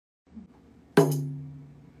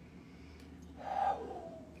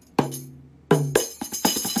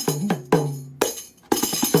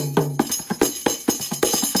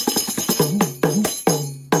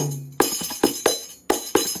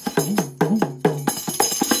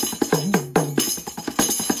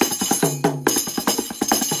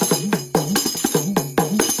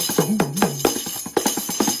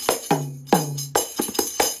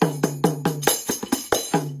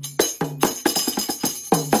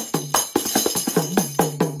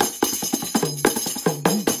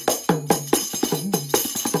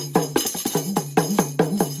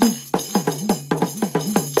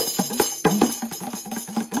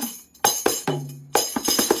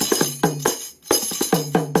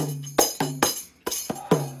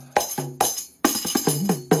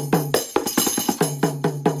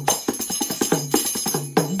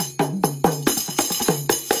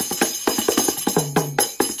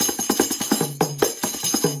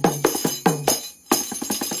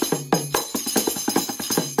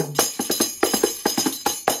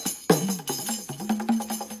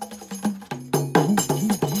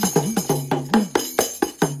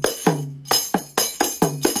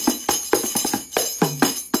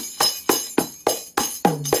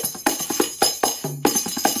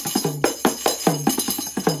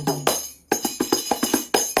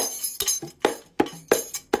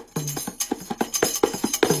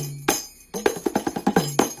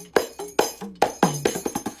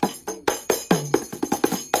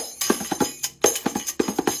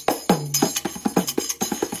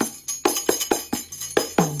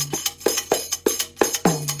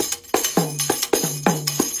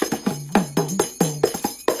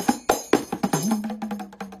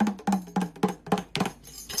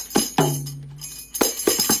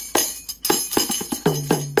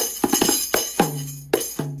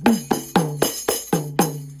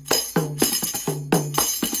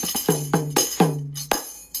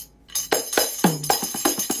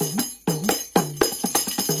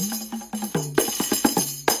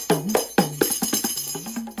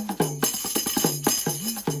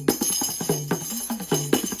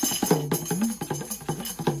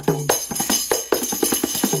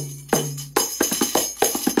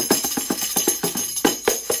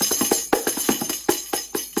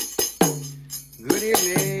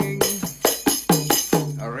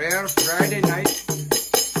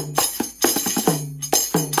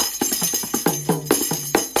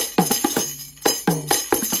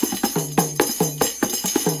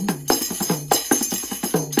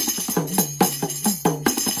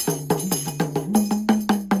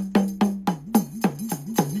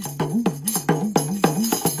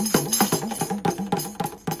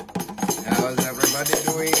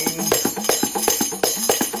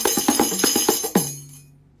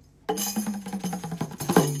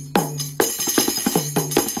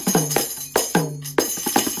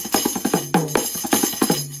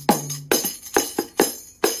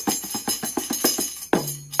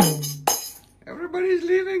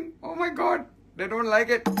like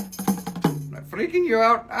it. Am I freaking you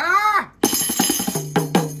out? Ah!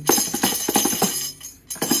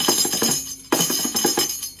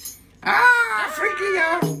 Ah! Freaking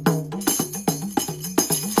out!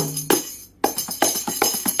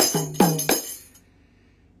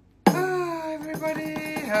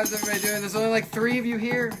 How's everybody doing? There's only like 3 of you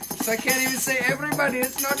here, so I can't even say everybody.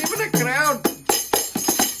 It's not even a crowd.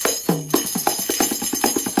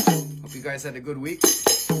 Hope you guys had a good week.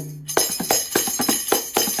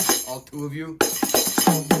 All 2 of you.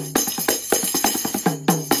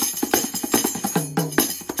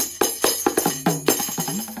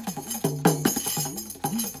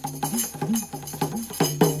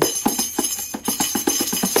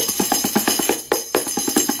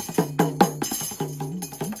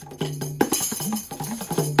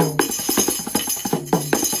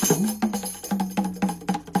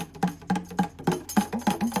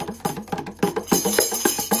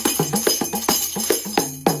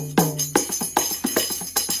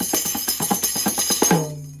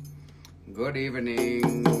 Good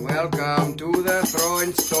evening. Welcome to the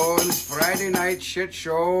Throwin Stones Friday night shit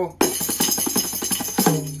show.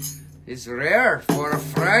 It's rare for a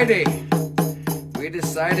Friday. We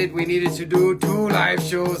decided we needed to do 2 live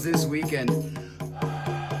shows this weekend.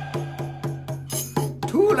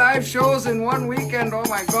 2 live shows in 1 weekend. Oh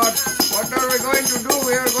my God. What are we going to do?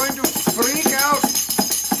 We are going to freak out.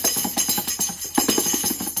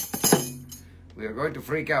 We are going to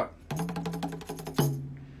freak out.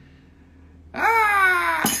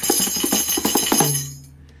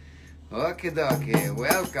 Okie dokie,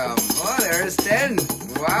 welcome. Oh, there's 10.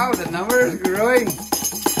 Wow, the number is growing.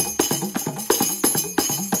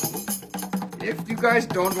 If you guys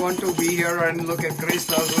don't want to be here and look at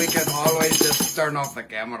crystals, we can always just turn off the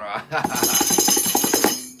camera.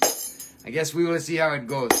 I guess we will see how it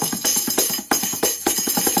goes.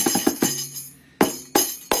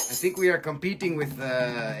 I think we are competing with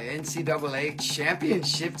the NCAA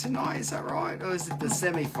championship tonight. Is that right? Or is it the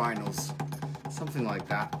semifinals? Something like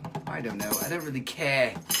that. I don't know. I don't really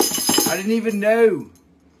care. I didn't even know.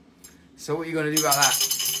 So what are you going to do about that?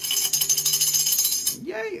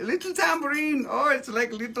 Yay, a little tambourine. Oh, it's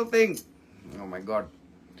like a little thing. Oh my God.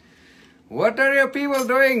 What are you people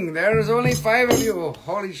doing? There's only 5 of you.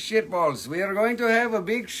 Holy shitballs. We are going to have a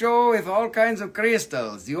big show with all kinds of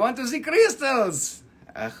crystals. You want to see crystals?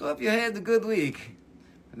 I hope you had a good week.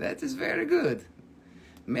 That is very good.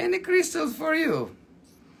 Many crystals for you.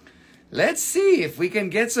 Let's see if we can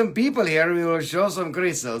get some people here. We will show some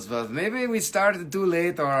crystals, but maybe we started too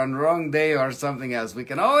late or on wrong day or something else. We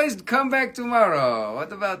can always come back tomorrow.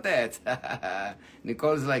 What about that?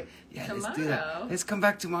 Nicole's like, yeah, tomorrow? Let's do that. Let's come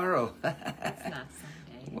back tomorrow. It's not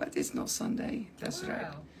Sunday. What is not Sunday? That's Tomorrow.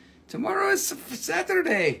 right. Tomorrow is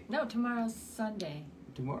Saturday. No, tomorrow's Sunday.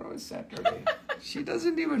 Tomorrow is Saturday. She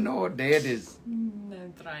doesn't even know what day it is.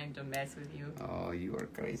 I'm trying to mess with you. Oh, you are a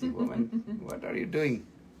crazy woman. What are you doing?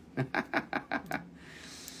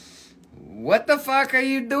 What the fuck are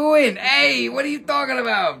you doing? Hey, what are you talking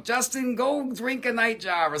about? Justin, go drink a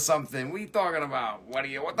nightjar or something. What are you talking about?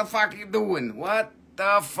 What the fuck are you doing? What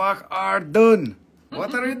the fuck are doing?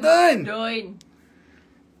 What are you doing? Doing.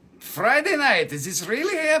 Friday night. Is this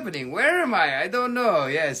really happening? Where am I? I don't know.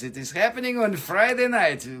 Yes, it is happening on Friday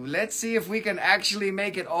night. Let's see if we can actually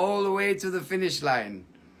make it all the way to the finish line.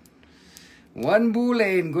 One Boo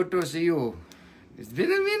Lane, good to see you. It's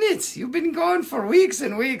been a minute. You've been gone for weeks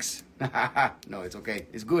and weeks. No, it's okay.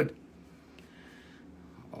 It's good.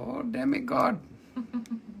 Oh, demigod.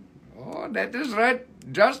 Oh, that is right.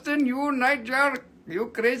 Justin, you nightjar.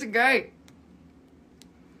 You crazy guy.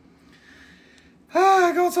 Ah,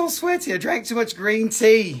 I got so sweaty. I drank too much green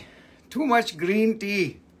tea. Too much green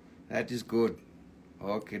tea. That is good.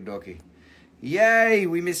 Okie dokie. Yay,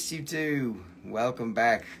 we missed you too. Welcome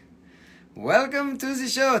back. Welcome to the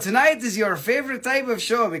show. Tonight is your favorite type of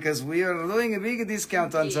show because we are doing a big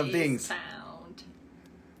discount on some things. Found.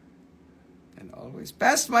 And always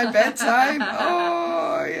past my bedtime.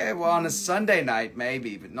 Oh, yeah, well, on a Sunday night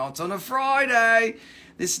maybe, but not on a Friday.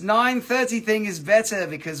 This 9:30 thing is better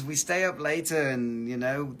because we stay up later and, you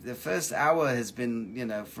know, the first hour has been, you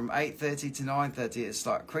know, from 8:30 to 9:30 it's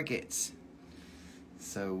like crickets.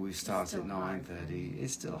 So we start at 9:30.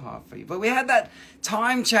 It's still hard for you. But we had that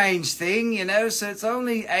time change thing, you know, so it's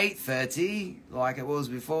only 8:30 like it was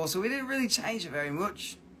before. So we didn't really change it very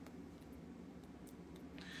much.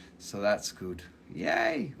 So that's good.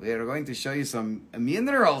 Yay! We are going to show you some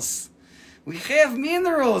minerals. We have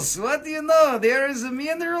minerals. What do you know? There is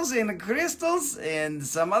minerals and crystals and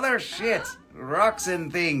some other shit. Rocks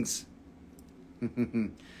and things.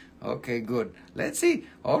 Okay, good. Let's see.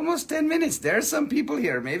 Almost 10 minutes. There's some people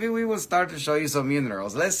here. Maybe we will start to show you some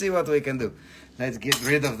minerals. Let's see what we can do. Let's get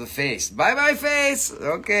rid of the face. Bye-bye, face.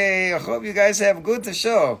 Okay, I hope you guys have good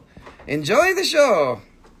show. Enjoy the show.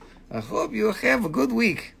 I hope you have a good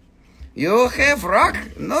week. You have rock?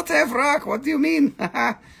 Not have rock. What do you mean?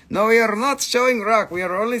 No, we are not showing rock. We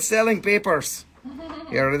are only selling papers.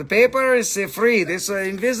 Here, the paper is free. This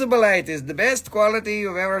Invisibilite is the best quality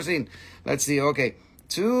you've ever seen. Let's see. Okay.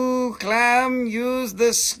 To clam, use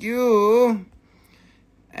the skew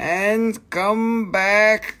and come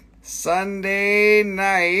back Sunday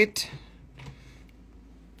night.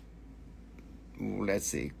 Ooh, let's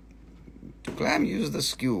see. To clam, use the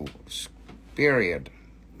skew. Period.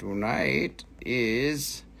 Tonight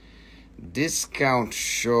is discount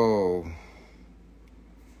show.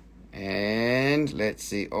 And let's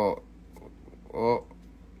see. Oh,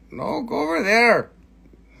 no, go over there.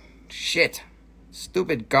 Shit.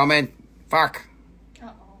 Stupid comment. Fuck.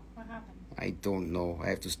 Uh-oh, what happened? I don't know. I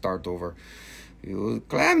have to start over. You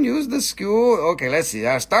clam, use the skew. Okay, let's see.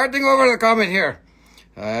 Starting over the comment here.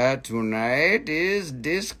 Tonight is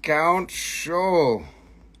discount show.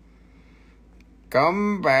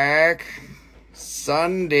 Come back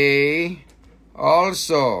Sunday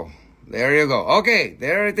also. There you go. Okay,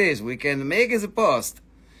 there it is. We can make it a post.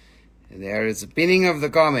 There is a pinning of the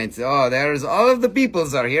comments. Oh, there's all of the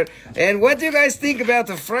peoples are here. And what do you guys think about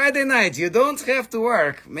the Friday night? You don't have to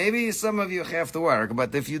work. Maybe some of you have to work.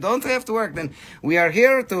 But if you don't have to work, then we are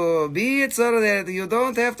here to be it so that you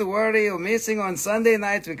don't have to worry of missing on Sunday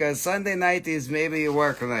night, because Sunday night is maybe a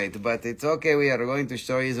work night. But it's okay. We are going to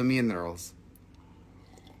show you the minerals.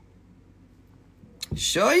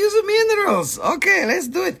 Show you the minerals. Okay, let's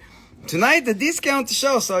do it. Tonight, the discount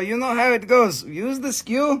show, so you know how it goes. Use the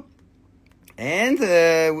skew. And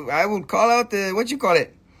I will call out what you call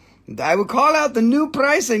it? I will call out the new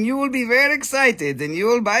price, and you will be very excited, and you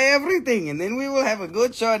will buy everything, and then we will have a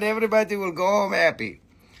good show, and everybody will go home happy.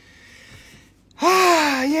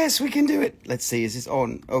 Ah, yes, we can do it. Let's see, is this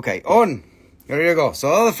on? Okay, on. There you go.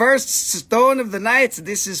 So the first stone of the night,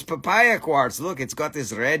 this is papaya quartz. Look, it's got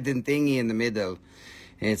this red and thingy in the middle.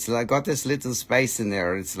 It's like got this little space in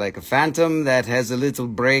there. It's like a phantom that has a little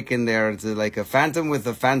break in there. It's like a phantom with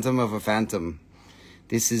a phantom of a phantom.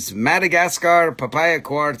 This is Madagascar papaya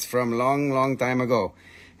quartz from long time ago.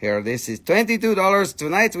 Here, this is $22.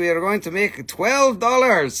 Tonight we are going to make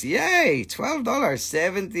 $12. Yay!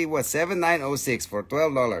 $12. 7906 for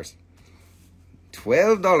 $12.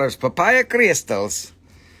 $12. Papaya crystals.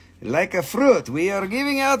 Like a fruit. We are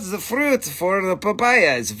giving out the fruit for the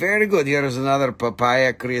papaya. It's very good. Here is another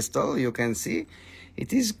papaya crystal. You can see.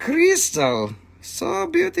 It is crystal. So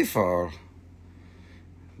beautiful.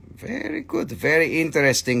 Very good. Very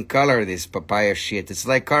interesting color, this papaya shit. It's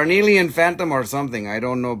like carnelian phantom or something. I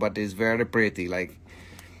don't know, but it's very pretty. Like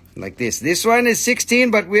this. This one is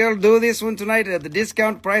 16, but we'll do this one tonight at the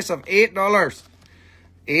discount price of $8.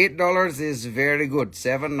 $8 is very good.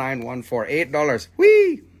 7914. $8.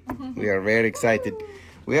 Whee! We are very excited.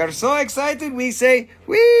 We are so excited. We say,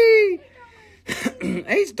 whee!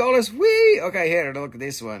 $8. Whee! Okay, here, look,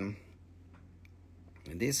 this one.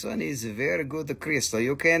 This one is very good crystal.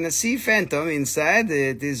 You can see phantom inside.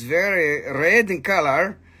 It is very red in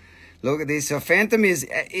color. Look at this. Phantom is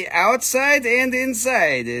outside and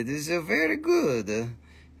inside. It is very good.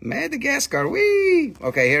 Madagascar. Whee!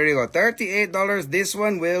 Okay, here you go. $38. This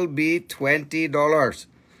one will be $20.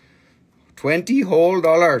 20 whole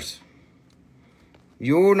dollars.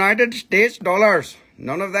 United States dollars.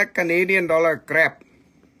 None of that Canadian dollar crap.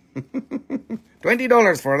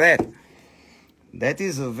 $20 for that. That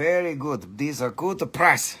is a very good. These are good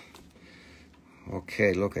price.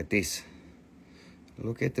 Okay, look at this.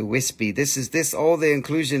 Look at the wispy. This all the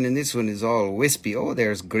inclusion in this one is all wispy. Oh,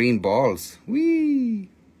 there's green balls. Whee!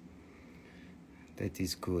 That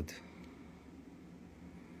is good.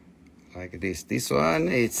 Like this. This one,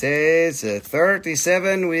 it says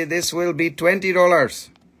 37. This will be $20.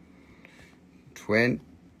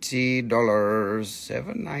 $20.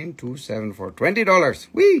 7927 for $20.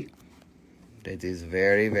 Whee! That is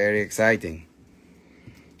very, very exciting.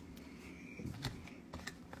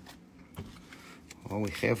 Oh, we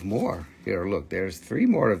have more. Here, look, there's 3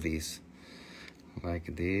 more of these.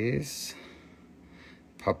 Like this.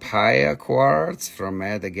 Papaya quartz from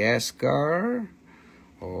Madagascar.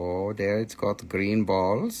 Oh, there it's got green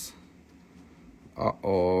balls.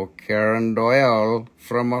 Uh-oh, Karen Doyle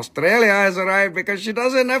from Australia has arrived because she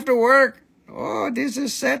doesn't have to work. Oh, this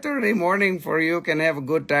is Saturday morning for you. Can have a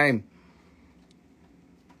good time.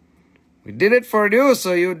 We did it for you,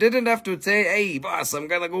 so you didn't have to say, hey, boss, I'm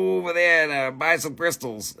going to go over there and buy some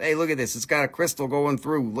crystals. Hey, look at this. It's got a crystal going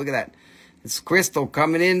through. Look at that. It's crystal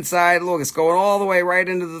coming inside. Look, it's going all the way right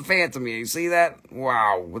into the phantom here. You see that?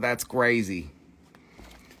 Wow, that's crazy.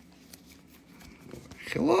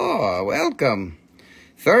 Hello, welcome.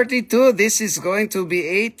 32, this is going to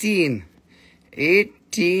be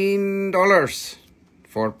 $18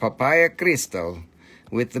 for papaya crystal.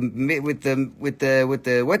 With the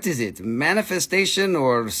what is it? Manifestation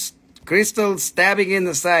or crystal stabbing in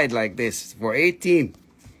the side like this for 18.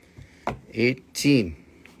 18.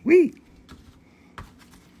 Whee.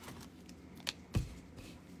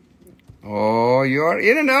 Oh, you're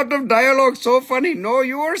in and out of dialogue. So funny. No,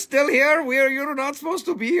 you are still here. You're not supposed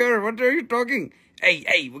to be here. What are you talking?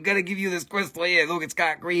 Hey, we're gonna give you this crystal here. Look, it's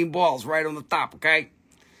got green balls right on the top, okay?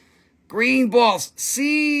 Green balls.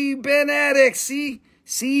 C-benetic.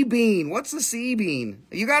 C-bean. What's the C-bean?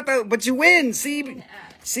 You got the, but you win. C-bean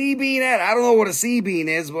addict. I don't know what a C-bean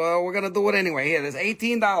is, but we're going to do it anyway. Here, there's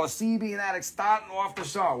 $18 C-bean addict starting off the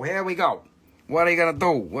show. Here we go. What are you going to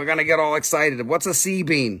do? We're going to get all excited. What's a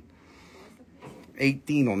C-bean?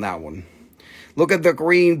 18 on that one. Look at the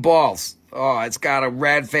green balls. Oh, it's got a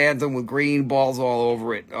red phantom with green balls all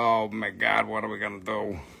over it. Oh, my God. What are we going to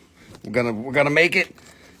do? We're gonna make it.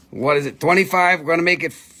 What is it? 25. We're going to make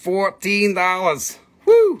it $14.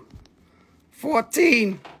 Woo!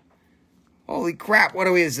 14. Holy crap. What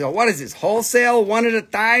is this? Wholesale? One at a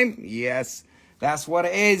time? Yes. That's what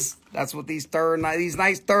it is. That's what these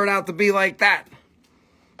nights turn out to be like that.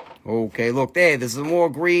 Okay, look there. There's some more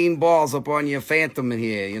green balls up on your phantom in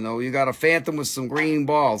here. You know, you got a phantom with some green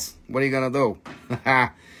balls. What are you going to do?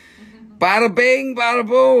 Bada bing, bada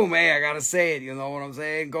boom. Hey, I got to say it. You know what I'm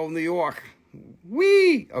saying? Go New York.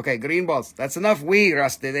 Wee! Okay, green balls. That's enough wee,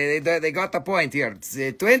 Rusty. They got the point here. It's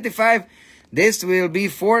 25. This will be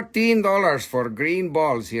 $14 for green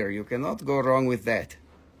balls here. You cannot go wrong with that.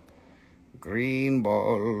 Green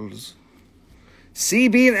balls.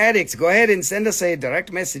 C-bean addicts, go ahead and send us a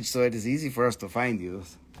direct message so it is easy for us to find you.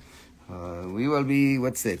 We will be,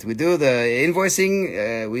 what's it? We do the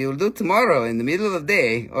invoicing. We will do tomorrow in the middle of the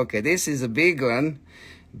day. Okay, this is a big one.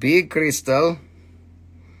 Big crystal.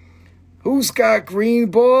 Who's got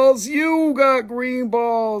green balls? You got green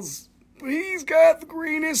balls. He's got the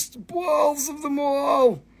greenest balls of them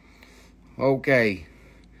all. Okay.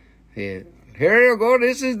 Here you go.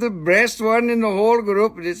 This is the best one in the whole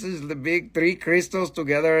group. This is the big 3 crystals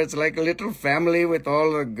together. It's like a little family with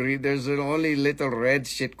all the green. There's only little red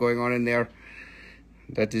shit going on in there.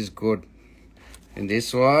 That is good. And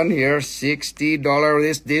this one here, $60.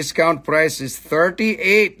 This discount price is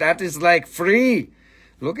 $38. That is like free.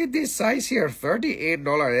 Look at this size here, $38.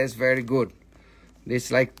 That's very good.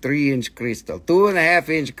 This like 3-inch crystal,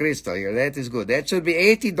 2.5-inch crystal here. That is good. That should be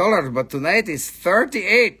 $80, but tonight is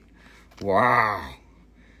 $38. Wow,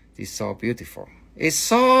 it's so beautiful. It's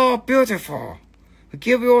so beautiful. We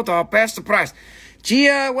give you the best price.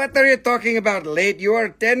 Gia, what are you talking about? Late? You are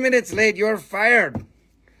 10 minutes late. You're fired.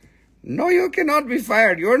 No, you cannot be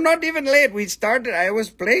fired. You're not even late. We started. I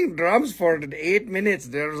was playing drums for 8 minutes.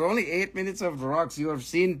 There's only 8 minutes of rocks. You have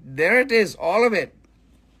seen. There it is. All of it.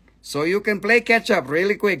 So you can play catch up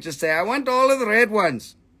really quick. Just say, I want all of the red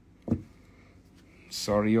ones.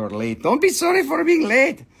 Sorry you're late. Don't be sorry for being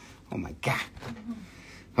late. Oh my God.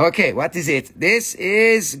 Okay, what is it? This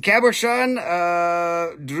is cabochon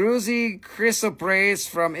druzy chrysoprase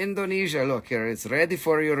from Indonesia. Look here. It's ready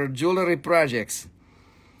for your jewelry projects.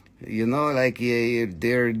 You know, like you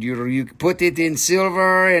put it in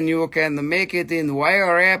silver and you can make it in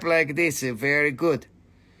wire wrap like this. Very good.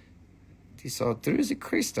 This is druzy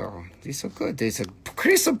crystal. This is good. This is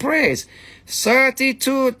chrysoprase.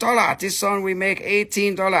 $32. This one we make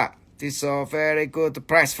 $18. This is a very good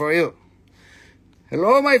price for you.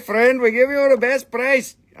 Hello, my friend. We give you the best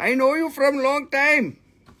price. I know you from a long time.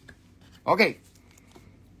 Okay.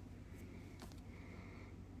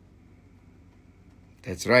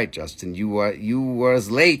 That's right, Justin. You were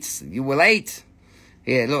late. You were late.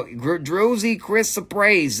 Here, look, druzy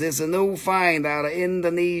chrysoprase. This is a new find out of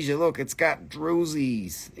Indonesia. Look, it's got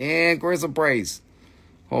druzies and chrysoprase.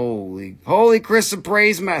 Holy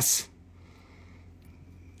chrysoprase mess.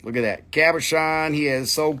 Look at that. Cabochon here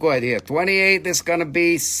is so good. Here, 28. This is going to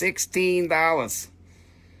be $16.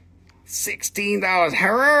 $16.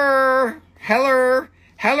 Heller. Hello.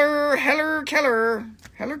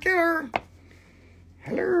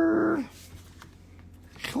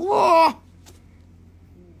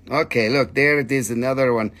 Okay, look, there it is,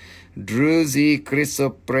 another one. Druzy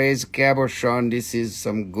chrysoprase cabochon. This is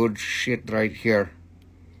some good shit right here.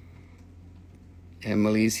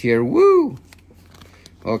 Emily's here. Woo!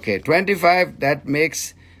 Okay, 25. That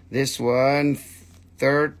makes this one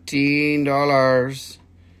 $13.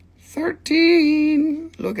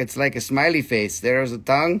 13. Look, it's like a smiley face. There's a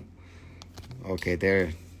tongue. Okay,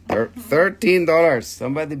 there. $13.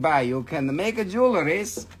 Somebody buy. You can make a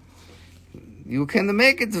jewelries. You can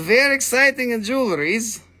make it very exciting in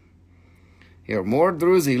jewelries. Here, more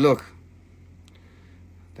druzy. Look.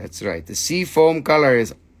 That's right. The sea foam color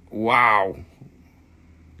is wow.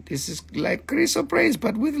 This is like chrysoprase,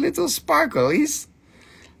 but with little sparkles.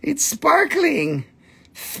 It's sparkling.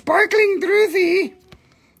 Sparkling druzy.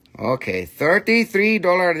 Okay,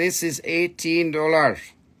 $33. This is $18.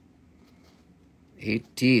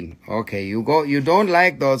 18. Okay, you don't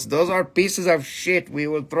like those. Those are pieces of shit. We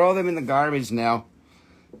will throw them in the garbage now.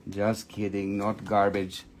 Just kidding, not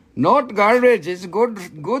garbage. Not garbage. It's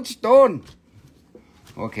good stone.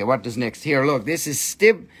 Okay, what is next? Here, look. This is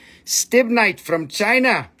stibnite from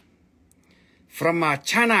China. From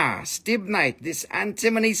China, stibnite. This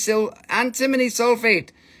antimony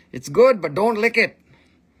sulfate. It's good, but don't lick it.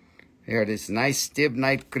 Here, this nice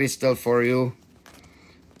stibnite crystal for you.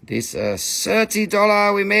 This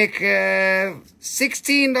 $30 we make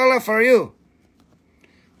 $16 for you.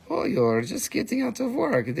 Oh, you're just getting out of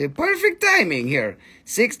work. The perfect timing here.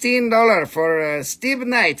 $16 for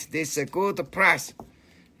stibnite. This good price.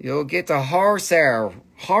 You'll get a horsehair.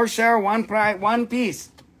 Horsehair, one piece.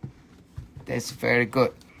 That's very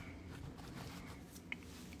good.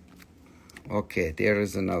 Okay, there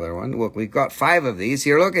is another one. Look, we got 5 of these.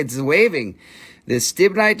 Here, look, it's waving. The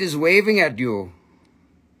stibnite is waving at you.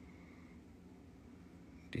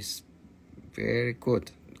 This very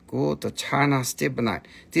good. Good China stibnite.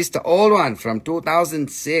 This is the old one from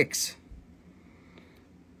 2006.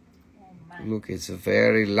 Oh, look, it's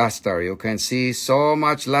very luster. You can see so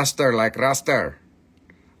much luster, like luster.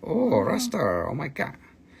 Oh, luster. Oh my God.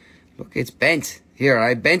 Look, it's bent. Here,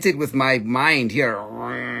 I bent it with my mind. Here.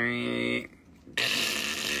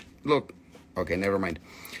 Look. Okay, never mind.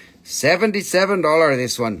 $77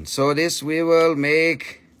 this one. So this we will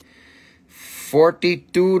make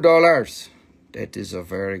 $42. That is a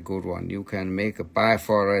very good one. You can make a buy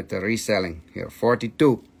for it reselling. Here,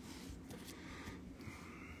 $42.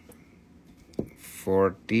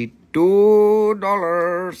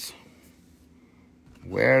 $42.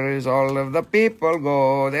 Where is all of the people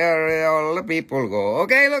go? There all the people go.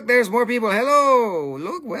 Okay, look, there's more people. Hello.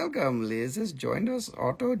 Look, welcome. Liz has joined us.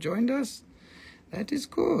 Otto joined us. That is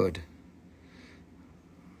good.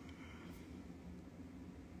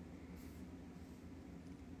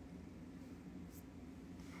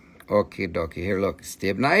 Okay, dokie. Here, look.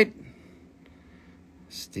 Stibnite.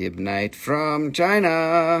 Stibnite from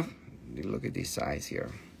China. Look at this size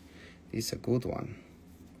here. This is a good one.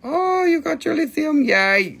 Oh, you got your lithium?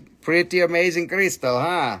 Yeah, pretty amazing crystal,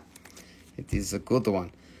 huh? It is a good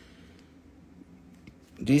one.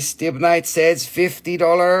 This stibnite says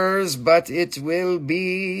 $50, but it will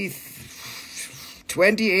be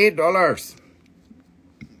 $28.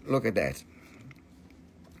 Look at that.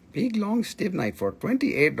 Big, long stibnite for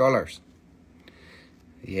 $28.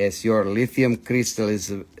 Yes, your lithium crystal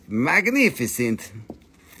is magnificent.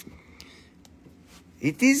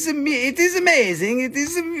 It is amazing. It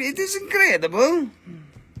is incredible.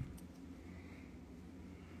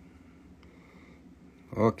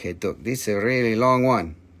 Okay, look, this is a really long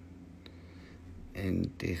one. And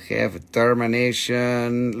they have a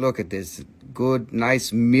termination. Look at this. Good,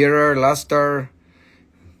 nice mirror luster.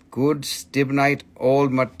 Good stibnite,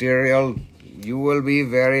 old material. You will be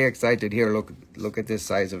very excited. Here, look at the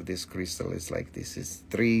size of this crystal. It's like this is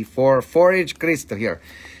 4-inch crystal here.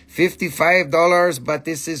 $55, but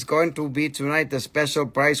this is going to be tonight. The special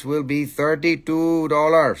price will be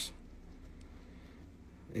 $32.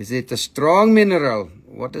 Is it a strong mineral?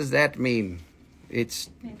 What does that mean? It's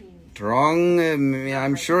strong.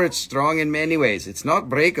 I'm sure it's strong in many ways. It's not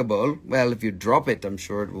breakable. Well, if you drop it, I'm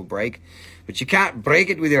sure it will break. But you can't break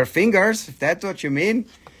it with your fingers, if that's what you mean.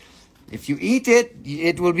 If you eat it,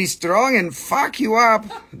 it will be strong and fuck you up.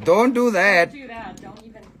 Don't do that. Don't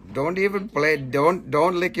do that. Don't even play. Don't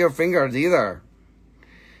lick your fingers either.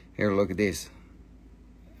 Here, look at this.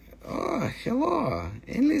 Oh, hello.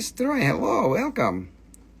 Endless Troy. Hello, welcome.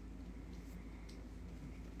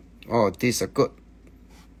 Oh, this is a good.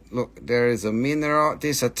 Look, there is a mineral.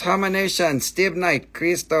 This is a termination. Stibnite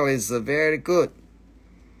crystal is very good.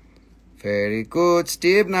 Very good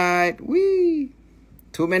stibnite. Wee.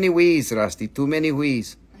 Too many wheeze, Rusty. Too many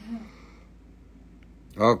wheeze.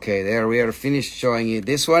 Okay, there we are finished showing you.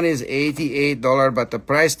 This one is $88, but the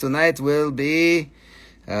price tonight will be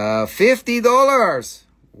 $50.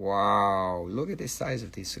 Wow, look at the size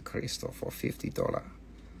of this crystal for $50.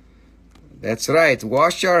 That's right.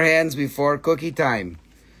 Wash your hands before cookie time.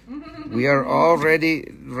 We are all ready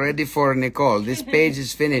for Nicole. This page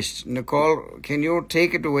is finished. Nicole, can you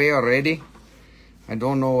take it away already? I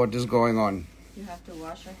don't know what is going on. You have to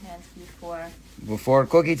wash your hands before Before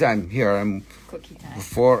cookie time. Here, I'm cookie time.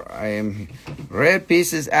 before I am red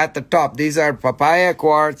pieces at the top. These are papaya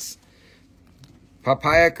quartz,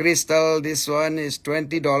 papaya crystal. This one is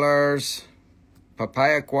 $20.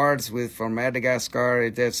 Papaya quartz from Madagascar.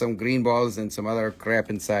 It has some green balls and some other crap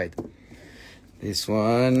inside. This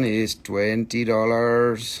one is $20.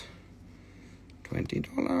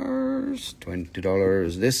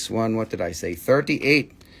 $20. This one, what did I say?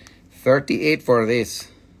 38. 38 for this.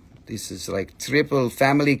 This is like triple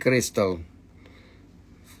family crystal.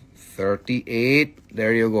 38.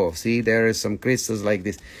 There you go. See, there is some crystals like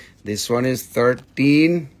this. This one is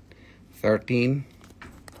 13. 13.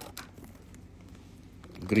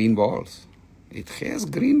 Green balls. It has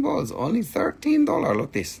green balls. Only $13. Look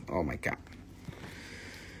at this. Oh my God.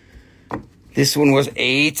 This one was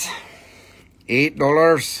 $8.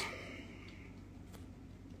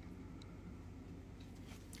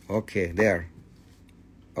 Okay, there.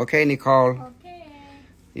 Okay, Nicole. Okay.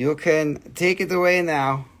 You can take it away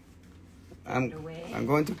now. I'm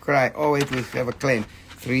going to cry. Oh wait, we have a claim.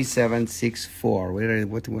 3764.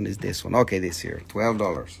 What one is this one? Okay, this here.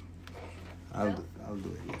 $12. I'll do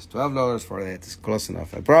it. Yes, $12 for that. It's close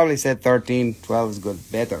enough. I probably said 13. 12 is good.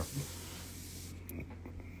 Better.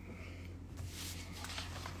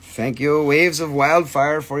 Thank you, Waves of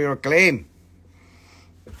Wildfire, for your claim.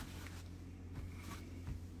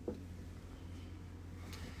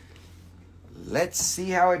 Let's see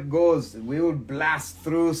how it goes. We will blast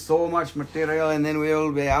through so much material and then we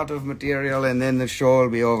will be out of material and then the show will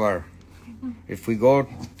be over. If we go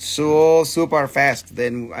so super fast,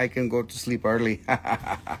 then I can go to sleep early.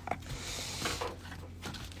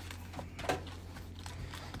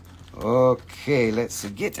 Okay, let's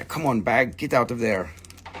get, come on, bag, get out of there.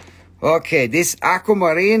 Okay, this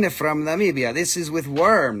Aquamarine from Namibia. This is with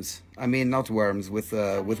worms. I mean, not worms, with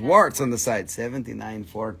warts on the side.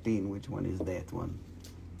 79.14. Which one is that one?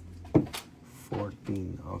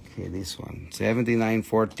 14. Okay, this one.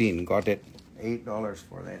 79.14. Got it. $8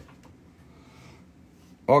 for that.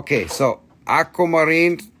 Okay, so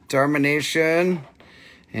Aquamarine termination.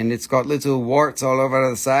 And it's got little warts all over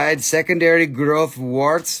the side. Secondary growth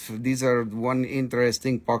warts. These are one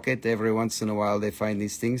interesting pocket. Every once in a while they find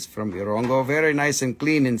these things from Irongo. Very nice and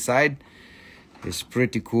clean inside. It's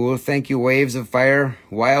pretty cool. Thank you, Waves of Fire,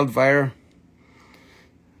 Wildfire.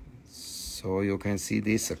 So you can see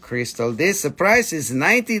this, a crystal. This price is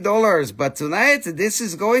 $90, but tonight this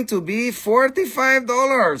is going to be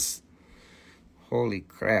 $45. Holy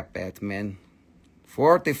crap, Batman.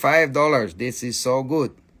 $45. This is so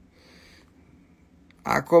good.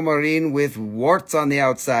 Aquamarine with warts on the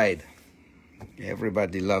outside.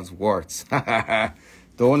 Everybody loves warts.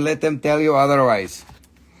 Don't let them tell you otherwise.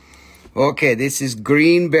 Okay, this is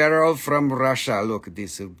green beryl from Russia. Look at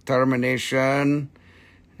this. Termination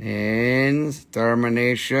and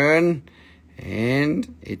termination.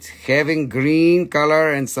 And it's having green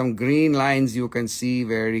color and some green lines you can see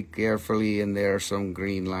very carefully. And there are some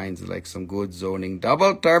green lines, like some good zoning.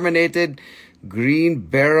 Double terminated green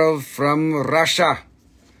beryl from Russia.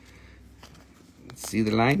 See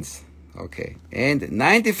the lines? Okay. And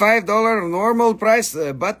 $95 normal price.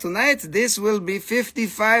 But tonight this will be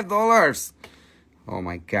 $55. Oh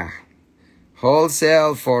my God.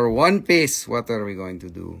 Wholesale for one piece. What are we going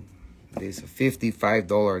to do? This is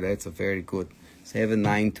 $55. That's a very good.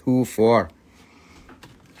 7924.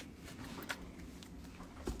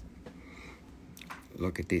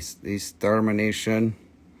 Look at this. This termination.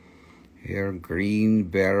 Here, green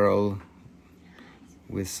beryl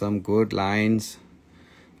with some good lines.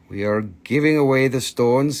 We are giving away the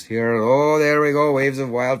stones here. Oh, there we go. Waves of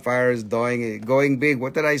Wildfire is going big.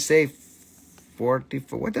 What did I say? 40.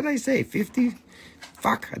 What did I say? 50?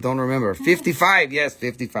 Fuck, I don't remember. 55. Yes,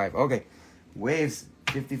 55. Okay. Waves,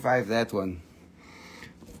 55, that one.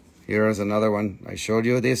 Here's another one. I showed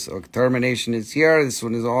you this. Termination is here. This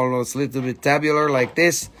one is almost a little bit tabular like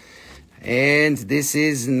this. And this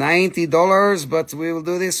is $90, but we will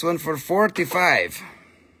do this one for $45.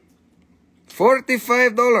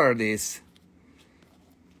 $45 this.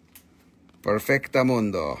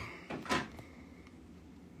 Perfectamundo.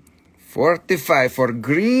 45 for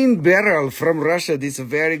green beryl from Russia. This is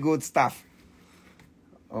very good stuff.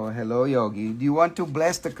 Oh, hello, Yogi. Do you want to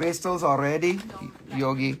bless the crystals already,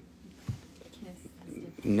 Yogi?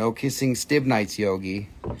 No kissing stib nights, Yogi.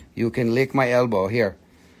 You can lick my elbow. Here.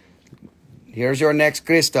 Here's your next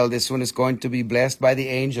crystal. This one is going to be blessed by the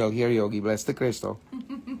angel. Here, Yogi, bless the crystal.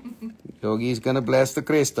 Yogi is gonna bless the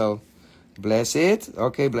crystal. Bless it.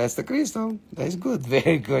 Okay, bless the crystal. That's good.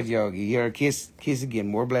 Very good, Yogi. Here, kiss again.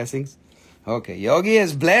 More blessings. Okay, Yogi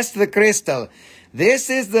has blessed the crystal. This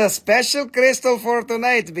is the special crystal for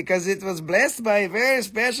tonight because it was blessed by a very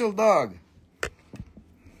special dog.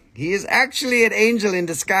 He is actually an angel in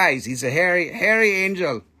disguise. He's a hairy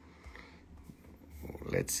angel.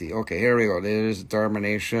 Let's see. Okay, here we go. There's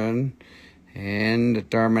termination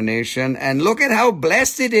and termination. And look at how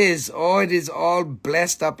blessed it is. Oh, it is all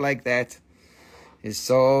blessed up like that. It's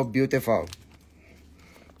so beautiful.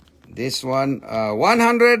 This one,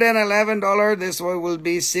 $111. This one will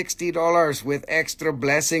be $60 with extra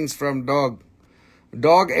blessings from dog.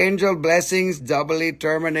 Dog angel blessings, doubly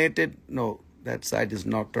terminated. No, that side is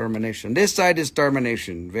not termination. This side is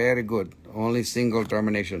termination. Very good. Only single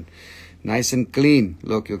termination. Nice and clean.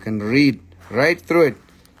 Look, you can read right through it.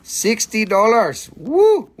 $60.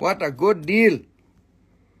 Woo! What a good deal.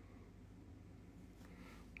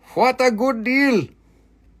 What a good deal.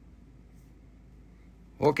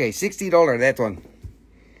 Okay, $60, that one.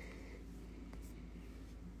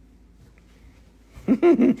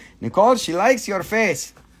 Nicole, she likes your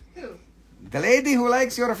face. Who? The lady who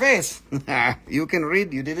likes your face. You can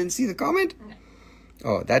read. You didn't see the comment? No.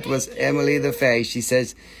 Oh, that was Emily the Fae. She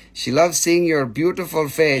says she loves seeing your beautiful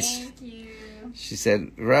face. Thank you. She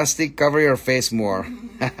said, Rusty, cover your face more.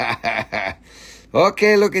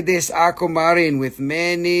 Okay, look at this Aquamarine with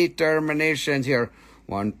many terminations here.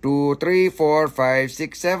 1, 2, 3, 4, 5,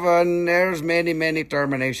 6, 7. There's many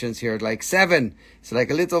terminations here. Like 7. It's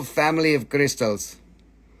like a little family of crystals.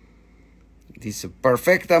 This is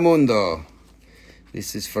Perfectamundo.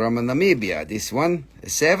 This is from Namibia. This one,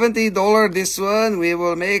 $70. This one, we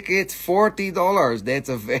will make it $40. That's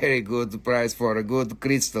a very good price for a good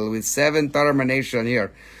crystal with 7 termination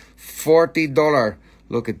here. $40.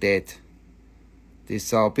 Look at that. This is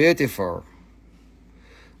so beautiful.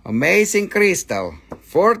 Amazing crystal.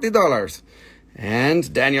 $40.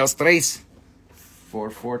 And Daniel's trace for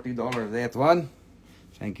 $40. That one.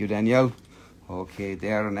 Thank you, Daniel. Okay,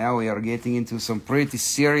 there. Now we are getting into some pretty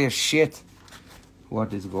serious shit.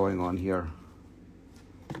 What is going on here?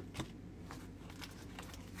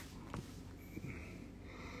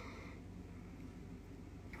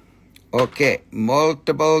 Okay,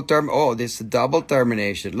 multiple term. Oh, this is double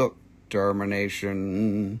termination. Look,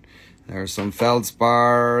 termination. There's some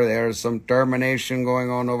feldspar. There's some termination going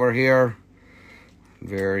on over here.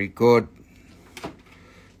 Very good.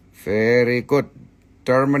 Very good.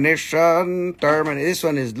 Termination. This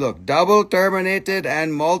one is, look, double terminated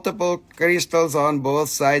and multiple crystals on both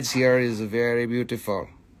sides here is very beautiful.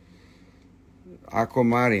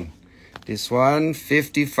 Aquamarine. This one,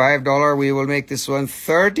 $55. We will make this one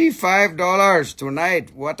 $35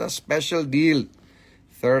 tonight. What a special deal.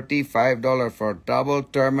 $35 for double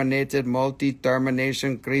terminated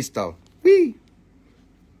multi-termination crystal. Whee!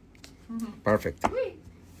 Perfect. Whee!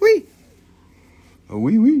 Whee! A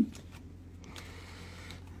wee wee.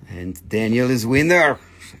 And Daniel is winner.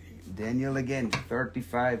 Daniel again,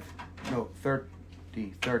 35. No, 30.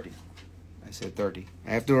 I said 30.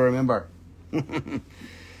 I have to remember.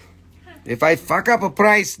 If I fuck up a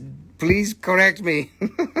price, please correct me.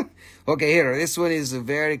 Okay, here. This one is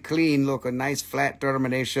very clean. Look, a nice flat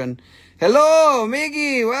termination. Hello,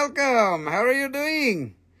 Miggy. Welcome. How are you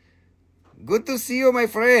doing? Good to see you, my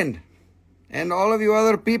friend. And all of you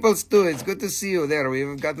other peoples too. It's good to see you there.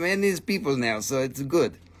 We've got many people now, so it's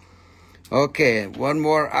good. Okay, one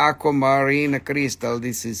more Aquamarine crystal.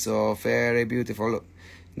 This is so very beautiful. Look,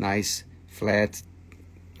 nice, flat,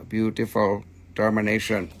 beautiful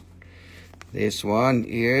termination. This one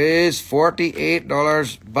is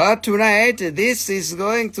 $48. But tonight, this is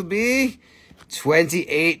going to be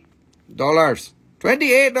 $28.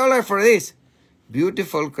 $28 for this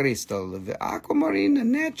beautiful crystal. The Aquamarine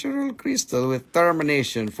natural crystal with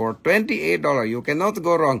termination for $28. You cannot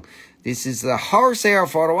go wrong. This is the wholesale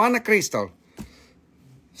for one crystal.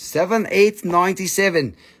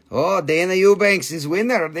 $7,897. Oh, Dana Eubanks is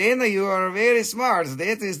winner. Dana, you are very smart.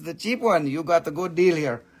 That is the cheap one. You got a good deal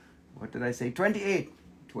here. What did I say? $28.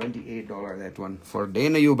 $28 that one for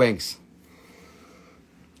Dana Eubanks.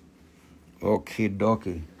 Okay,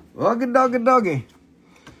 dokie. Okay, doggy.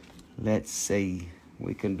 Let's see.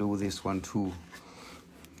 We can do this one too.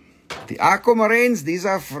 The Aquamarines, these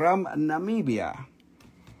are from Namibia.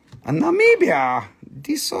 Namibia.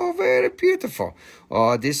 These are very beautiful.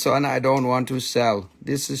 Oh, this one I don't want to sell.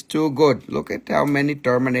 This is too good. Look at how many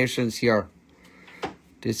terminations here.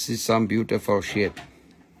 This is some beautiful shit.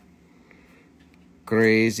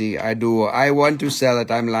 Crazy. I want to sell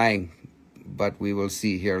it. I'm lying. but we will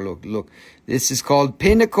see here. Look. This is called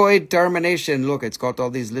pinacoid termination. Look, it's got all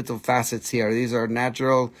these little facets here. These are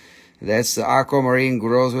natural. That's the aquamarine,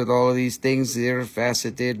 grows with all of these things. They're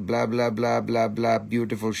faceted, blah, blah, blah, blah, blah.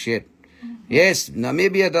 Beautiful shit. Yes,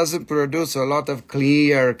 Namibia doesn't produce a lot of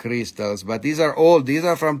clear crystals, but these are old. These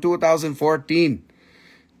are from 2014.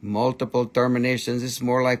 Multiple terminations. This is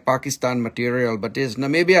more like Pakistan material, but this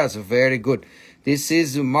Namibia is very good. This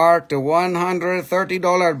is marked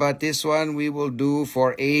 $130, but this one we will do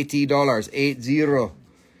for $80.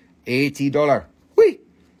 $80. Whee!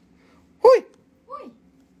 Whee!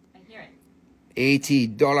 I hear it.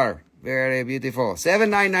 $80. Very beautiful.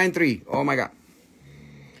 7993. Oh my God.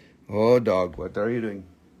 Oh dog, what are you doing?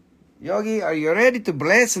 Yogi, are you ready to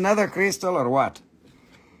bless another crystal or what?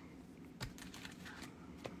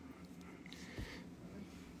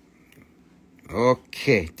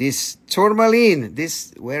 Okay, this Tourmaline,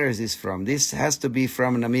 where is this from? This has to be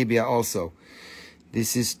from Namibia also.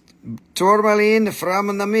 This is Tourmaline from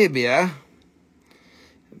Namibia.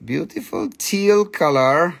 Beautiful teal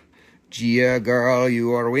color. Gia girl,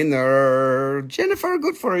 you are winner. Jennifer,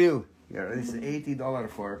 good for you. Yeah, this is $80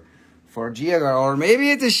 for Gia girl. Or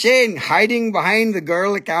maybe it is Shane hiding behind the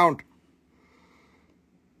girl account.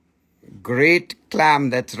 Great clam,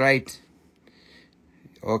 that's right.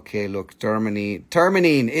 Okay, look, Tourmaline.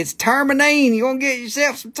 It's Tourmaline. You gonna get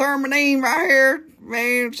yourself some Tourmaline right here,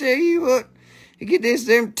 man. Tell you what, you get this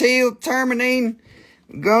them teal Tourmaline.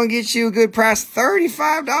 Gonna get you a good price,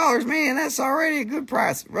 $35, man. That's already a good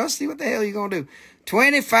price. Rusty, what the hell you gonna do?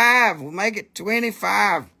 25. We'll make it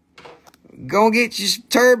 25. Gonna get you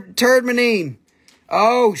some Tourmaline.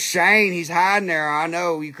 Oh, Shane, he's hiding there. I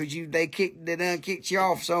know, because they done kicked you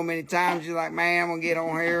off so many times. You're like, man, I'm gonna get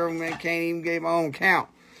on here and I can't even get my own count.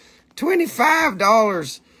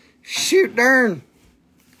 $25. Shoot, darn.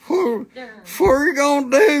 What are you gonna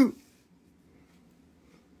do?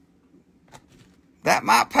 That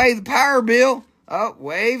might pay the power bill. Oh,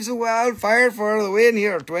 waves of wildfire for the win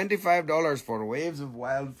here. $25 for waves of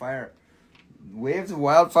wildfire. Waves of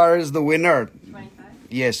wildfire is the winner. 25?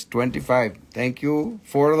 Yes, 25. Thank you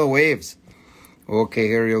for the waves. Okay,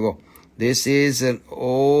 here you go. This is an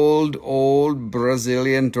old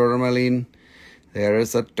Brazilian tourmaline. There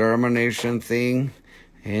is a termination thing.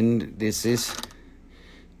 And this is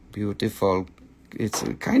beautiful. It's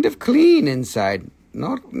kind of clean inside.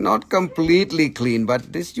 Not completely clean,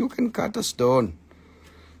 but this you can cut a stone.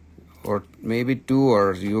 Or maybe two,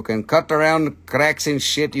 or you can cut around cracks and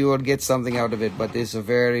shit. You will get something out of it. But this is a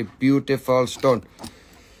very beautiful stone.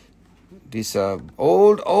 This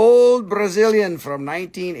old Brazilian from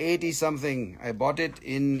 1980 something. I bought it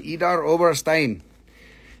in Idar Oberstein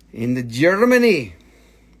in the Germany.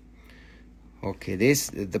 Okay,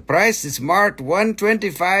 the price is marked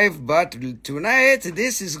 $125, but tonight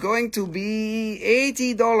this is going to be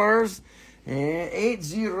 $80.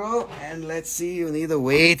 80, and let's see, you need a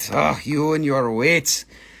weight. Oh, you and your weights.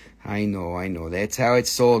 I know. That's how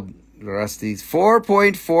it's sold, Rusty.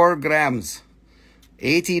 4.4 grams.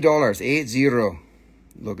 $80, 80.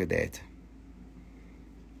 Look at that.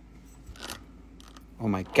 Oh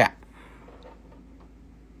my God.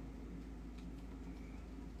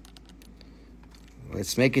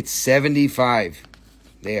 Let's make it 75.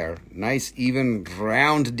 There. Nice, even,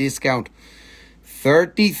 round discount.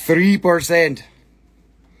 33%.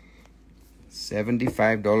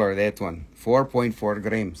 $75, that one. 4.4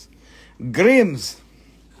 grams. Grams.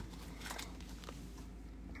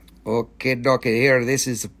 Okay, dokie, here, this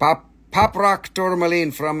is Paprak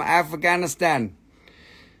Tourmaline from Afghanistan.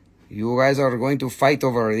 You guys are going to fight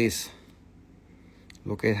over this.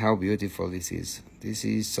 Look at how beautiful this is. This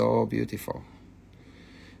is so beautiful.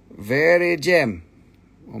 Very gem.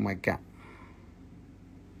 Oh my God.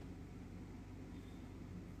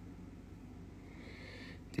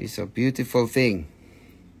 This is a beautiful thing.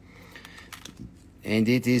 And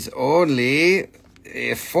it is only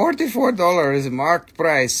 $44 marked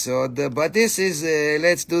price. So but this is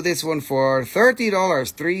let's do this one for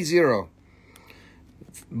 $30, 30.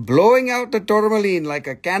 Blowing out the tourmaline like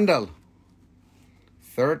a candle.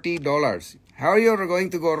 $30. How are you going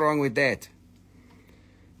to go wrong with that?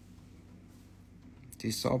 It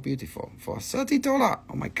is so beautiful for $30.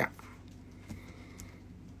 Oh my God.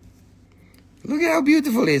 Look at how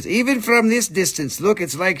beautiful it is. Even from this distance, look,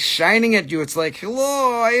 it's like shining at you. It's like,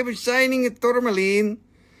 hello, I am shining at tourmaline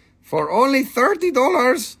for only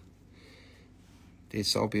 $30. It's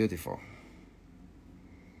so beautiful.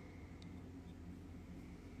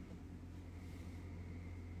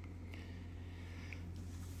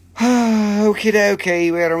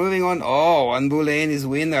 Okay, we are moving on. Oh, one Boulain is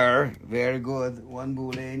winner. Very good. One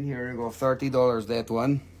Boulain, here you go, $30, that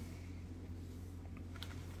one.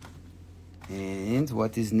 And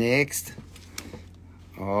what is next?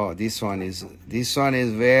 Oh, this one is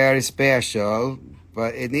very special,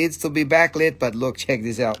 but it needs to be backlit. But look, check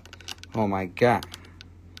this out. Oh my God.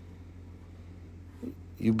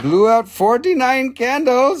 You blew out 49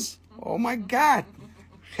 candles. Oh my God.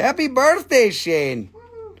 Happy birthday, Shane.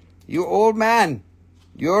 You old man.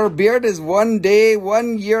 Your beard is 1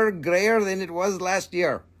 year grayer than it was last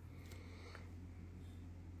year.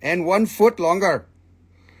 And 1 foot longer.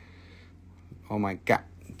 Oh my God.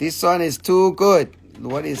 This one is too good.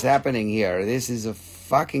 What is happening here? This is a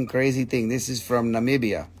fucking crazy thing. This is from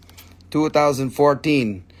Namibia.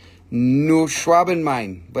 2014. New Schwaben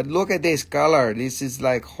mine. But look at this color. This is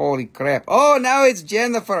like, holy crap. Oh, now it's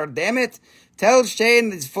Jennifer. Damn it. Tell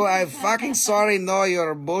Shane I'm fucking sorry. No,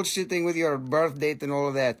 you're bullshitting with your birth date and all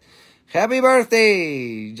of that. Happy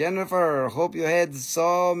birthday, Jennifer. Hope you had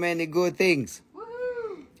so many good things.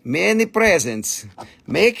 Woohoo! Many presents.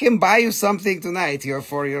 Make him buy you something tonight here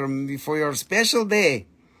for your special day.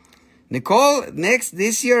 Nicole,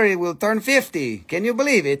 this year it will turn 50. Can you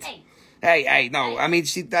believe it? Hey, no. I mean,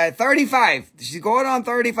 she's 35. She's going on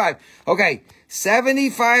 35. Okay,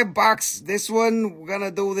 $75. This one, we're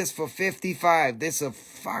gonna do this for 55. This is a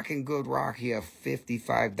fucking good rock here.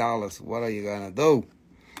 $55. What are you gonna do?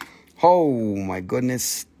 Oh my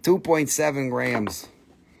goodness. 2.7 grams.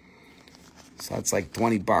 So that's like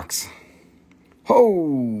 $20.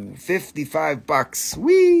 Oh, $55.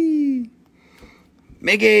 Whee!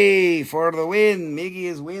 Miggy for the win. Miggy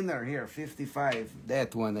is winner here. 55.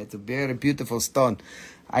 That one. That's a very beautiful stone.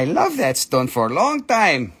 I love that stone for a long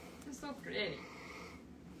time. It's so pretty.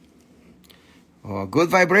 Oh, good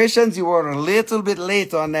vibrations. You were a little bit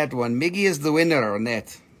late on that one. Miggy is the winner on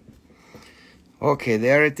that. Okay,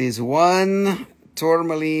 there it is. One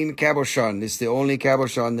Tourmaline cabochon. This is the only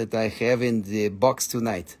cabochon that I have in the box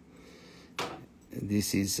tonight.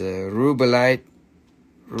 This is rubellite.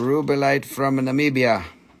 Rubellite from Namibia.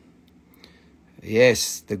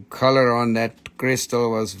 Yes, the color on that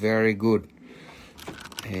crystal was very good.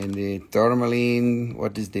 And the tourmaline,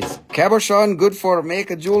 what is this? Cabochon, good for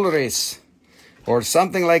make a jewelries. Or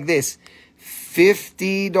something like this.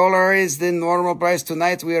 $50 is the normal price.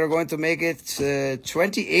 Tonight we are going to make it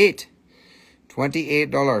 $28.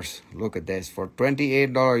 $28. Look at this. For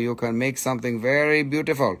 $28 you can make something very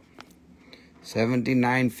beautiful.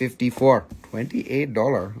 $79.54.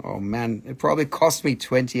 $28. Oh man, it probably cost me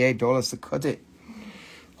 $28 to cut it.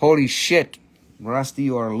 Holy shit. Rusty,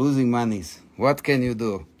 you are losing monies. What can you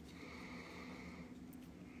do?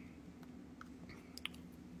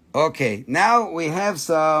 Okay, now we have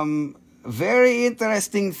some very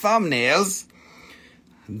interesting thumbnails.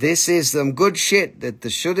 This is some good shit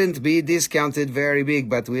that shouldn't be discounted very big,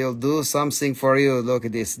 but we'll do something for you. Look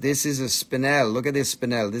at this. This is a spinel. Look at this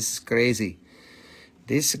spinel. This is crazy.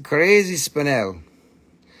 This crazy spinel.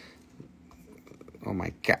 Oh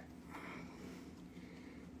my God.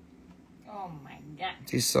 Oh my God.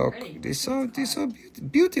 This so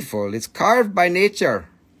beautiful. It's carved by nature.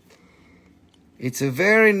 It's a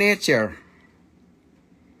very nature.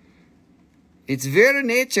 It's very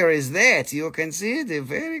nature is that. You can see it. It's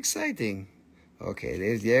very exciting.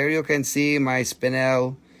 Okay, there you can see my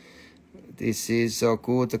spinel. This is so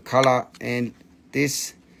cool, the color. And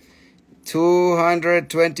this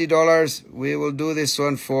 $220. We will do this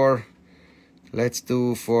one for, let's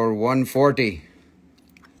do for $140.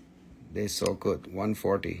 This is so good.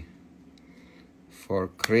 $140 for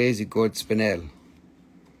crazy good spinel.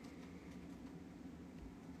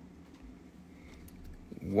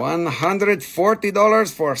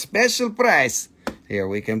 $140 for special price. Here,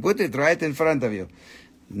 we can put it right in front of you.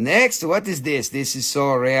 Next, what is this? This is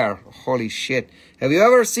so rare. Holy shit. Have you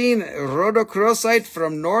ever seen rhodochrosite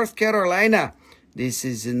from North Carolina? This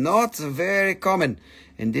is not very common.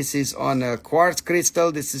 And this is on a quartz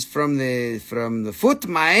crystal. This is from the foot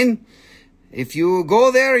mine. If you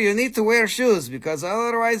go there, you need to wear shoes because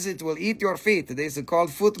otherwise it will eat your feet. This is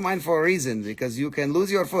called foot mine for a reason because you can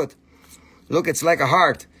lose your foot. Look, it's like a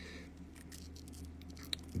heart.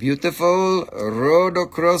 Beautiful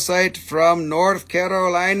rhodochrosite from North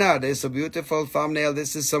Carolina. This is a beautiful thumbnail.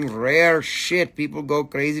 This is some rare shit. People go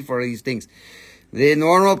crazy for these things. The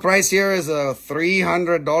normal price here is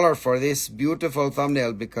 $300 for this beautiful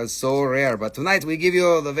thumbnail because so rare. But tonight we give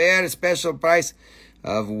you the very special price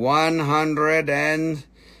of $160.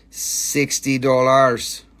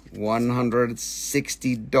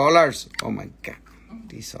 $160. Oh my God.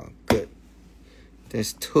 These are good.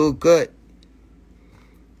 That's too good.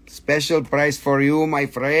 Special price for you, my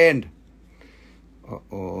friend.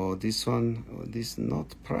 Oh, this one. Oh, this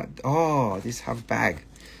not. Oh, this half bag.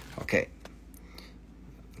 Okay.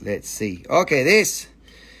 Let's see. Okay, this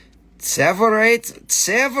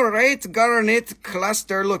Severite garnet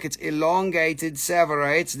cluster. Look, it's elongated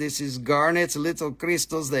severites. This is garnets, little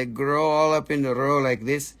crystals that grow all up in a row like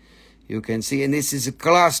this. You can see, and this is a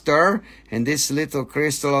cluster, and this little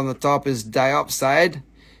crystal on the top is diopside,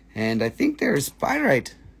 and I think there's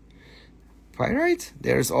pyrite. Pyrite?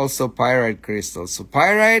 There's also pyrite crystals. So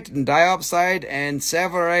pyrite and diopside and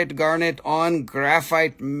severite garnet on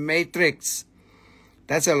graphite matrix.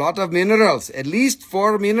 That's a lot of minerals. At least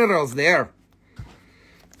 4 minerals there.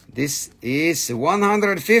 This is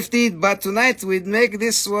 150, but tonight we'd make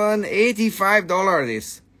this one $85.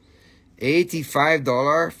 This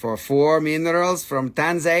 $85 for 4 minerals from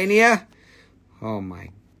Tanzania. Oh my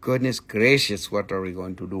goodness gracious, what are we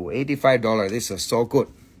going to do? $85. This is so good.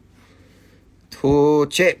 Too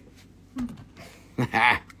cheap.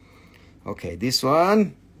 Okay, this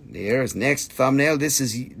one. There's next thumbnail. This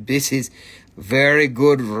is very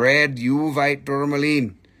good red Uvite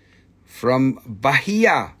tourmaline from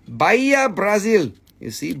Bahia, Brazil.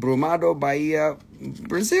 You see, Brumado, Bahia.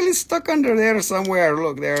 Brazil is stuck under there somewhere.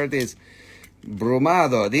 Look, there it is.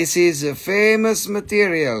 Brumado. This is a famous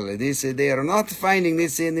material. They are not finding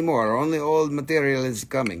this anymore. Only old material is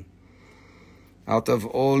coming out of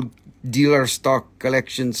old dealer stock,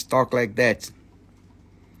 collection stock like that.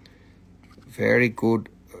 Very good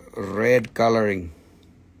red coloring.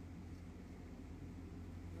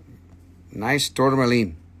 Nice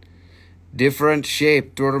tourmaline. Different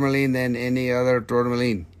shape tourmaline than any other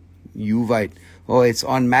tourmaline. Uvite. Oh, it's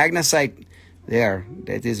on magnesite there.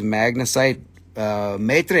 That is magnesite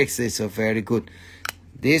matrix. It's a very good.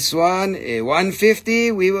 This one,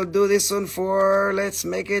 150. We will do this one for, let's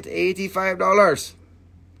make it $85.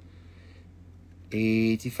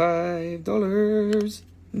 $85.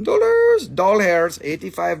 Doll hairs.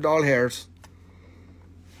 $85 doll hairs.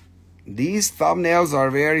 These thumbnails are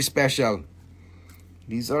very special.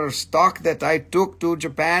 These are stock that I took to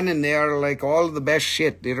Japan, and they are like all the best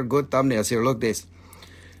shit. They're good thumbnails. Here, look this.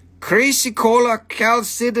 Chrysocolla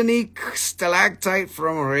chalcedony stalactite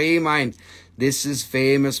from Ray Mine. This is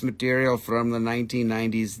famous material from the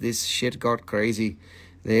 1990s. This shit got crazy.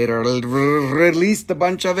 They released a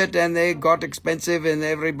bunch of it, and they got expensive, and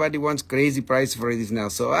everybody wants crazy price for this now.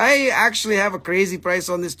 So I actually have a crazy price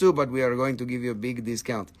on this too, but we are going to give you a big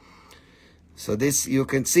discount. So this, you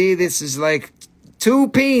can see, this is like 2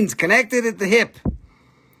 pins connected at the hip.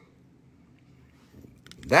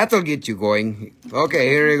 That'll get you going. Okay,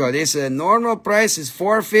 here we go. This normal price is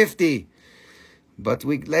 $450, but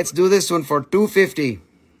let's do this one for $250.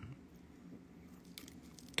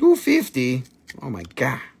 $250. Oh my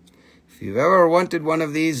God! If you've ever wanted one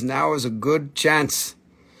of these, now is a good chance.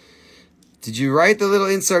 Did you write the little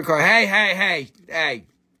insert card? Hey!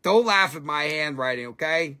 Don't laugh at my handwriting,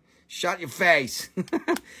 okay? Shut your face.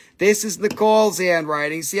 This is Nicole's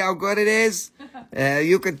handwriting. See how good it is? And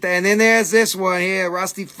then there's this one here.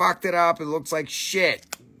 Rusty fucked it up. It looks like shit.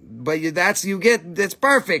 But that's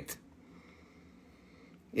perfect.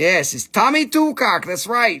 Yes, it's Tommy Tucock. That's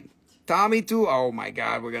right. Tommy Two. Oh my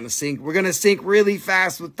God, we're gonna sink really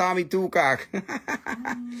fast with Tommy Tucock.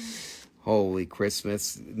 Holy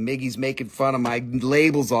Christmas. Miggy's making fun of my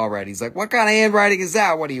labels already. He's like, what kind of handwriting is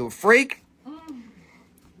that? What are you, a freak?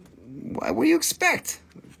 What do you expect?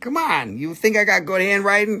 Come on, you think I got good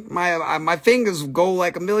handwriting? My fingers go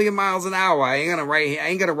like 1,000,000 miles an hour. I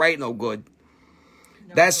ain't gonna write no good.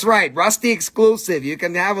 That's right, Rusty exclusive. You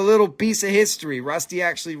can have a little piece of history. Rusty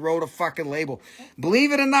actually wrote a fucking label.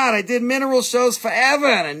 Believe it or not, I did mineral shows forever,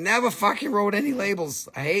 and I never fucking wrote any labels.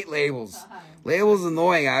 I hate labels. Labels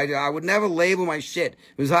annoying. I would never label my shit.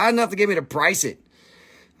 It was hard enough to get me to price it.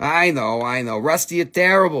 I know. Rusty, you're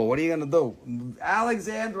terrible. What are you gonna do?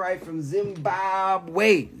 Alexandrite from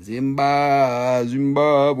Zimbabwe. Zimbabwe.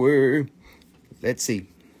 Let's see.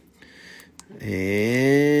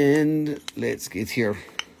 And let's get here.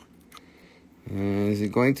 Is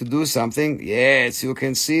it going to do something? Yes, you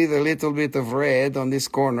can see the little bit of red on this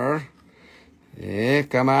corner. Yeah,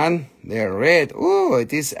 come on. There, red. Oh,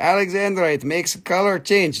 it is Alexandrite. Makes a color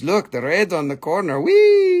change. Look, the red on the corner.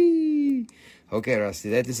 Whee! Okay, Rusty,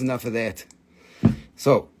 that is enough of that.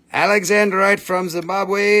 So, Alexandrite from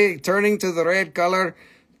Zimbabwe, turning to the red color.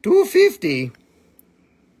 $250.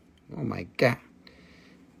 Oh my God.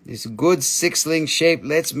 This good 6-link shape.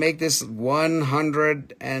 Let's make this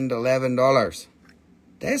 $111.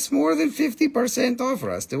 That's more than 50% off,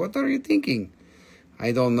 Rusty. What are you thinking?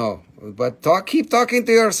 I don't know. But keep talking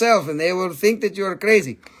to yourself, and they will think that you're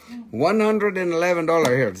crazy. $111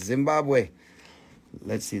 here, Zimbabwe.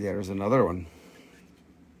 Let's see, there's another one.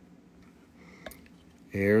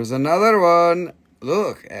 Here's another one.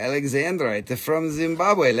 Look, Alexandrite from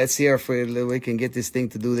Zimbabwe. Let's see if we can get this thing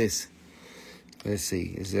to do this. Let's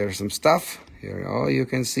see. Is there some stuff here? Oh, you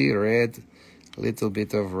can see red. A little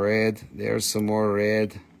bit of red. There's some more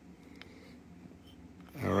red.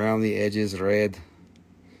 Around the edges, red.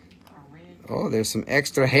 Oh, there's some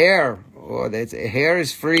extra hair. Oh, that's hair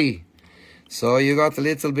is free. So you got a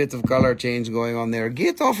little bit of color change going on there.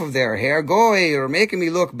 Get off of there, hair. Go away. You're making me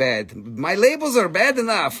look bad. My labels are bad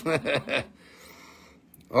enough.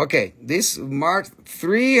 Okay, this marked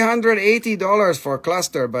 $380 for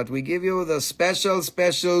cluster, but we give you the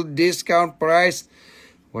special discount price.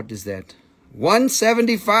 What is that?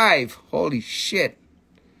 $175. Holy shit.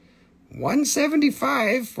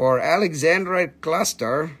 $175 for Alexandrite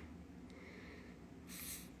cluster.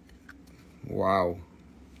 Wow.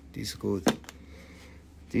 This is good.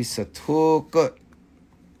 This is too good.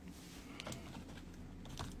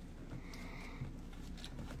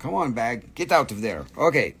 Come on, bag. Get out of there.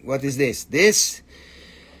 Okay, what is this? This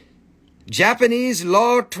Japanese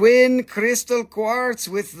low twin crystal quartz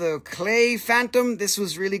with the clay phantom. This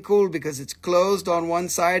was really cool because it's closed on one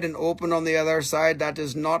side and open on the other side. That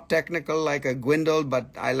is not technical like a gwindle, but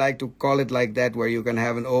I like to call it like that, where you can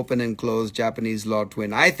have an open and closed Japanese low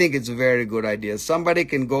twin. I think it's a very good idea. Somebody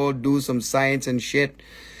can go do some science and shit,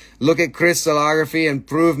 look at crystallography and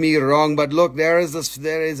prove me wrong. But look, there is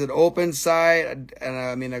an open side,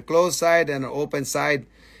 and a closed side and an open side.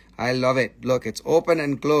 I love it. Look, it's open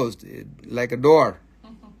and closed, like a door.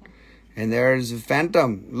 And there's a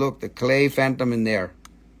phantom. Look, the clay phantom in there.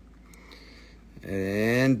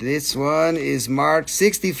 And this one is marked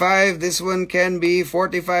 65. This one can be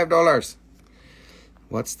 $45.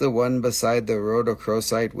 What's the one beside the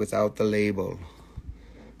rhodochrosite without the label?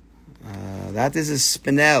 That is a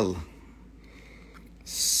spinel.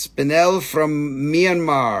 Spinel from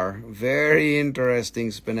Myanmar. Very interesting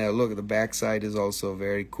spinel. Look, the backside is also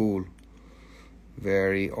very cool.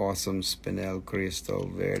 Very awesome spinel crystal.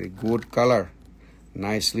 Very good color.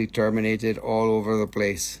 Nicely terminated all over the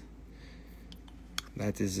place.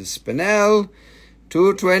 That is a spinel.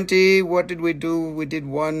 220. What did we do? We did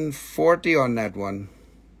 140 on that one.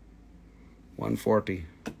 140.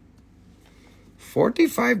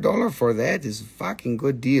 $45 for that is a fucking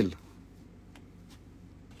good deal.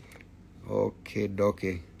 Okay,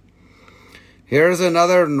 dokie. Here's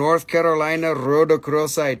another North Carolina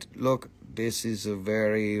rhodochrosite. Look, this is a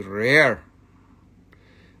very rare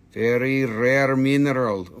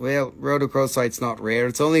mineral. Well, rhodochrosite's not rare.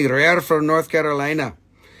 It's only rare for North Carolina.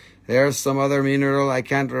 There's some other mineral. I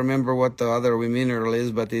can't remember what the other mineral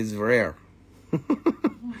is, but it's rare.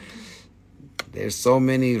 There's so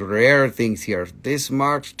many rare things here. This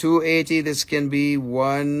marks 280. This can be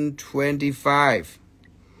 125.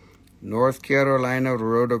 North Carolina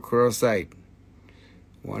rhodochrosite.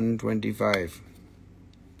 125.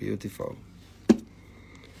 Beautiful.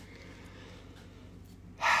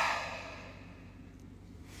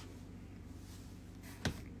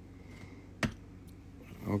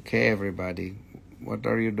 Okay, everybody. What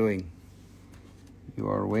are you doing? You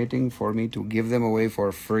are waiting for me to give them away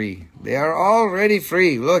for free. They are already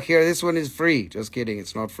free. Look here, this one is free. Just kidding,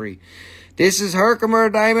 it's not free. This is Herkimer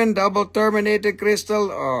diamond, double terminated crystal.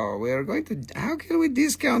 Oh, we are going to... How can we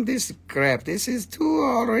discount this crap? This is too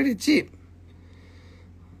already cheap.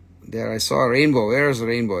 There, I saw a rainbow. Where is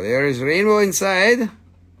rainbow? There is rainbow inside.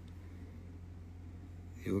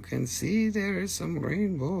 You can see there is some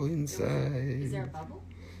rainbow inside. Is there a bubble?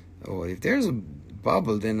 Oh, if there's a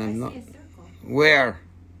bubble, then I'm not... I see a circle. Where?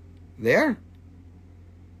 There?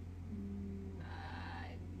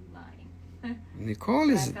 Lying. Nicole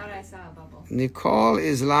is... I thought I saw a bubble. Nicole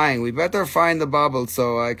is lying. We better find the bubble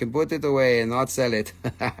so I can put it away and not sell it.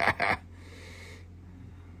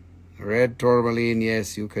 Red tourmaline,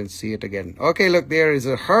 yes, you can see it again. Okay, look, there is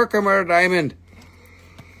a Herkimer diamond.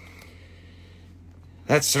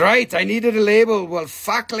 That's right, I needed a label. Well,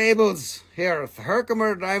 fuck labels. Here,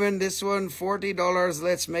 Herkimer diamond, this one, $40.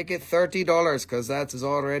 Let's make it $30 because that is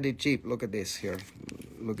already cheap. Look at this here.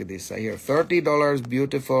 Look at this. I hear $30,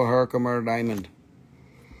 beautiful Herkimer diamond.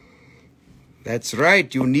 That's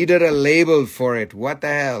right, you needed a label for it. What the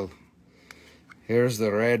hell? Here's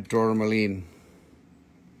the red tourmaline.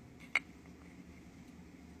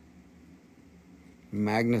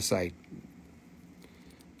 Magnesite.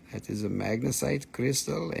 That is a magnesite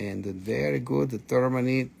crystal and a very good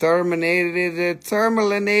terminated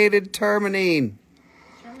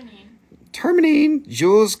Tourmaline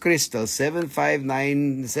Jules crystal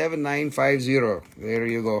 7950. There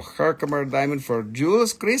you go. Herkimer diamond for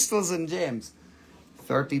Jules crystals and gems.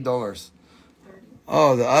 $30.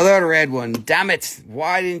 Oh, the other red one. Damn it.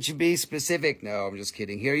 Why didn't you be specific? No, I'm just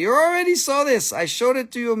kidding. Here, you already saw this. I showed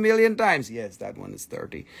it to you a million times. Yes, that one is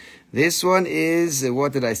 30. This one is,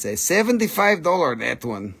 what did I say? $75, that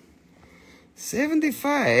one.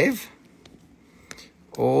 75.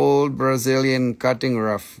 Old Brazilian cutting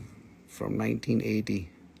rough from 1980.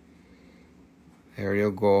 There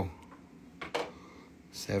you go.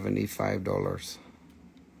 $75.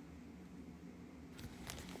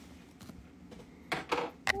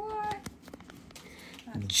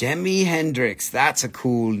 Jimi Hendrix. That's a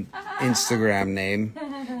cool Instagram name.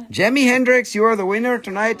 Jimi Hendrix, you are the winner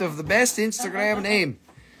tonight of the best Instagram name.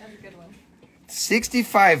 That's a good one.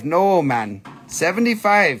 65. No, man.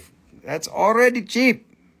 75. That's already cheap.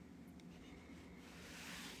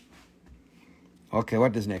 Okay,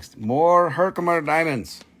 what is next? More Herkimer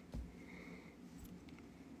diamonds.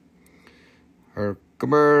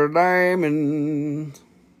 Herkimer diamond.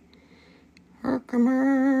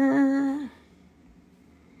 Herkimer.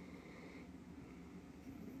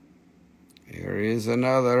 Here is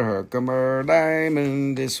another Herkimer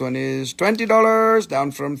diamond. This one is $20,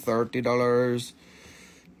 down from $30.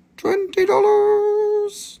 $20.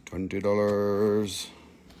 $20.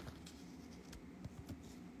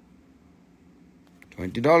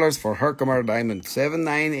 $20 for Herkimer diamond.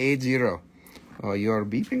 7980. Oh, you're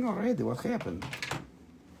beeping already. What happened?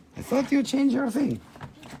 I thought you changed your thing.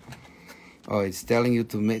 Oh, it's telling you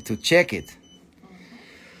to check it.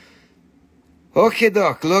 Okay,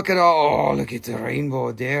 Doc, look at look at the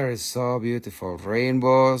rainbow. There is so beautiful.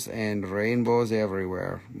 Rainbows and rainbows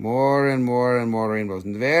everywhere. More and more and more rainbows.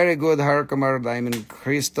 Very good Herkimer diamond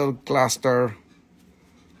crystal cluster.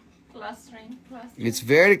 Clustering. It's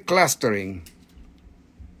very clustering.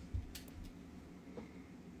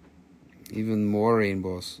 Even more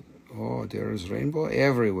rainbows. Oh, there is rainbow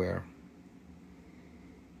everywhere.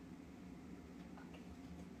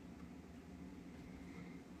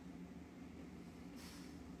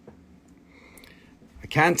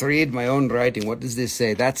 Can't read my own writing. What does this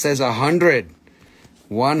say? That says 100.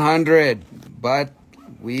 100. But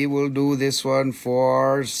we will do this one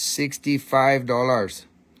for $65.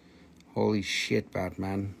 Holy shit,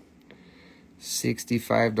 Batman.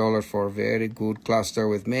 $65 for a very good cluster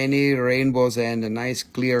with many rainbows and a nice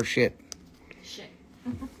clear shit.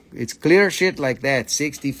 It's clear shit like that.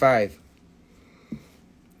 65.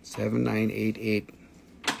 7988.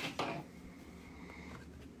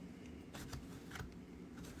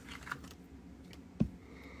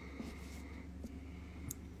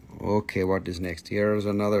 Okay, what is next? Here's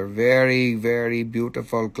another very, very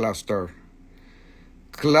beautiful cluster.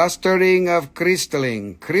 Clustering of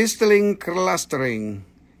crystalline. Crystalline clustering.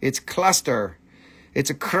 It's cluster.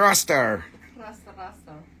 It's a cruster.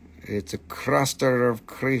 It's a cruster of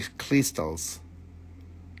crystals.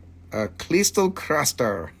 A crystal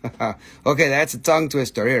cruster. Okay, that's a tongue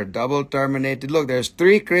twister. Here, double terminated. Look, there's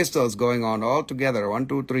 3 crystals going on all together. 1,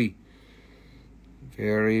 2, 3.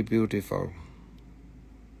 Very beautiful.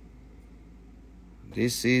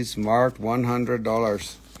 This is marked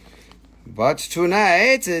 $100. But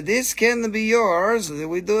tonight, this can be yours.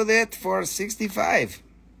 We do that for $65.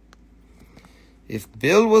 If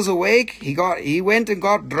Bill was awake, he went and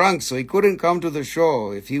got drunk, so he couldn't come to the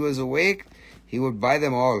show. If he was awake, he would buy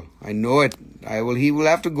them all. I know it. He will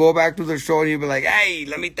have to go back to the show and he'll be like, hey,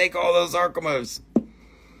 let me take all those Herkimers.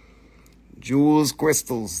 Jewels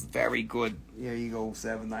crystals, very good. Here you go,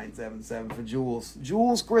 7977 for jewels.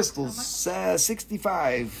 Jewels crystals,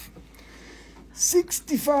 65.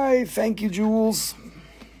 65, thank you, Jewels.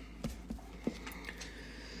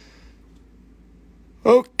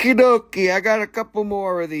 Okie dokie, I got a couple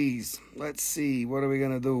more of these. Let's see, what are we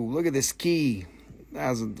gonna do? Look at this key.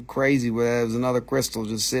 That's crazy. There's another crystal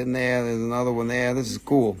just sitting there. There's another one there. This is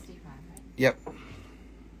cool. Yep.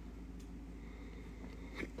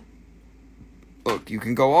 Look, you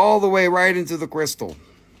can go all the way right into the crystal.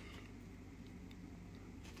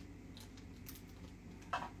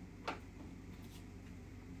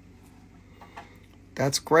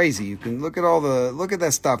 That's crazy. You can look at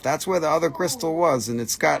that stuff. That's where the other crystal was, and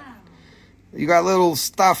you got little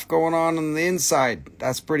stuff going on the inside.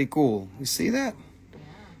 That's pretty cool. You see that?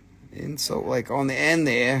 And so, like, on the end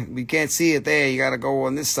there, we can't see it there. You got to go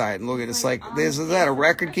on this side and look at it. It's like, is that a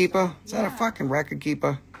record keeper? Is that a fucking record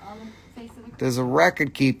keeper? There's a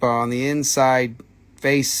record keeper on the inside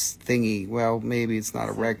face thingy. Well, maybe it's not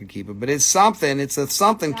a record keeper, but it's something. It's a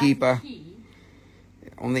something keeper.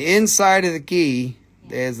 On the inside of the key,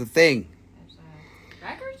 there's a thing. There's a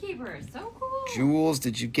record keeper. So cool. Jules,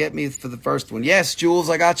 did you get me for the first one? Yes, Jules,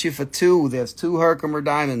 I got you for 2. There's 2 Herkimer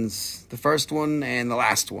diamonds. The first one and the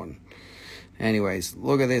last one. Anyways,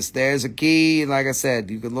 look at this. There's a key. Like I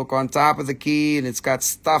said, you can look on top of the key and it's got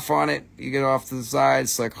stuff on it. You get off to the side.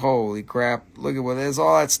 It's like, holy crap. Look at what, there's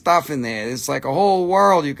all that stuff in there. It's like a whole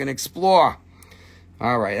world you can explore.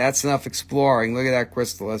 All right, that's enough exploring. Look at that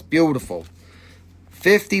crystal. That's beautiful.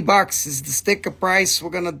 $50 is the sticker price.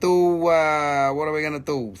 We're going to do, what are we going to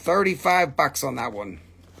do? $35 on that one.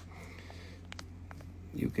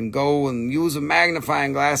 You can go and use a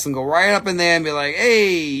magnifying glass and go right up in there and be like,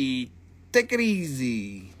 hey, take it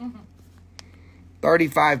easy.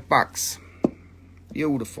 $35.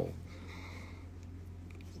 Beautiful.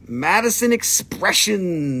 Madison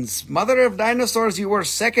Expressions. Mother of Dinosaurs, you were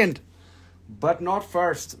second, but not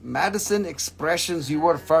first. Madison Expressions, you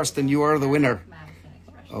were first and you are the winner.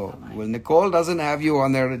 Oh, well, Nicole doesn't have you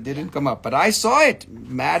on there. It didn't come up. But I saw it.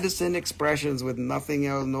 Madison Expressions with nothing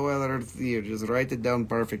else, no other here. Just write it down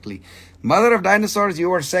perfectly. Mother of Dinosaurs, you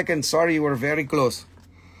were second. Sorry, you were very close.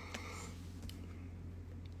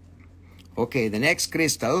 Okay, the next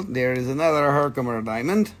crystal, there is another Herkimer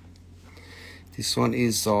diamond. This one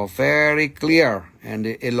is very clear and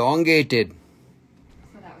elongated.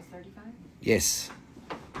 So that was 35? Yes.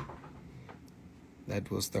 That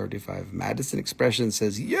was 35. Madison Expression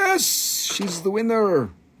says, yes, she's the winner.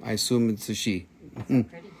 I assume it's a she. Pretty.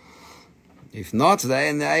 If not,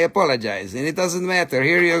 then I apologize. And it doesn't matter.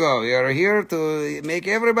 Here you go. You're here to make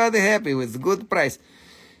everybody happy with good price.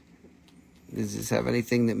 Does this have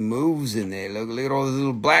anything that moves in there? Look at all this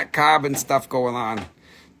little black carbon stuff going on.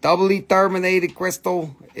 Doubly terminated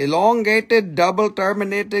crystal. Elongated, double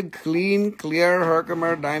terminated, clean, clear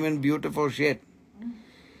Herkimer diamond. Beautiful shit.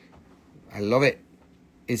 I love it.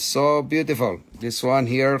 It's so beautiful. This one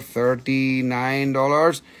here,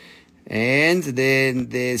 $39. And then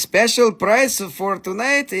the special price for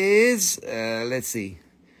tonight is, let's see,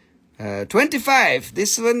 25.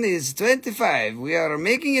 This one is 25. We are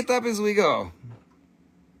making it up as we go.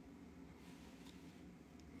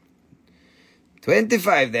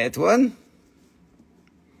 25, that one.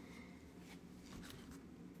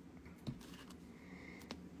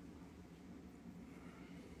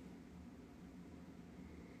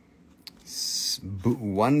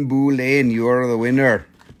 One Boo Lane, you're the winner.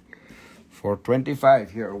 For 25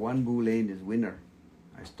 here, One Boo Lane is winner.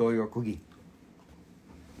 I stole your cookie.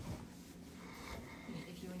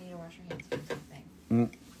 If you need to wash your hands, do the same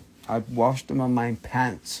thing. I washed them on my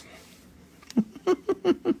pants.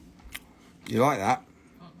 You like that?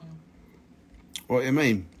 What do you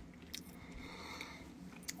mean?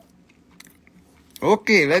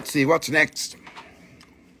 Okay, let's see what's next.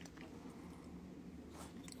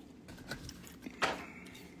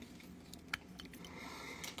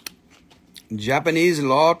 Japanese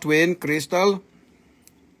Law Twin Crystal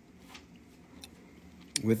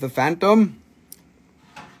with the Phantom.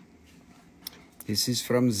 This is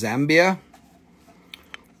from Zambia.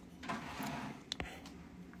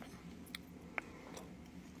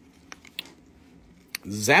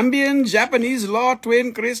 Zambian Japanese Law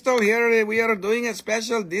Twin Crystal. Here we are doing a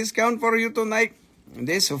special discount for you tonight.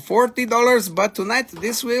 This is $40, but tonight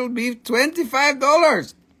this will be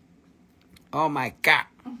 $25. Oh my God.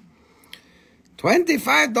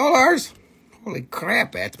 $25? Holy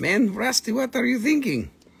crap, man. Rusty, what are you thinking?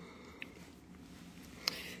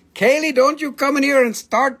 Kaylee, don't you come in here and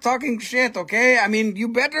start talking shit, okay? I mean, you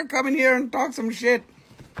better come in here and talk some shit.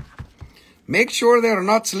 Make sure they're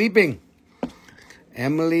not sleeping.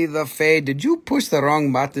 Emily the Fae, did you push the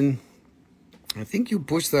wrong button? I think you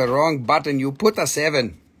pushed the wrong button. You put a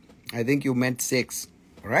 7. I think you meant 6,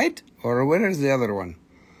 right? Or where is the other one?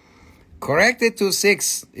 Correct it to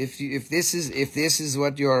 6 if this is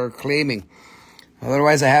what you're claiming.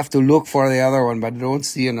 Otherwise, I have to look for the other one, but I don't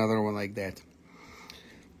see another one like that.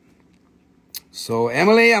 So,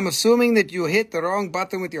 Emily, I'm assuming that you hit the wrong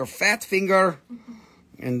button with your fat finger.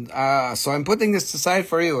 And so I'm putting this aside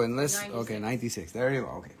for you. Unless, 96. Okay, 96. There you go.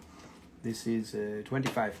 Okay. This is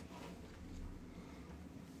 25.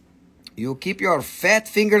 You keep your fat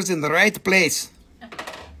fingers in the right place.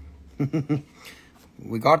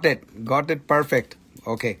 We got it. Got it perfect.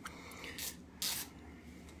 Okay.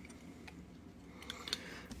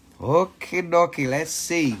 Okay, dokie. Let's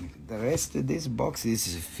see. The rest of this box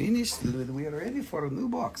is finished. We are ready for a new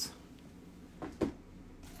box.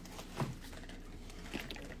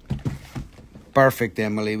 Perfect,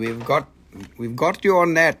 Emily. We've got you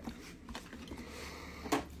on that.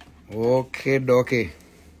 Okay, dokie.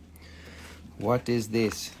 What is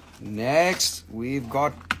this? Next, we've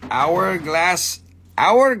got hourglass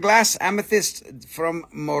amethyst from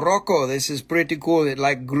Morocco. This is pretty cool. It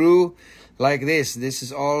like grew like this. This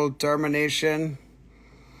is all termination.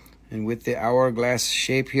 And with the hourglass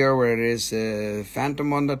shape here, where there is a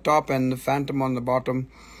phantom on the top and the phantom on the bottom.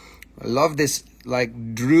 I love this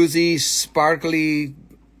like druzy, sparkly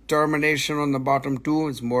termination on the bottom too.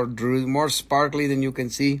 It's more sparkly than you can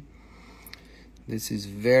see. This is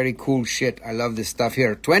very cool shit. I love this stuff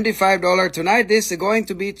here. $25 tonight. This is going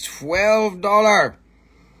to be $12.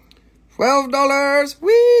 $12.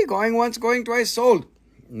 Whee! Going once, going twice. Sold.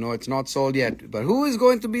 No, it's not sold yet. But who is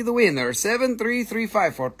going to be the winner?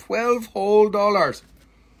 7335 for $12 whole.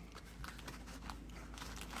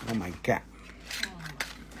 Oh my God.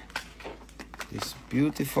 This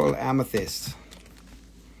beautiful amethyst.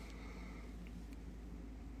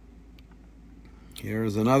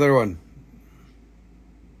 Here's another one.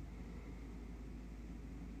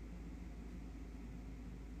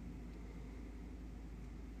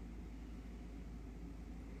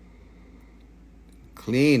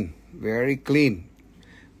 Clean, very clean.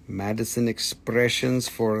 Madison Expressions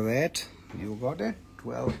for that. You got it?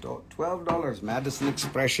 $12. Madison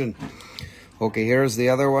Expression. Okay, here's the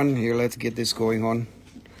other one. Here, let's get this going on.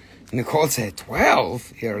 Nicole said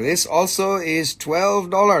 12. Here, this also is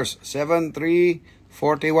 $12.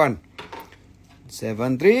 7341.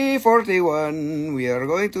 7341. We are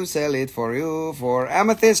going to sell it for you for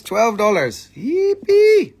amethyst $12.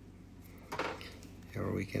 Yippee!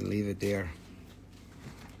 Here we can leave it there.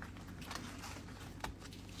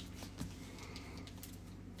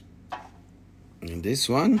 And this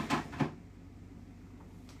one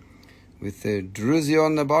with the druzy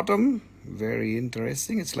on the bottom, very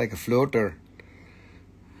interesting. It's like a floater.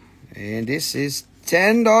 And this is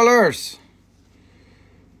 $10.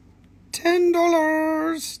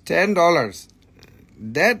 $10.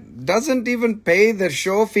 That doesn't even pay the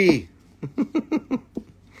show fee.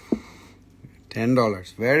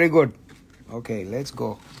 $10. Very good. Okay, let's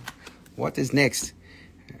go. What is next?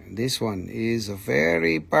 This one is a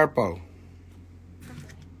very purple.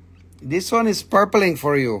 This one is purpling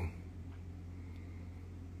for you.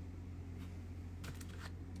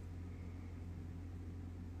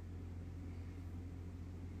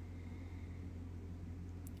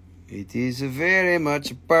 It is very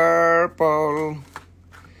much purple.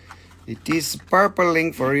 It is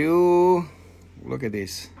purpling for you. Look at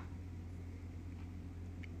this.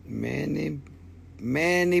 Many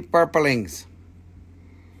purplings.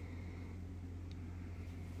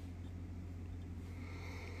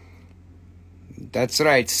 That's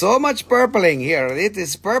right. So much purpling here. It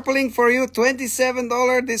is purpling for you.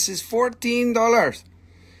 $27. This is $14.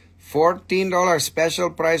 $14 special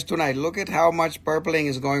price tonight. Look at how much purpling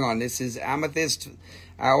is going on. This is amethyst,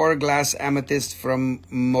 hourglass amethyst from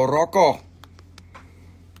Morocco.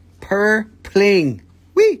 Purpling.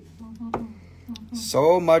 Whee!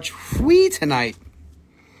 So much whee tonight.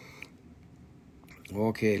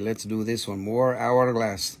 Okay, let's do this one. More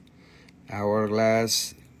hourglass.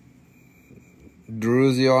 Hourglass.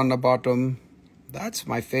 Druzy on the bottom. That's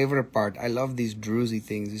my favorite part. I love these druzy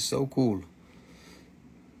things. It's so cool.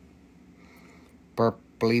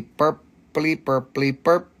 Purply, purply, purply,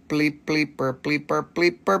 purply, purply, purply,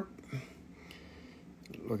 purply, purp.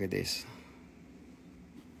 Look at this.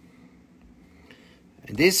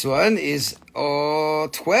 And this one is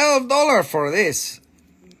 $12 for this.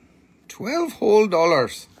 $12 whole.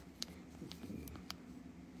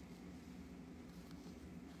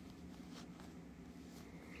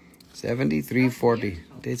 $73.40.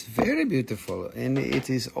 It's very beautiful, and it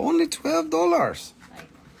is only $12.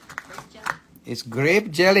 It's grape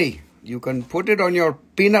jelly. You can put it on your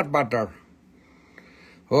peanut butter.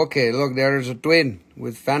 Okay, look, there is a twin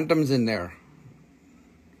with phantoms in there.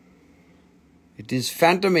 It is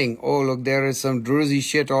phantoming. Oh, look, there is some druzy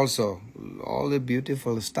shit also. All the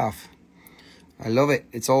beautiful stuff. I love it.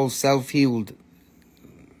 It's all self-healed.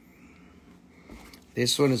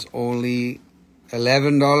 This one is only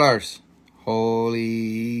 $11.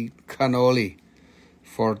 Holy cannoli.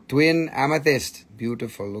 For twin amethyst.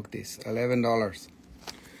 Beautiful. Look this. $11.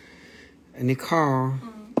 Nicole,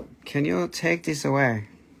 can you take this away?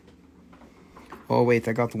 Oh, wait.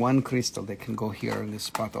 I got one crystal that can go here in this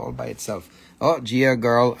spot all by itself. Oh, Gia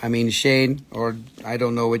girl. I mean Shane. Or I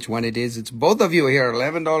don't know which one it is. It's both of you here.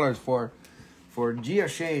 $11 for Gia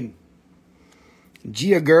Shane.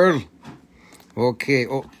 Gia girl. Okay.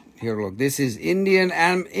 Oh. Here, look. This is Indian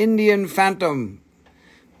Phantom.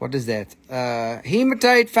 What is that?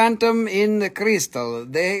 Hematite Phantom in the crystal.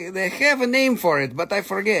 They have a name for it, but I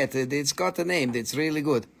forget. It's got a name. It's really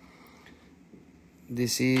good.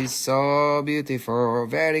 This is so beautiful.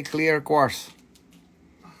 Very clear quartz.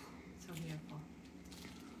 So beautiful.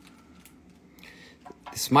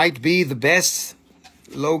 This might be the best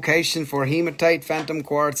location for hematite phantom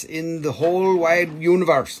quartz in the whole wide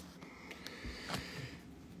universe.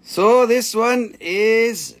 So this one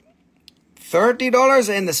is $30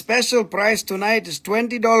 and the special price tonight is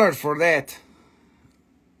 $20 for that.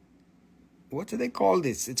 What do they call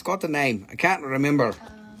this? It's got a name. I can't remember.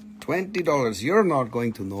 $20. You're not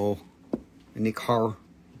going to know. Nick Har.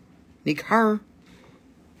 Nick Har.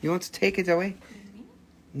 You want to take it away?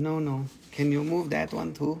 No. Can you move that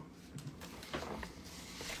one too?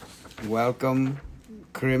 Welcome,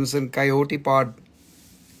 Crimson Coyote Pod.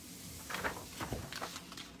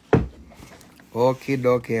 Okie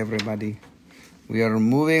dokie, everybody. We are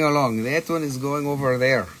moving along. That one is going over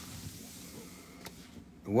there.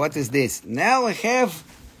 What is this? Now I have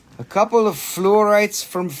a couple of fluorites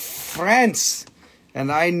from France.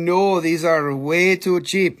 And I know these are way too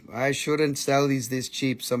cheap. I shouldn't sell these this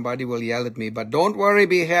cheap. Somebody will yell at me. But don't worry,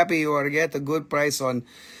 be happy. You will get a good price on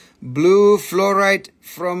blue fluorite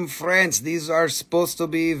from France. These are supposed to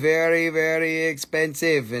be very, very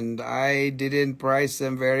expensive. And I didn't price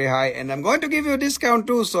them very high. And I'm going to give you a discount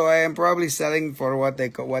too. So I am probably selling for what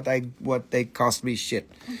they cost me shit.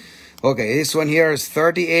 Okay, this one here is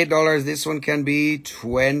 $38. This one can be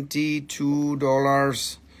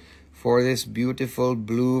 $22 for this beautiful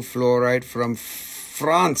blue fluorite from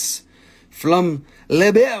France, from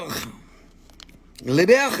Leberg,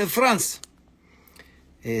 France.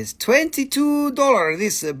 Is $22.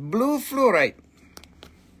 This blue fluorite.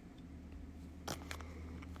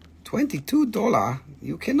 $22.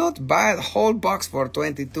 You cannot buy the whole box for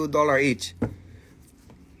 $22 each.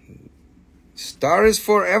 Stars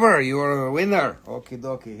forever. You are a winner. Okie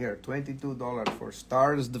dokie. Here, $22 for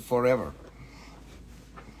stars forever.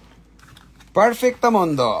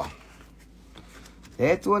 Perfectamundo.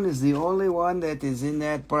 That one is the only one that is in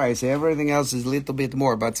that price. Everything else is a little bit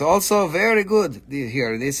more, but it's also very good.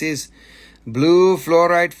 Here, this is blue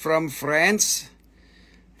fluorite from France.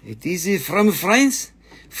 It is from France?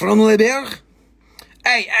 From Leberg?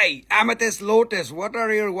 Hey, Amethyst Lotus, what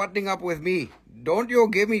are you whatting up with me? Don't you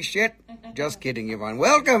give me shit? Just kidding, Yvonne.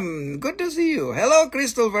 Welcome. Good to see you. Hello,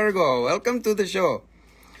 Crystal Virgo. Welcome to the show.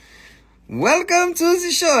 Welcome to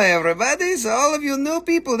the show, everybody. So all of you new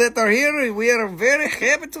people that are here, we are very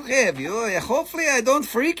happy to have you. Hopefully I don't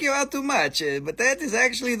freak you out too much, but that is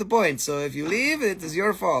actually the point. So if you leave, it is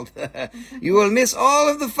your fault. You will miss all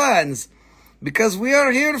of the funs, because we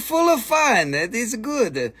are here full of fun. That is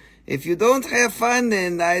good. If you don't have fun,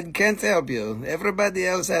 then I can't help you. Everybody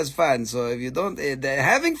else has fun. So if you don't,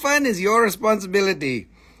 having fun is your responsibility.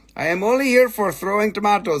 I am only here for throwing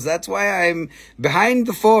tomatoes. That's why I'm behind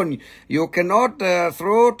the phone. You cannot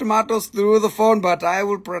throw tomatoes through the phone, but I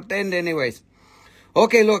will pretend anyways.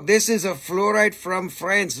 Okay, look, this is a fluorite from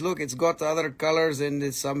France. Look, it's got other colors and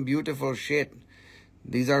it's some beautiful shit.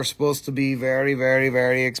 These are supposed to be very, very,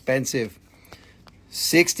 very expensive.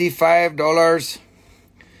 $65.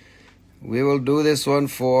 We will do this one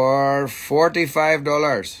for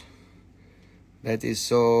 $45. That is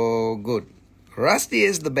so good. Rusty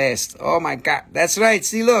is the best. Oh my God, that's right.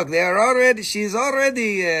 See, look, she's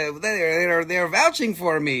already, they're vouching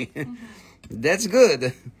for me. That's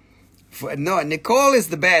good. No, Nicole is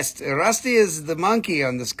the best. Rusty is the monkey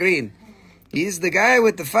on the screen. He's the guy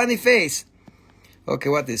with the funny face. Okay,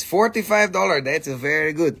 what is $45? That's a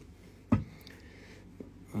very good.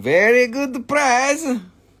 Very good price.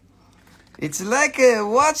 It's like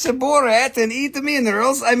watch a Borat and eat the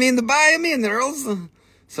minerals. Buy minerals.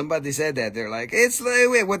 Somebody said that. They're like, it's like,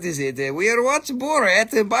 wait, what is it? We are watching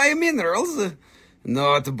Borat and buy minerals.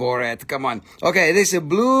 Not Borat, come on. Okay, this is a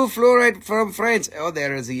blue fluorite from France. Oh,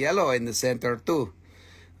 there is a yellow in the center too.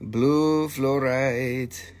 Blue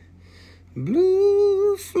fluorite.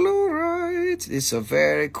 Blue fluorite. This is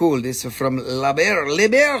very cool. This is from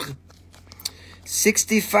Leberg.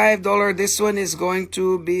 $65. This one is going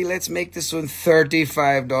to be, let's make this one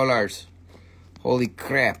 $35. Holy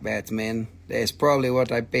crap, Batman. That's probably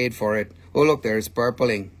what I paid for it. Oh, look, there's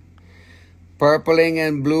purpling. Purpling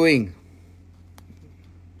and bluing.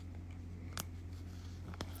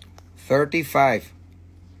 $35.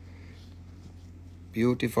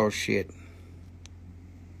 Beautiful shit.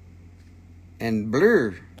 And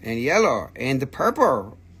blue and yellow and the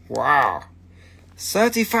purple. Wow.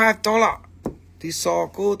 $35. This is so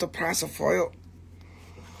cool to price of oil.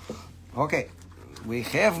 Okay. We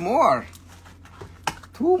have more.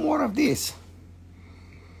 2 more of this.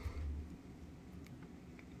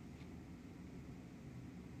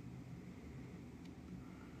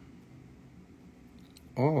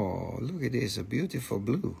 Oh, look at this, a beautiful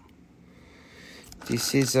blue.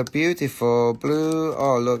 This is a beautiful blue.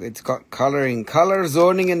 Oh, look, it's got color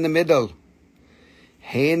zoning in the middle.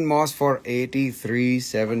 Hain Moss for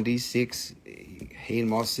 $83.76. Hain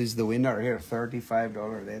Moss is the winner here,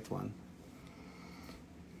 $35, that one.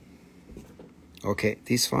 Okay,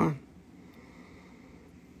 this one.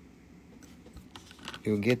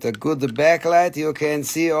 You get a good backlight, you can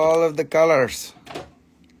see all of the colors.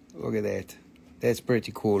 Look at that. That's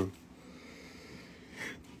pretty cool.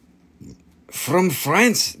 From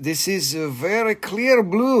France, this is a very clear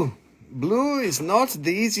blue. Blue is not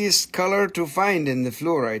the easiest color to find in the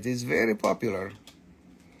fluorite. It's very popular.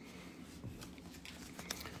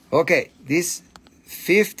 Okay, this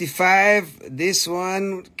 55, this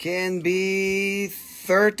one can be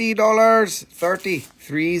 $30, 30.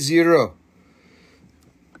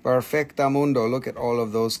 Perfectamundo. Look at all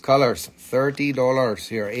of those colors. $30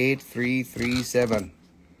 here. 8337.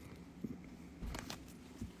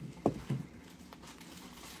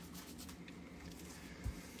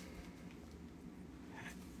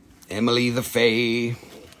 Emily the Fae.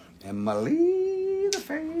 Emily the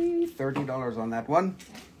Fae. $30 on that one.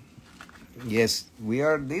 Yes, we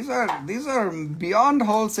are. These are beyond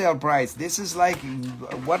wholesale price. This is like,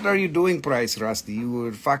 what are you doing price, Rusty? You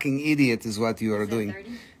a fucking idiot is what you are doing.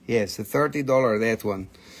 30? Yes, a $30, that one.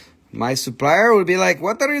 My supplier will be like,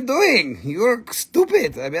 what are you doing? You're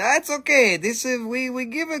stupid. I mean, that's okay. This is, we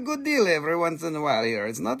give a good deal every once in a while here.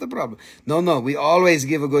 It's not a problem. No, we always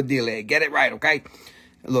give a good deal. Hey, get it right, okay?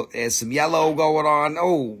 Look, there's some yellow going on.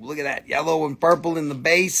 Oh, look at that. Yellow and purple in the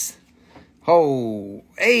base. Oh,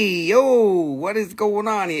 hey, oh, what is going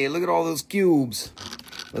on here? Look at all those cubes.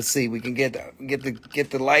 Let's see, we can get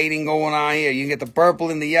the lighting going on here. You can get the purple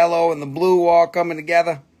and the yellow and the blue all coming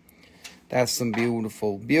together. That's some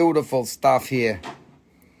beautiful, beautiful stuff here.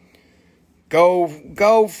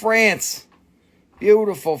 Go France.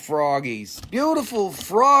 Beautiful froggies. Beautiful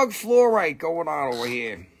frog fluorite going on over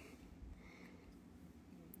here.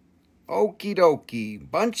 Okie dokie.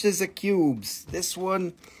 Bunches of cubes. This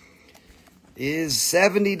one is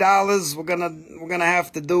 $70. We're gonna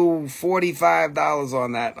have to do $45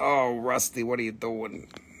 on that. Oh, Rusty, what are you doing?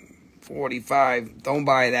 45. Don't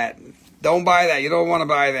buy that. Don't buy that. You don't want to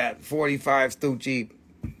buy that. 45's too cheap.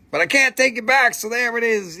 But I can't take it back, so there it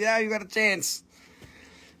is. Yeah, you got a chance.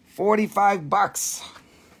 $45.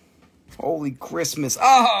 Holy Christmas.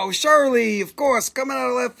 Oh, Shirley, of course, coming out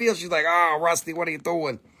of left field. She's like, oh, Rusty, what are you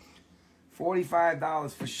doing?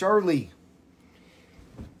 $45 for Shirley.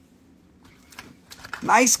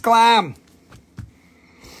 Nice climb.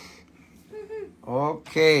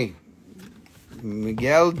 Okay.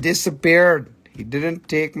 Miguel disappeared. He didn't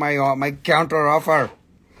take my counter offer.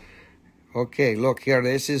 Okay, look here.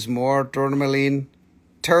 This is more Tourmaline.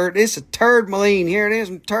 This is Tourmaline. Here it is.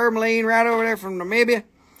 Tourmaline right over there from Namibia.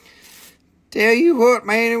 Tell you what,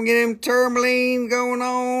 man, we get them Tourmaline going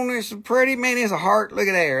on. It's a pretty, man, it's a heart. Look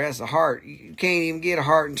at there. That's a heart. You can't even get a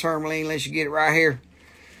heart in Tourmaline unless you get it right here.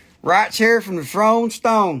 Right here from the Throwin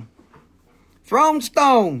Stone. Throwin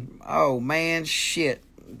Stone. Oh, man, shit.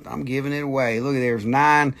 I'm giving it away. Look at there's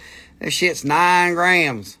 9. That shit's 9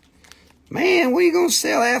 grams. Man, what are you going to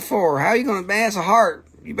sell that for? How are you going to advance a heart?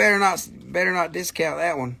 You better not discount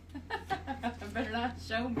that one. Better not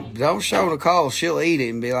show me. Don't show Nicole. She'll eat it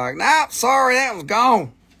and be like, nah, sorry, that was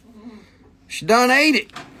gone. She done ate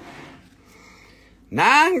it.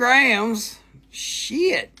 9 grams.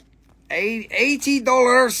 Shit.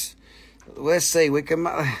 $80. Let's see. Let's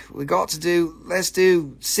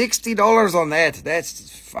do $60 on that. That's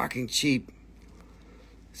fucking cheap.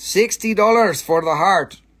 $60 for the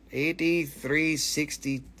heart. $83,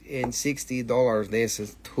 $60, and $60. This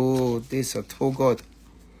is too good.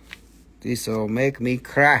 This will make me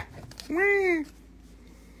cry.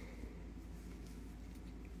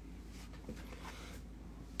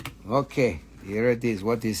 Okay, here it is.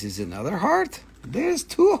 What this is, another heart? There's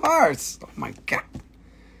 2 hearts. Oh my God.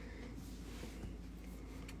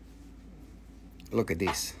 Look at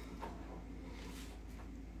this.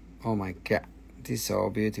 Oh my God. This is so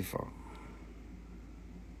beautiful.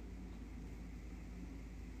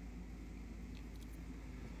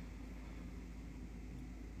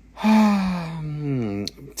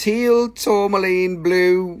 Teal, tourmaline,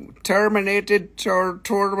 blue, terminated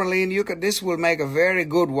tourmaline. This will make a very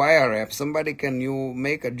good wire wrap. Somebody can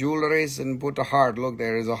make a jewelry and put a heart. Look,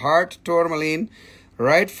 there is a heart tourmaline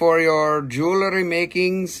right for your jewelry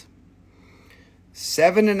makings.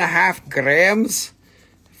 7.5 grams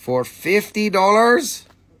for $50.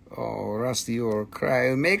 Oh, Rusty, you're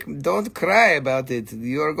crying. Don't cry about it.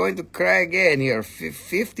 You are going to cry again here.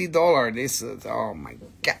 $50. This is, oh my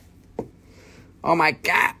God. Oh my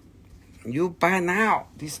God. You buy now.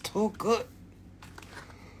 This is too good.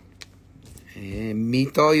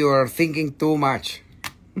 Mito, you are thinking too much.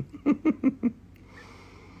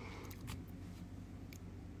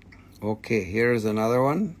 Okay, here's another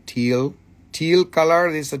one. Teal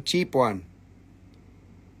color. This is a cheap one.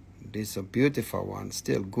 This is a beautiful one.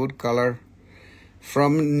 Still good color.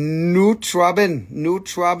 From Nutrabin,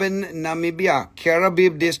 Namibia,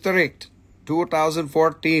 Karabib District,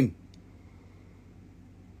 2014.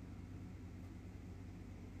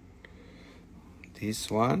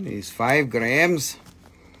 This one is 5 grams,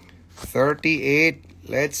 38.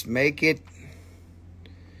 Let's make it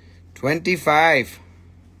 25.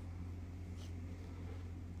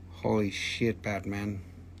 Holy shit, Batman.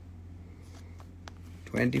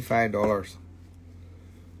 $25.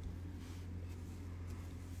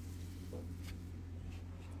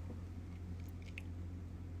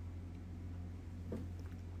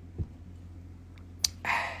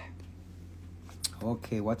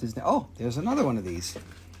 Okay, what is that? Oh, there's another one of these.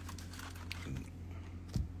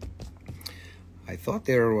 I thought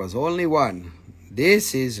there was only one.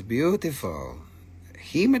 This is beautiful.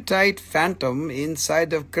 Hematite phantom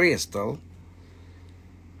inside of crystal.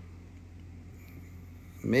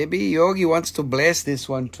 Maybe Yogi wants to bless this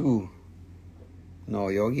one too. No,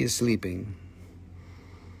 Yogi is sleeping.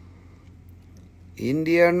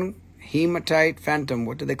 Indian hematite phantom.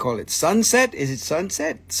 What do they call it? Sunset? Is it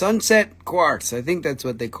sunset? Sunset quartz. I think that's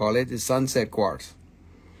what they call it. Is sunset quartz.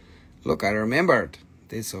 Look, I remembered.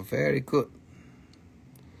 This is very good.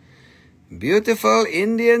 Beautiful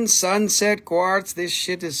Indian sunset quartz. This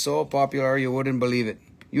shit is so popular you wouldn't believe it.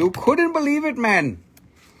 You couldn't believe it, man.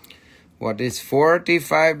 What is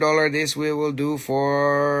 $45? This we will do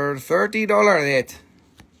for $30. It.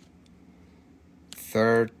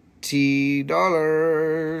 $30.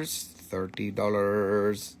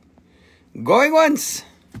 $30. Going once.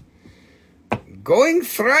 Going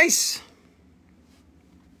thrice.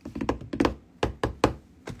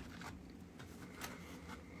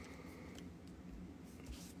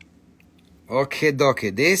 Okay,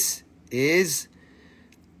 dokie. This is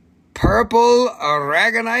purple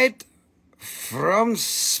aragonite from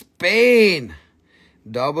Spain.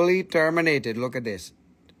 Doubly terminated. Look at this.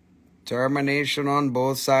 Termination on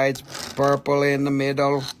both sides. Purple in the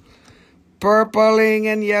middle. Purpling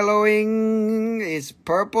and yellowing. It's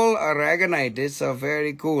purple aragonite. It's a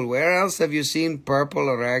very cool. Where else have you seen purple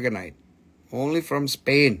aragonite? Only from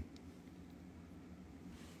Spain.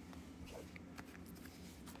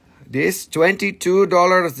 This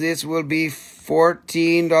 $22. This will be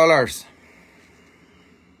 $14.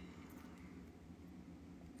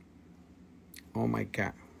 Oh my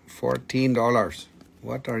God. $14.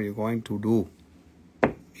 What are you going to do?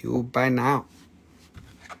 You buy now.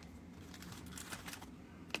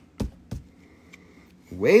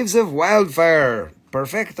 Waves of Wildfire.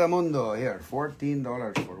 Perfectamundo. Here,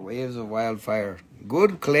 $14 for Waves of Wildfire.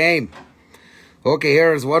 Good claim. Okay,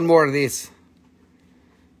 here's one more of this.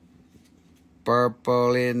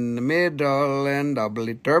 Purple in the middle and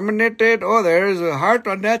doubly terminated. Oh, there's a heart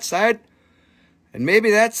on that side. And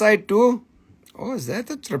maybe that side too. Oh, is that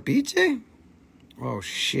a trapezie? Oh,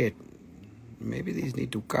 shit. Maybe these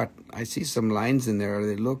need to cut. I see some lines in there.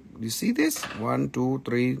 They look, you see this? 1, 2,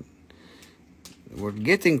 3. We're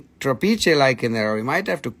getting trapezie-like in there. We might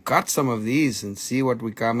have to cut some of these and see what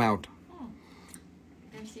we come out.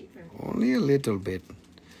 Only a little bit.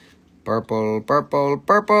 Purple, purple,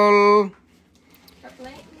 purple.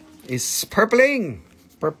 It's purpling.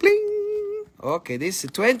 Purpling. Okay, this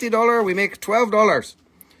is $20. We make $12.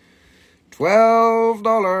 $12.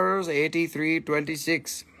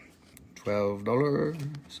 83.26. $12.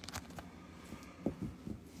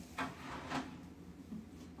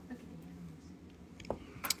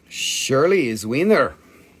 Shirley is winner.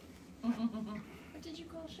 What did you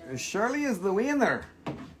call Shirley? Shirley is the winner.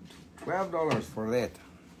 $12 for that.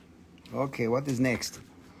 Okay, what is next?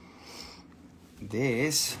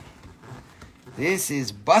 This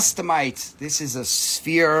is bustamite. This is a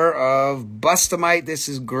sphere of bustamite. This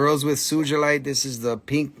is grows with sugilite. This is the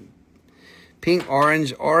pink,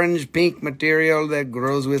 orange, pink material that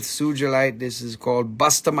grows with sugilite. This is called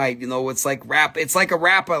bustamite. You know, it's like rap. It's like a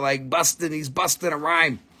rapper, like busting. He's busting a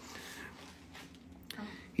rhyme.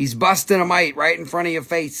 He's busting a mite right in front of your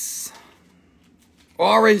face.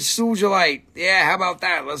 Orange sugilite. Yeah, how about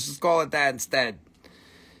that? Let's just call it that instead.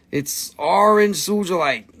 It's orange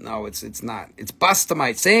sugilite. No, it's not. It's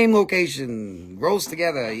bustamite. Same location. Grows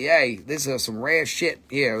together. Yay. This is some rare shit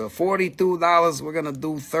here. The $42. We're going to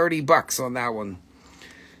do $30 on that one.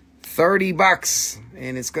 $30.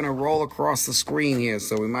 And it's going to roll across the screen here.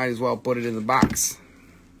 So we might as well put it in the box.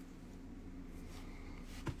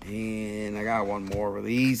 And I got one more of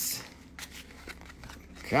these.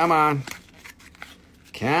 Come on.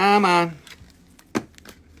 Come on.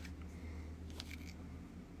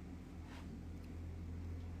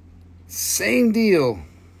 Same deal.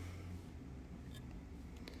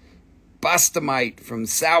 Bustamite from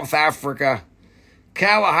South Africa.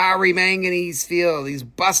 Kalahari manganese field. He's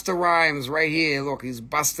buster rhymes right here. Look, he's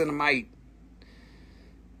busting a mite.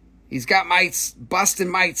 He's got mites, busting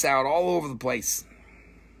mites out all over the place.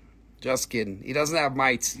 Just kidding. He doesn't have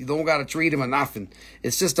mites. You don't got to treat him or nothing.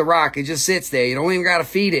 It's just a rock. It just sits there. You don't even got to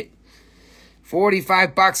feed it.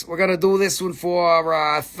 45 bucks. We're going to do this one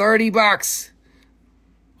for 30 bucks.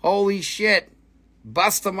 Holy shit.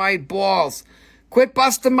 Bustamite balls. Quit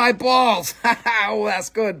busting my balls. Oh, that's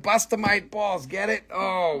good. Bustamite balls. Get it?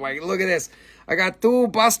 Oh, my, look at this. I got 2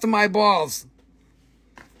 Bustamite balls.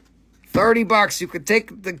 30 bucks. You could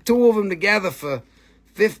take the 2 of them together for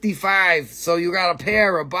 55. So you got a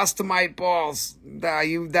pair of Bustamite balls.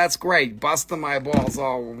 That's great. Bustamite balls.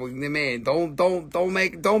 Oh, man.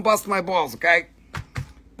 Don't bust my balls, okay?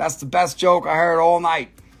 That's the best joke I heard all night.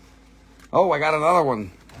 Oh, I got another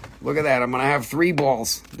one. Look at that. I'm going to have 3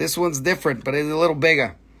 balls. This one's different, but it's a little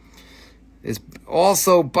bigger. It's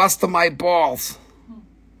also Bustamite balls.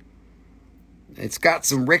 It's got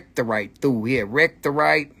some Richterite too here.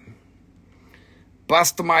 Richterite.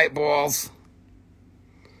 Bustamite balls.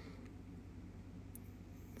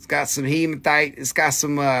 It's got some hematite. It's got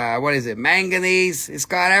some, what is it, manganese. It's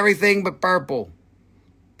got everything but purple.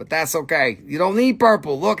 But that's okay. You don't need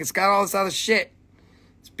purple. Look, it's got all this other shit.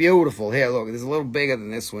 It's beautiful. Here, look, it's a little bigger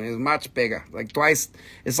than this one. It's much bigger. Like twice,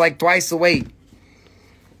 it's like twice the weight.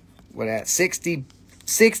 What that?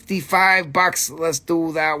 65 bucks. Let's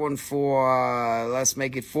do that one for, let's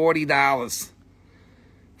make it $40.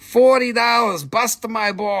 $40. Busting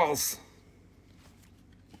my balls.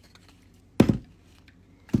 I'm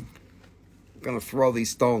gonna throw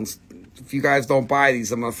these stones. If you guys don't buy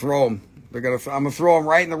these, I'm gonna throw them. I'm gonna throw them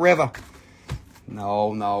right in the river.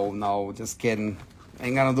 No. Just kidding.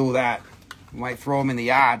 Ain't gonna do that. Might throw them in the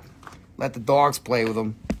yard. Let the dogs play with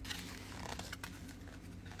them.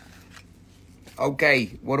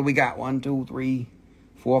 Okay, what do we got? 1, 2, 3,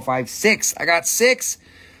 4, 5, 6. I got 6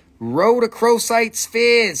 rhodochrosite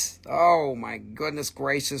spheres. Oh my goodness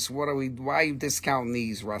gracious. Why are you discounting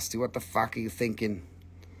these, Rusty? What the fuck are you thinking?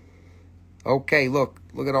 Okay, look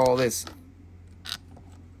at all this.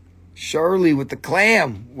 Shirley with the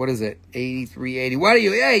clam. What is it? 83.80. What are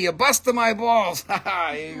you? Hey, you're busting my balls.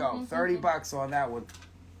 Here you go. 30 bucks on that one.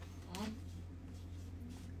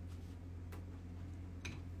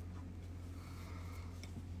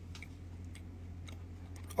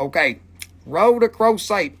 Okay.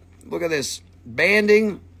 Rhodochrosite. Look at this.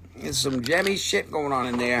 Banding. There's some gemmy shit going on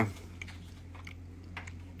in there.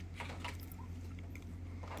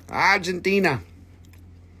 Argentina.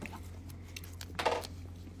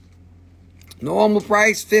 Normal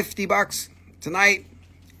price, 50 bucks. Tonight,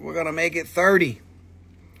 we're going to make it 30.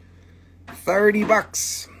 30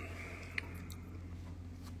 bucks.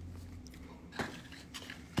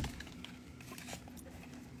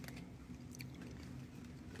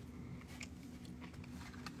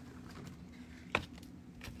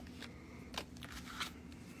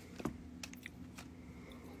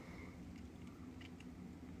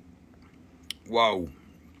 Whoa.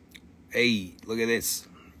 Hey, look at this.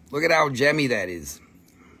 Look at how gemmy that is.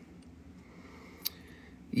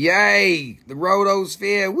 Yay! The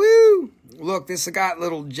rhodosphere. Woo! Look, this has got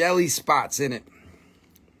little jelly spots in it.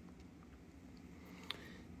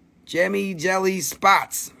 Gemmy jelly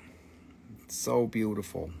spots. So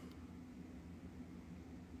beautiful.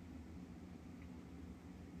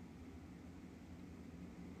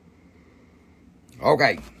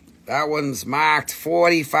 Okay. That one's marked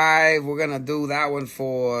 45. We're going to do that one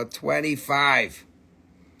for 25.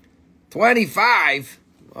 25?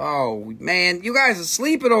 Oh, man. You guys are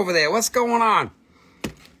sleeping over there. What's going on?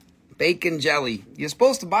 Bacon jelly. You're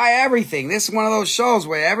supposed to buy everything. This is one of those shows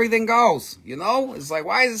where everything goes. You know? It's like,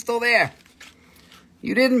 why is it still there?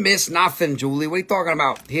 You didn't miss nothing, Julie. What are you talking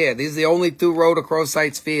about? Here, these are the only 2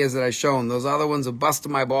 rhodochrosite spheres that I've shown. Those other ones are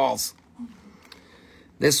busting my balls.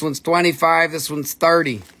 This one's 25. This one's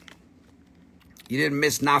 30. You didn't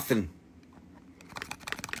miss nothing.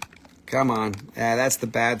 Come on. Yeah, that's the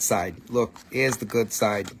bad side. Look, here's the good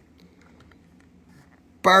side.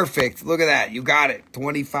 Perfect. Look at that. You got it.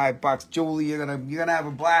 25 bucks. Julie, you're gonna have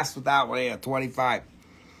a blast with that one here. 25.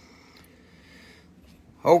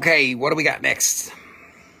 Okay, what do we got next?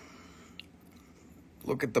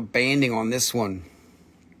 Look at the banding on this one.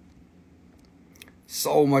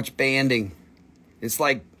 So much banding. It's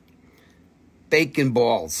like bacon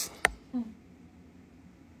balls.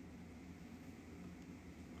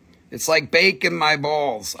 It's like bacon my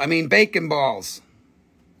balls. I mean bacon balls.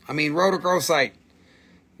 I mean rhodochrosite.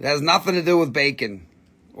 It has nothing to do with bacon.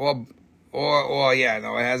 Or yeah,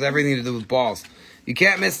 no, it has everything to do with balls. You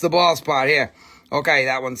can't miss the balls part here. Okay,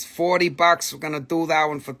 that one's 40 bucks. We're going to do that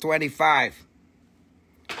one for 25.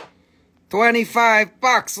 25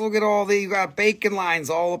 bucks. Look at all the, you got bacon lines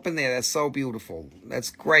all up in there. That's so beautiful. That's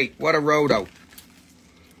great. What a roto.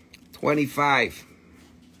 25.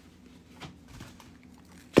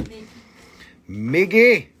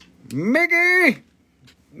 Miggy. Miggy.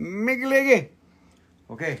 Miggy Liggy.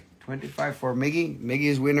 Okay, 25 for Miggy.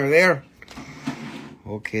 Miggy's winner there.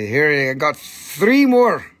 Okay, here I got 3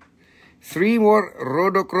 more. 3 more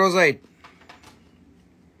rhodochrosite.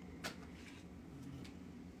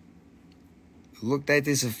 Look at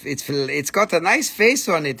this. It's got a nice face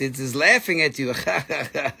on it. It is laughing at you.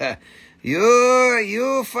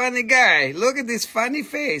 You funny guy. Look at this funny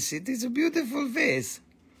face. It is a beautiful face.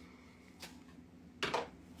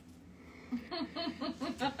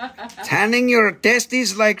 Tanning your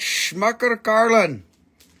testes like Schmucker Carlin.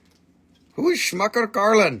 Who is Schmucker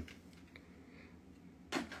Carlin?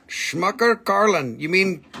 Schmucker Carlin. You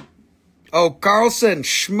mean... Oh, Carlson.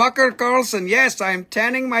 Schmucker Carlson. Yes, I'm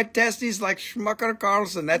tanning my testes like Schmucker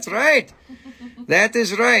Carlson. That's right. That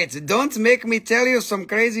is right. Don't make me tell you some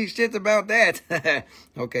crazy shit about that.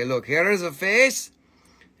 Okay, look. Here is a face.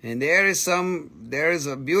 And there is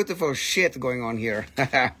a beautiful shit going on here.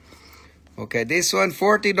 Okay, this one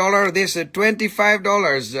 $40. This is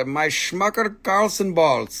 $25. My Schmucker Carlson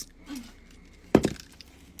balls.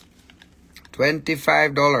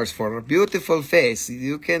 $25 for a beautiful face.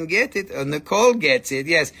 You can get it. Nicole gets it.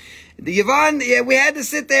 Yes. Yvonne, yeah, we had to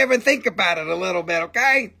sit there and think about it a little bit,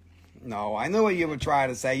 okay? No, I knew what you were trying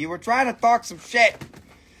to say. You were trying to talk some shit.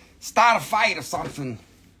 Start a fight or something.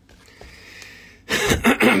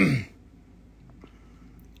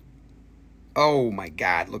 Oh, my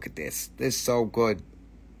God. Look at this. This is so good.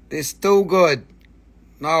 This is too good.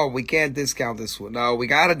 No, we can't discount this one. No, we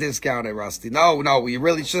got to discount it, Rusty. No, we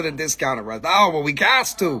really shouldn't discount it, Rusty. Oh, but we got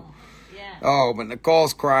to. Yeah. Oh, but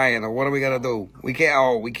Nicole's crying. What are we going to do? We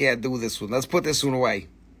can't do this one. Let's put this one away.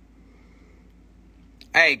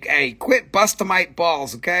 Hey, quit Bustamite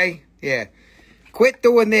balls, okay? Yeah. Quit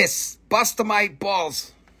doing this. Bustamite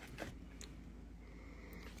balls.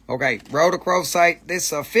 Okay, rhodochrosite.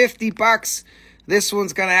 This is 50 bucks. This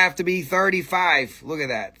one's going to have to be 35. Look at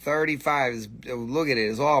that. 35. Look at it.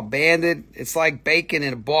 It's all banded. It's like bacon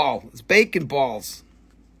in a ball. It's bacon balls.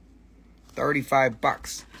 35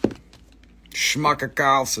 bucks. Schmucker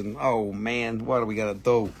Carlson. Oh, man. What are we going to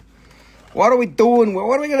do? What are we doing?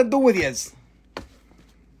 What are we going to do with yous?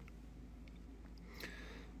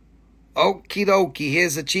 Okie dokie.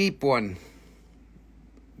 Here's a cheap one.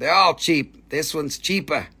 They're all cheap. This one's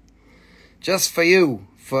cheaper. Just for you.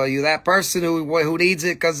 For you, that person who needs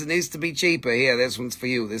it because it needs to be cheaper. Here, this one's for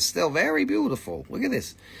you. This is still very beautiful. Look at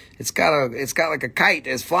this. It's got like a kite.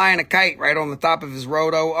 It's flying a kite right on the top of his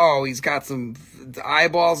roto. Oh, he's got some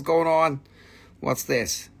eyeballs going on. What's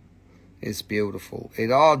this? It's beautiful.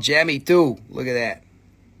 It's all gemmy too. Look at that.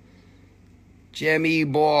 Gemmy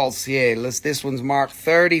balls. Yeah, this one's marked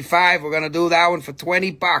 35. We're gonna do that one for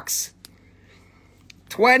 20 bucks.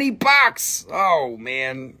 20 bucks. Oh,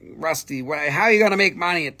 man. Rusty, how are you going to make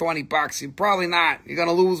money at 20 bucks? You're probably not. You're going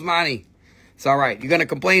to lose money. It's all right. You're going to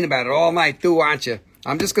complain about it all night too, aren't you?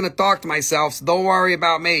 I'm just going to talk to myself, so don't worry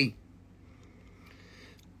about me.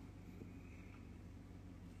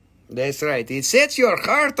 That's right. It sets your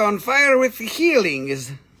heart on fire with healing.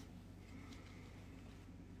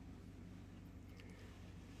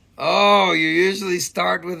 Oh, you usually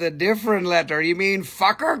start with a different letter. You mean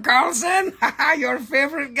fucker, Carlson? Your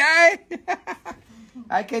favorite guy?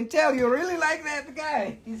 I can tell you really like that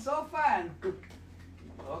guy. He's so fun.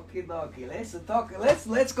 Okie dokie.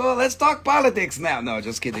 Let's talk politics now. No,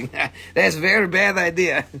 just kidding. That's a very bad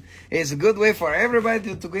idea. It's a good way for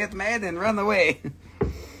everybody to get mad and run away.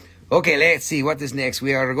 Okay, let's see what is next.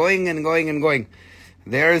 We are going and going and going.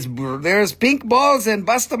 There's pink balls and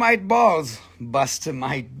Bustamite balls.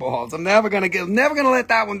 Bustamite balls. I'm never gonna let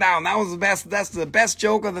that one down. That was the best. That's the best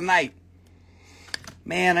joke of the night.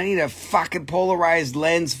 Man, I need a fucking polarized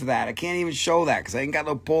lens for that. I can't even show that because I ain't got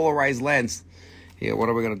no polarized lens. Here, what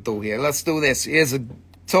are we gonna do here? Let's do this. Here's a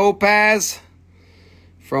topaz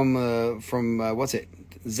from what's it?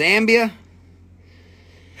 Zambia.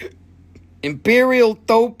 Imperial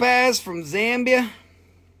topaz from Zambia.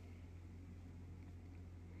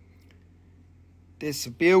 This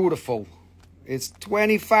is beautiful. It's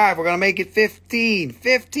 25. We're going to make it 15.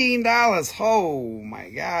 $15. Oh,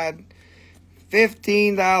 my God.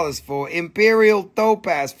 $15 for Imperial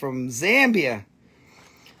Topaz from Zambia.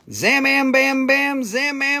 Zamambambam,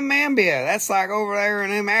 Zamambambia. That's like over there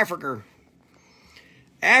in Africa.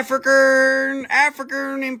 African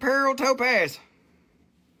Imperial Topaz.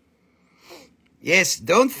 Yes,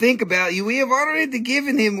 don't think about it. We have already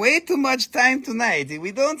given him way too much time tonight.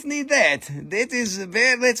 We don't need that. That is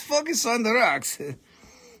bad. Let's focus on the rocks.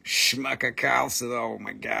 Schmucker Carlson. Oh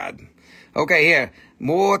my God. Okay, here.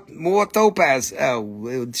 More topaz.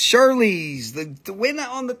 Shirley's the winner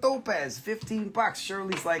on the topaz. $15.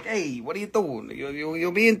 Shirley's like, hey, what are you doing?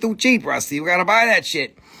 You're being too cheap, Rusty. You gotta buy that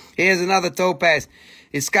shit. Here's another topaz.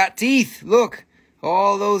 It's got teeth. Look.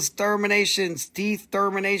 All those terminations, teeth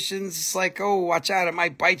terminations. It's like, oh, watch out, it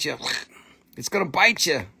might bite you. It's gonna bite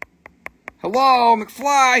you. Hello,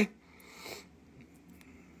 McFly.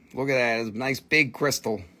 Look at that, it's a nice big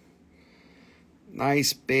crystal.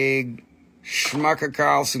 Nice big Schmucker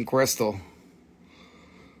Carlson crystal.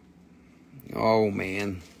 Oh,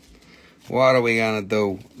 man. What are we gonna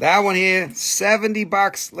do? That one here,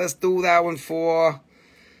 $70. Let's do that one for...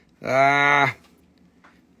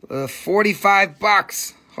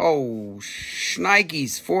 $45. Oh,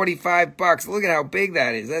 shnikes, $45. Look at how big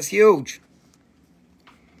that is. That's huge.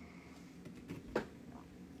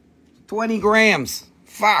 20 grams.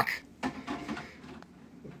 Fuck.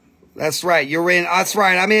 That's right. You're in. That's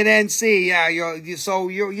right. I'm in NC. Yeah.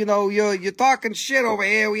 You're talking shit over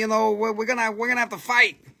here. You know, we're gonna have to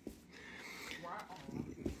fight.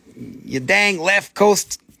 You dang left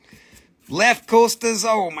coasters.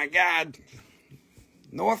 Oh my God.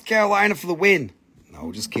 North Carolina for the win.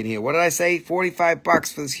 No, just kidding here. What did I say?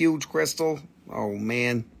 $45 for this huge crystal. Oh,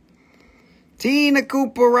 man. Tina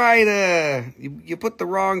Cooper Ryder. You put the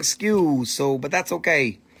wrong SKU, but that's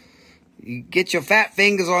okay. You get your fat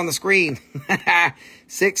fingers on the screen.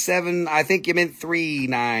 6-7. I think you meant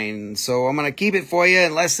 3-9. So I'm going to keep it for you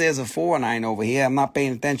unless there's a 4-9 over here. I'm not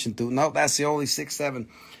paying attention to. Nope, that's the only 6-7.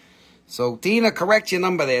 So, Tina, correct your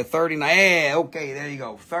number there. 39. Yeah, okay, there you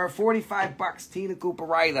go. $45. Tina Cooper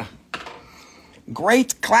Ryder.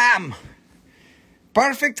 Great clam.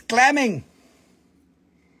 Perfect clamming.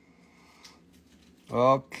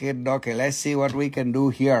 Okay. Let's see what we can do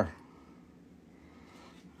here.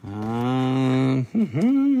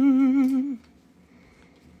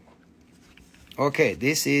 Okay,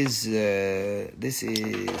 this is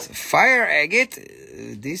fire agate.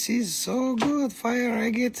 This is so good, fire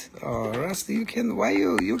agate. Oh, Rusty, you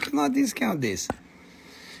cannot discount this.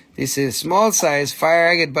 This is small size fire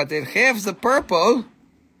agate, but it has the purple.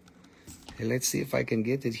 Hey, let's see if I can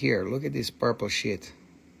get it here. Look at this purple shit.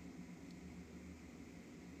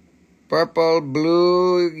 Purple,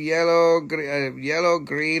 blue, yellow,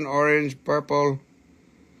 green, orange, purple,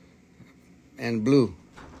 and blue.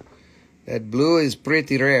 That blue is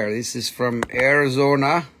pretty rare. This is from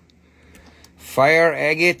Arizona. Fire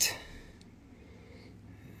agate.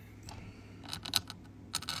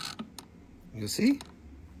 You see?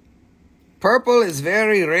 Purple is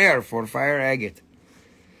very rare for fire agate.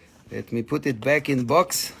 Let me put it back in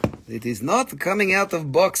box. It is not coming out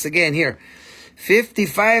of box again. Here.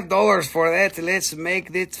 $55 for that. Let's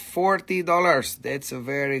make it $40. That's a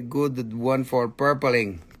very good one for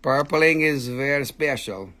purpling. Purpling is very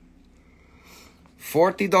special.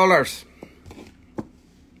 $40.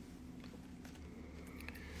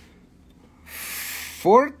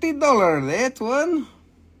 $40, that one.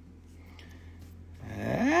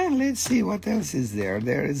 Let's see what else is there.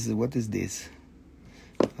 What is this?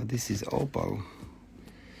 Oh, this is opal.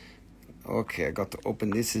 Okay, I got to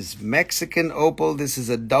open. This is Mexican opal. This is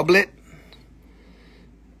a doublet.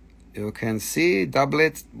 You can see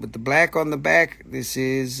doublet with the black on the back. This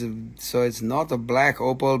is, so it's not a black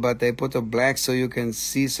opal, but they put a black so you can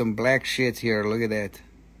see some black shit here. Look at that.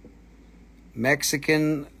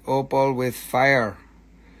 Mexican opal with fire.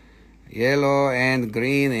 Yellow and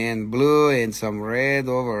green and blue and some red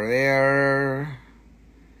over there.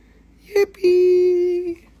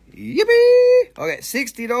 Yippee! Yippee! Okay,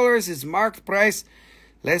 $60 is marked price.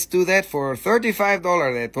 Let's do that for $35,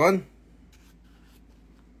 that one.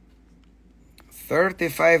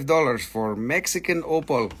 $35 for Mexican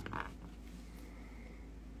opal.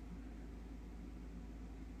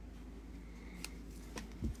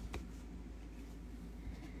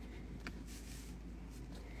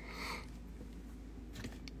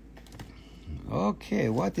 Okay,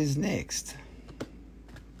 what is next?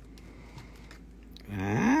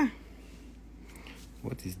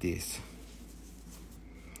 What is this?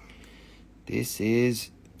 This is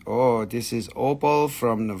opal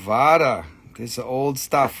from Nevada. This is old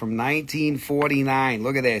stuff from 1949.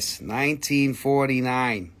 Look at this,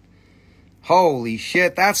 1949. Holy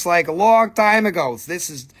shit, that's like a long time ago.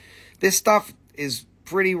 This stuff is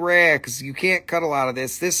pretty rare because you can't cut a lot of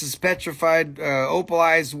this. This is petrified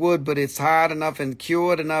opalized wood, but it's hard enough and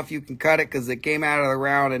cured enough you can cut it because it came out of the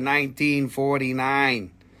ground in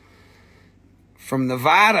 1949. from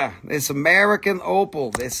Nevada. This American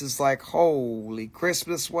opal. This is like, holy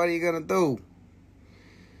Christmas, what are you going to do?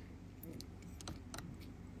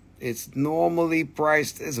 It's normally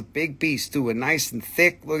priced as a big piece too, and nice and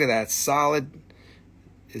thick. Look at that, solid.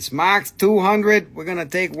 It's marked 200. We're going to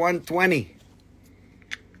take 120.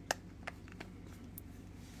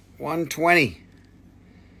 120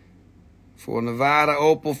 for Nevada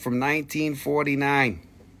opal from 1949.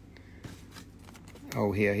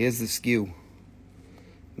 Oh, here's the skew.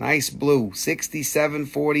 Nice blue,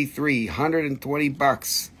 67.43, 120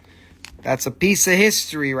 bucks. That's a piece of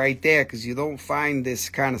history right there, because you don't find this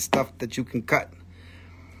kind of stuff that you can cut.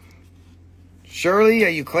 Shirley, are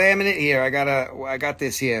you clamming it? Here, I got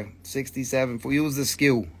this here. 67. Use the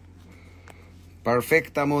skew.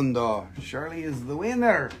 Perfectamundo. Shirley is the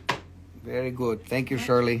winner. Very good. Thank you,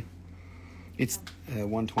 Shirley. It's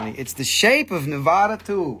 120. It's the shape of Nevada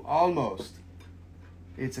too, almost.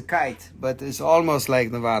 It's a kite, but it's almost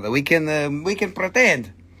like Nevada. We can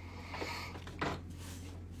pretend.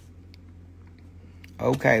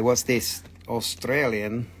 Okay, what's this?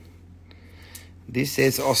 Australian. This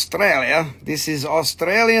is Australia. This is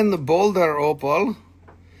Australian boulder opal.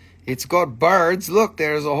 It's got birds. Look,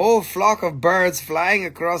 there's a whole flock of birds flying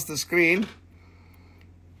across the screen.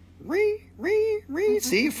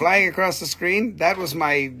 See, flying across the screen. That was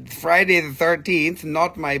my Friday the 13th,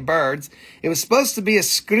 not my birds. It was supposed to be a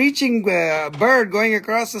screeching bird going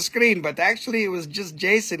across the screen, but actually it was just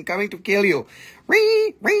Jason coming to kill you.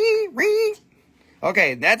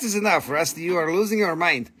 Okay, that is enough, Rusty. You are losing your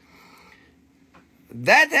mind.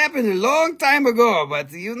 That happened a long time ago,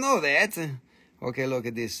 but you know that. Okay, look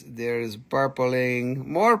at this. There is purpling.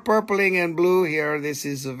 More purpling and blue here. This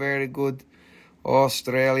is a very good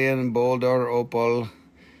Australian boulder opal.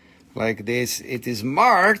 Like this. It is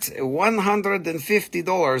marked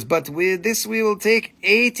 $150, but with this we will take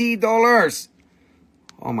 $80.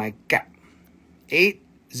 Oh my God. 80.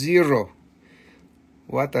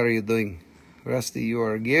 What are you doing? Rusty, you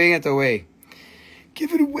are giving it away.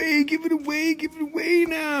 Give it away, give it away, give it away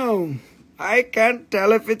now. I can't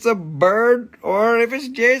tell if it's a bird or if it's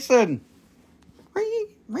Jason.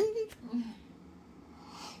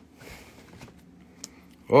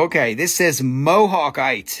 Okay, this says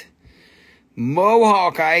Mohawkite.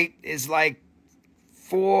 Mohawkite is like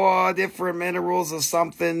 4 different minerals or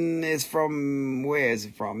something. Is from, where is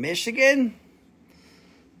it from? Michigan?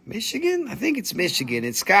 Michigan? I think it's Michigan.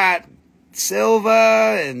 It's got silver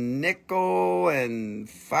and nickel and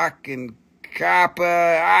fucking copper.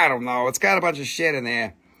 I don't know. It's got a bunch of shit in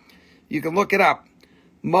there. You can look it up.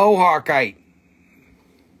 Mohawkite.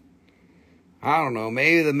 I don't know.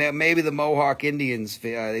 Maybe the Mohawk Indians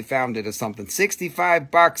they found it or something.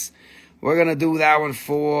 $65. We're gonna do that one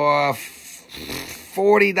for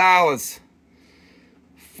 $40.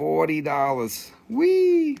 $40.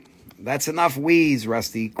 Wee. That's enough wheeze,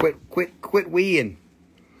 Rusty. Quit weeing.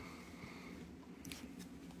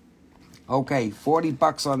 Okay,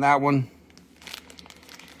 $40 on that one.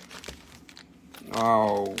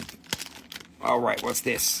 Oh, all right. What's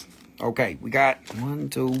this? Okay, we got 1,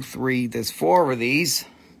 2, 3. There's 4 of these.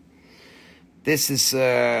 This is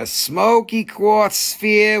a smoky quartz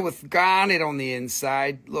sphere with garnet on the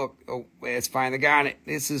inside. Look, oh, let's find the garnet.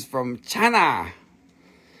 This is from China.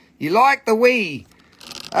 You like the wee?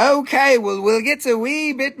 Okay, well, we'll get a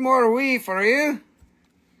wee bit more wee for you.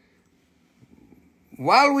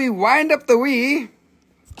 While we wind up the wee,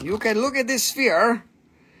 you can look at this sphere.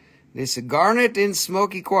 This garnet in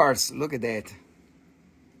smoky quartz. Look at that.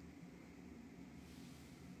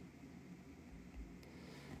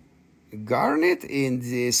 Garnet in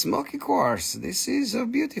the smoky quartz. This is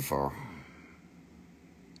beautiful.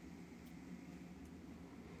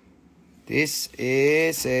 This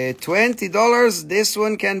is $20. This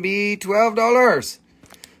one can be $12.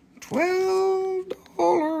 $12.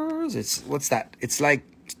 It's, what's that? It's like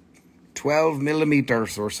 12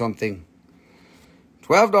 millimeters or something.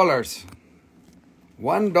 $12.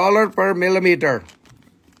 $1 per millimeter.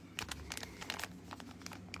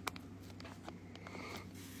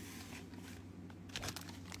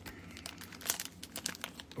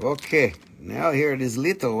 Okay, now here it is,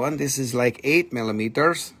 little one. This is like 8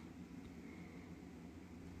 millimeters.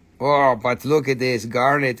 Oh, but look at this.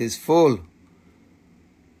 Garnet is full.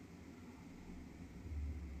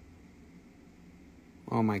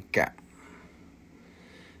 Oh my God.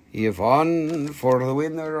 Yvonne for the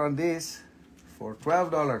winner on this for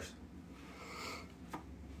 $12.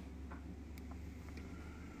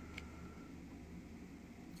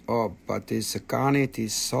 Oh, but this garnet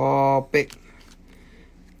is so big.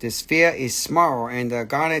 The sphere is small and the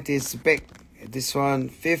garnet is big. This one,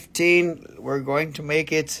 15. We're going to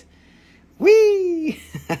make it. Whee!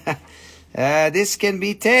 This can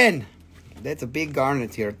be 10. That's a big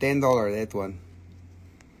garnet here. $10, that one.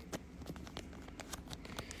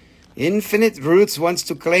 Infinite Roots wants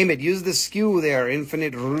to claim it. Use the skew there.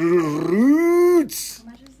 Infinite Roots.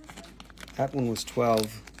 How much is this one? That one was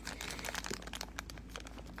 12.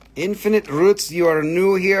 Infinite Roots, you are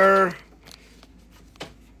new here.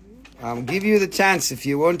 I'll give you the chance if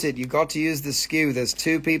you want it. You got to use the skew. There's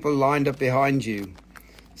 2 people lined up behind you.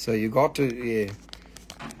 So you got to...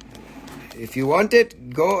 if you want it,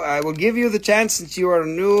 go. I will give you the chance since you are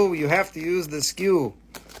new. You have to use the skew.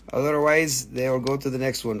 Otherwise, they will go to the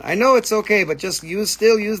next one. I know it's okay, but just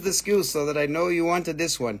still use the skew so that I know you wanted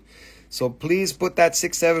this one. So please put that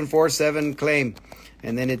 6747 claim,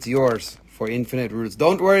 and then it's yours for Infinite Roots.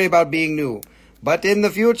 Don't worry about being new. But in the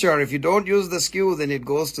future, if you don't use the skew, then it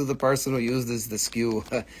goes to the person who uses the skew.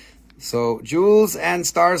 So Jules and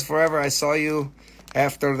Stars Forever, I saw you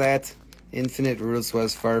after that. Infinite Roots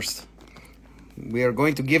was first. We are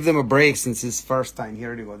going to give them a break since it's first time.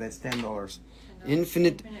 Here you go. That's $10.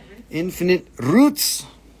 Infinite Roots.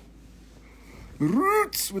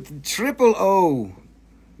 Roots with triple O.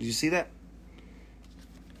 Did you see that?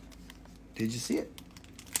 Did you see it?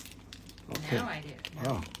 Okay. Now I do.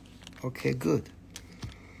 Oh, okay, good.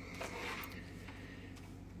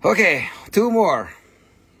 Okay, 2 more.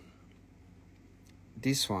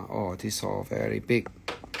 This one, oh, this is all very big.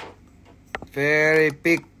 Very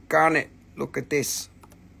big garnet. Look at this.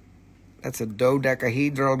 That's a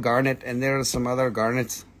dodecahedral garnet, and there are some other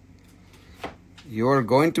garnets. You're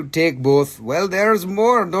going to take both. Well, there's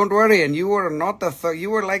more. Don't worry. And you were not you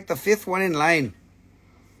were like the 5th one in line.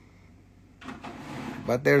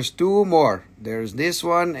 But there's 2 more. There's this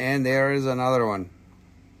one, and there is another one.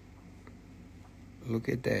 Look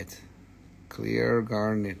at that. Clear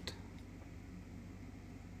garnet.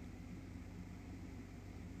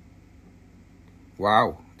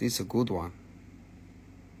 Wow, this is a good one.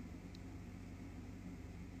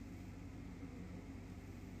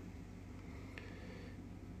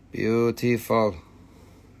 Beautiful.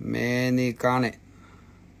 Many garnet.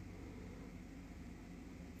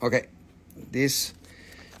 Okay, this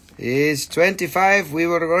is 25. We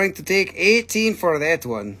were going to take 18 for that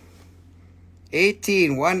one.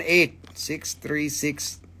 18, 18,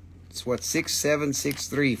 636. It's what,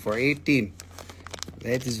 6763 for 18.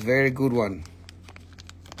 That is very good one.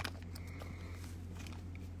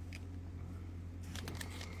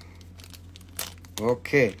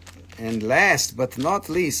 Okay, and last but not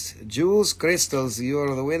least, Jules Crystals. You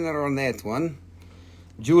are the winner on that one.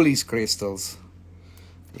 Julie's Crystals.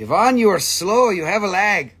 Yvonne, you are slow. You have a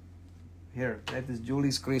lag. Here, that is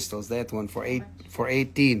Julie's Crystals. That one for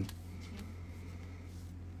 18.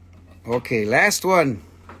 Okay, last one.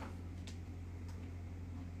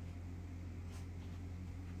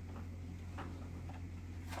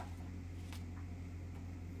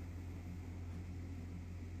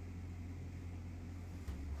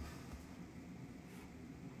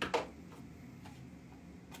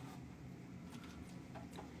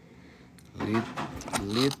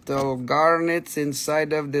 Little garnets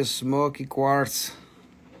inside of the smoky quartz.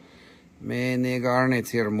 Many garnets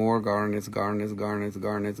here. More garnets, garnets, garnets,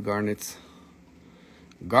 garnets, garnets.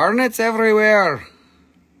 Garnets everywhere.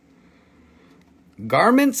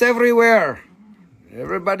 Garments everywhere.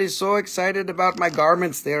 Everybody's so excited about my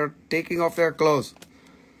garments. They're taking off their clothes.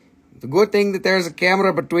 It's a good thing that there's a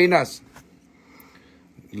camera between us.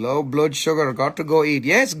 Low blood sugar, got to go eat.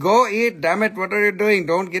 Yes, go eat. Damn it, what are you doing?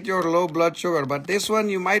 Don't get your low blood sugar. But this one,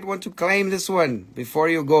 you might want to claim this one before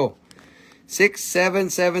you go.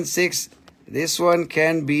 6776. This one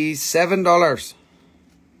can be $7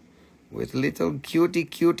 with little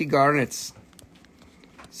cutie garnets.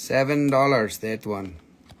 $7, that one.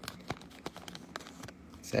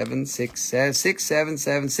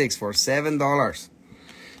 6776 for $7.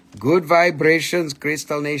 Good Vibrations,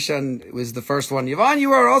 Crystal Nation was the first one. Yvonne,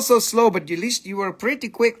 you are also slow, but at least you were pretty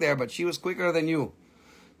quick there, but she was quicker than you.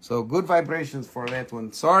 So Good Vibrations for that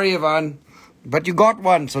one. Sorry, Yvonne, but you got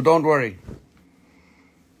one, so don't worry.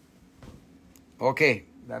 Okay,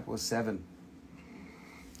 that was 7.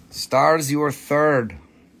 Stars, you were 3rd.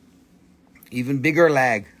 Even bigger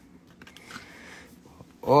lag.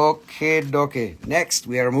 Okay, dokie. Next,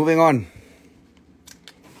 we are moving on.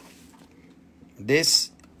 This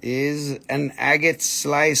is an agate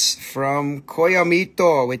slice from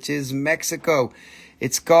Coyamito, which is Mexico.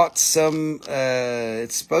 It's got some,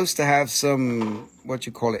 it's supposed to have some, what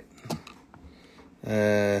you call it?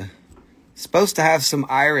 Supposed to have some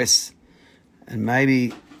iris and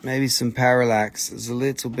maybe some parallax. There's a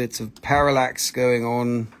little bit of parallax going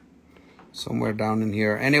on somewhere down in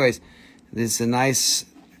here. Anyways, this is a nice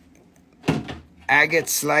agate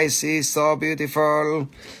slices, so beautiful.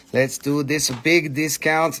 Let's do this big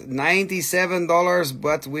discount, $97,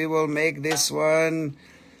 but we will make this one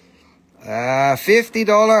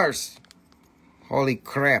 $50. Holy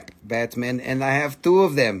crap, Batman, and I have two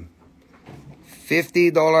of them.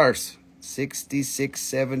 $50,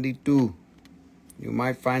 $66.72. You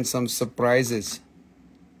might find some surprises.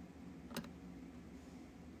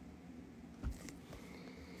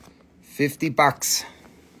 $50.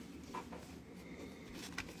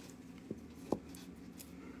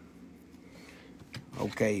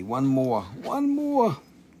 Okay, one more.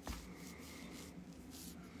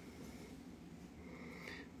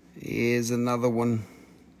 Here's another one.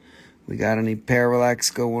 We got any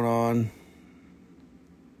parallax going on?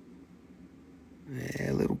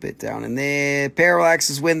 Yeah, a little bit down in there. Parallax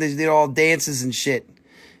is when they did all dances and shit.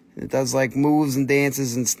 It does like moves and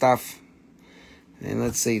dances and stuff. And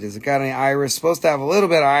let's see, does it got any iris? Supposed to have a little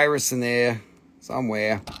bit of iris in there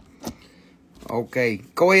somewhere. Okay,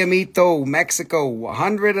 Coyamito, Mexico,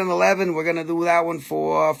 111. We're gonna do that one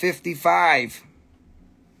for 55.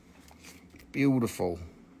 Beautiful.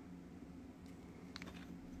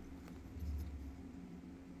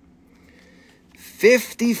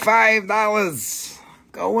 $55.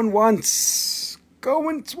 Going once,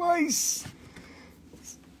 going twice.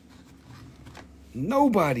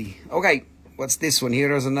 Nobody. Okay, what's this one?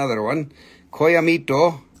 Here's another one.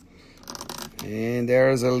 Coyamito. And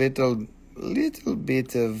there's a little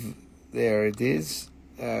bit of, there it is.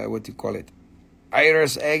 What do you call it?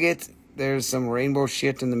 Iris agate. There's some rainbow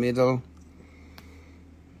shit in the middle.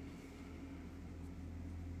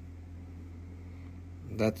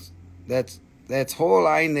 That whole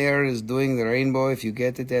line there is doing the rainbow. If you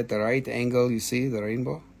get it at the right angle, you see the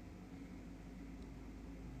rainbow.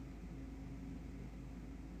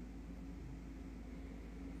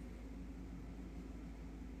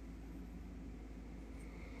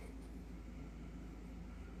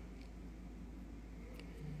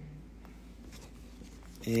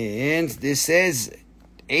 And this says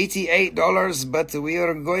 $88, but we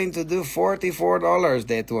are going to do $44,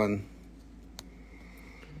 that one.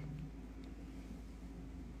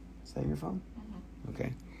 Is that your phone? Mm-hmm.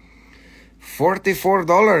 Okay.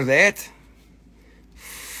 $44, that.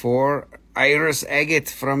 For iris agate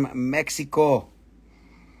from Mexico.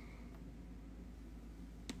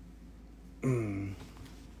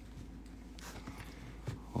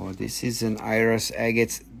 Oh, this is an iris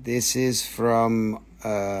agate. This is from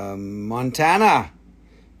Montana.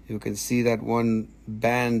 You can see that one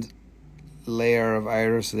band layer of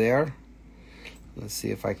iris there. Let's see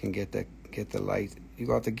if I can get the light. You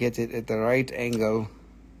got to get it at the right angle.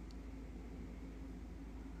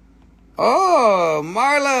 Oh,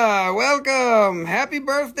 Marla, welcome. Happy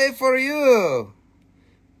birthday for you.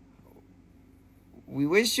 We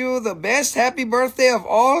wish you the best happy birthday of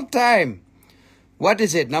all time. What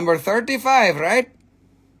is it? Number 35, right?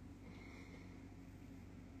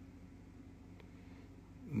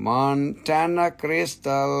 Montana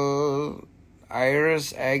crystal,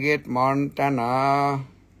 iris agate, Montana.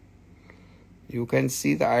 You can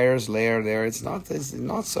see the iris layer there. It's not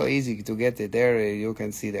so easy to get it there. You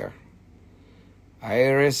can see there.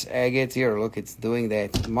 Iris agate here. Look, it's doing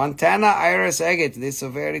that. Montana iris agate. This is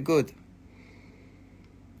very good.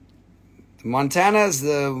 Montana is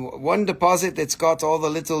the one deposit that's got all the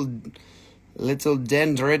little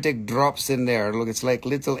dendritic drops in there. Look, it's like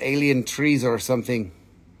little alien trees or something.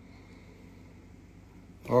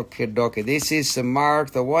 Okay, dokie. This is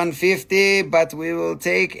marked the 150, but we will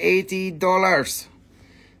take $80.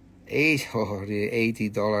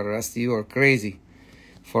 $80, Rusty, you are crazy.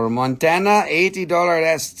 For Montana, $80,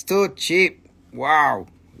 that's too cheap. Wow,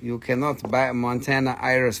 you cannot buy Montana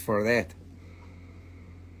iris for that.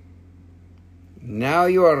 Now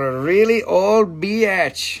you are a really old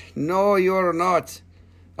biatch. No, you're not.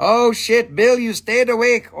 Oh shit, Bill, you stayed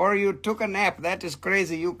awake or you took a nap. That is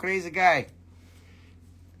crazy, you crazy guy.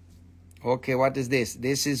 Okay, what is this?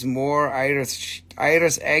 This is more iris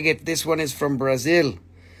agate. This one is from Brazil.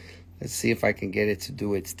 Let's see if I can get it to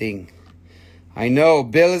do its thing. I know,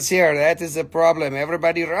 Bill is here. That is the problem.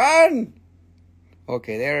 Everybody run!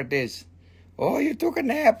 Okay, there it is. Oh, you took a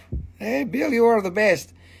nap. Hey, Bill, you are the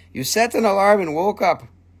best. You set an alarm and woke up.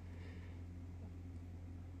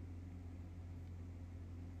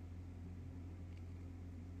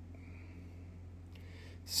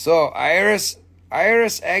 So, iris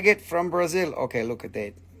agate from Brazil. Okay, look at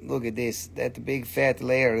that. Look at this. That big fat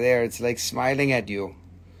layer there. It's like smiling at you.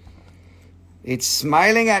 It's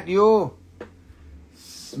smiling at you.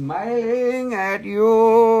 Smiling at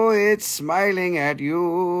you. It's smiling at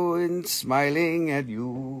you. And smiling at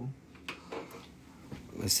you.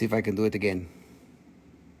 Let's see if I can do it again.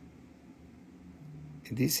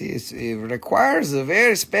 This is, it requires a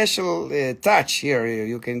very special touch here.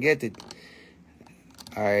 You can get it.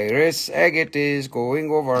 Iris agate is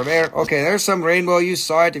going over there. Okay, there's some rainbow. You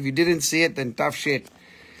saw it. If you didn't see it, then tough shit.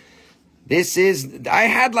 This is, I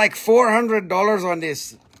had like $400 on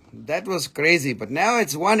this. That was crazy. But now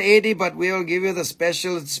it's $180, but we'll give you the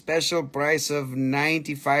special price of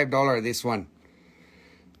 $95, this one.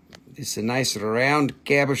 This is a nice round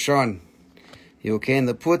cabochon. You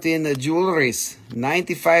can put in the jewelries.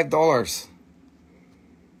 $95.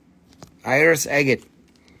 Iris agate.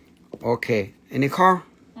 Okay. Any car?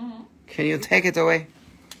 Mm-hmm. Can you take it away?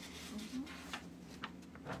 Mm-hmm.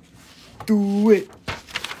 Do it.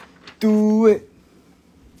 Do it.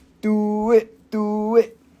 Do it. Do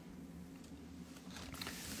it.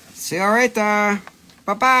 See you later.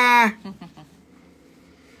 Bye-bye.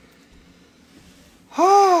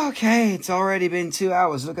 Okay, it's already been 2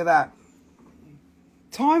 hours. Look at that.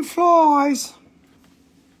 Time flies.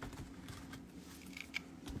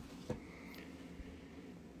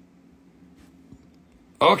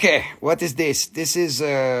 Okay, what is this? This is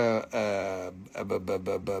hello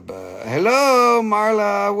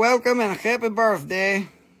Marla, welcome and happy birthday.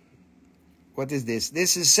 What is this?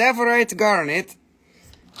 This is Sapphirite garnet.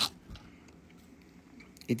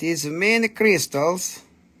 It is many crystals.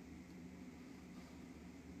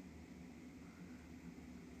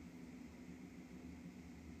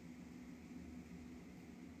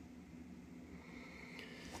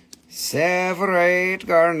 Sapphirite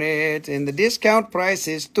garnet, and the discount price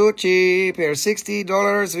is too cheap. Here,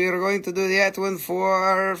 $60. We are going to do that one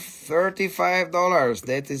for $35.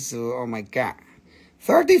 That is, oh my god,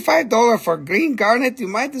 $35 for green garnet. You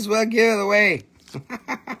might as well give it away.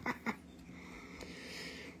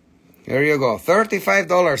 Here you go,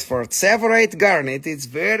 $35 for Sapphirite garnet. It's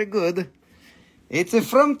very good. It's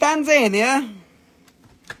from Tanzania.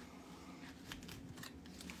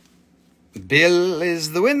 Bill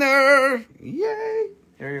is the winner. Yay.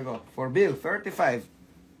 Here you go. For Bill, 35.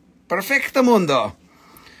 Perfecto mundo.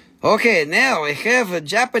 Okay, now we have a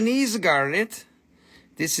Japanese garnet.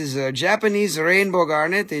 This is a Japanese rainbow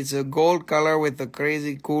garnet. It's a gold color with a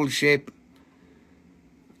crazy cool shape.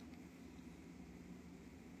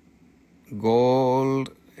 Gold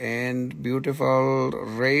and beautiful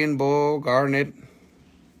rainbow garnet.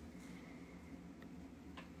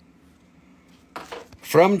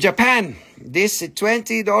 From Japan, this is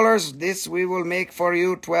 $20. This we will make for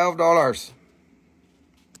you $12.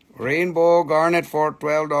 Rainbow garnet for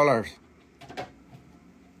 $12.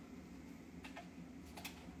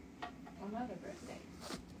 Another birthday.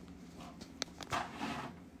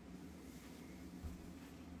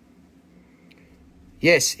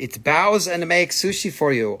 Yes, it bows and makes sushi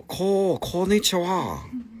for you. Konnichiwa.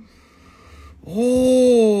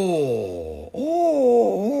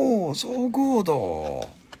 Oh, so good.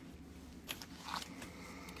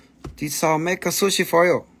 This I'll make a sushi for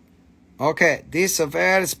you. Okay, this is a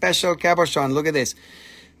very special cabochon. Look at this.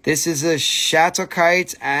 This is a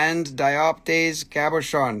Shatokite and Dioptase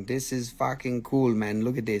cabochon. This is fucking cool, man.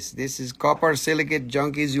 Look at this. This is copper silicate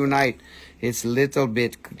junkies unite. It's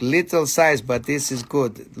little size, but this is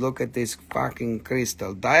good. Look at this fucking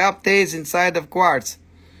crystal. Dioptase inside of quartz.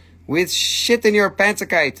 With shit in your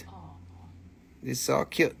Papagoite. This is so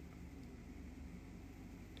cute.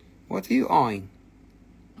 What are you eyeing?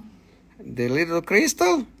 The little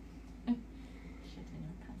crystal?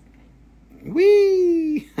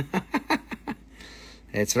 Wee!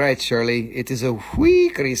 That's right, Shirley. It is a wee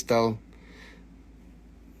crystal.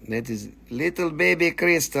 That is little baby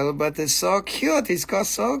crystal, but it's so cute. It's got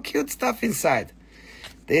so cute stuff inside.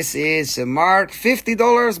 This is marked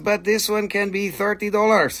 $50, but this one can be $30.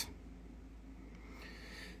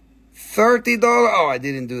 $30. Oh, I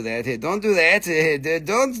didn't do that. Hey, don't do that.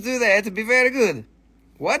 Don't do that. Be very good.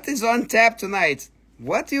 What is on tap tonight?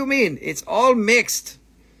 What do you mean? It's all mixed.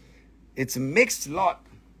 It's a mixed lot.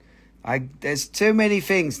 There's too many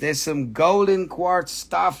things. There's some golden quartz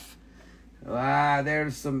stuff.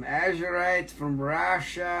 There's some Ajoite from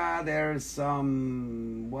Russia. There's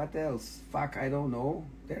some... What else? Fuck, I don't know.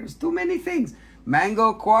 There's too many things.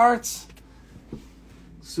 Mango quartz.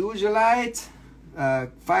 Sugilite.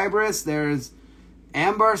 Fibrous. There's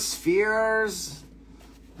amber spheres.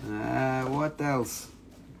 What else?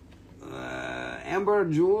 Amber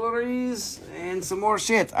jewelries and some more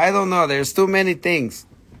shit. I don't know. There's too many things.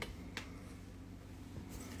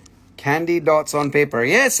 Candy dots on paper.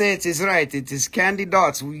 Yes, it is right. It is candy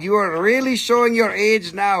dots. You are really showing your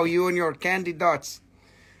age now, you and your candy dots.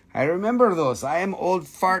 I remember those. I am old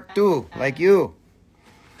fart too, like you.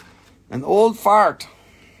 An old fart.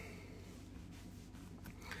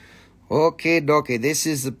 Okay, dokie. This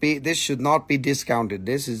should not be discounted.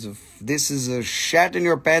 This is a shat in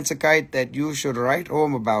your pantsakite that you should write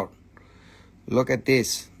home about. Look at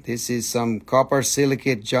this. This is some copper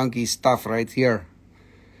silicate junky stuff right here.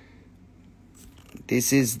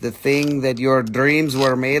 This is the thing that your dreams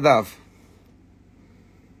were made of.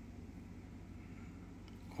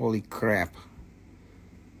 Holy crap.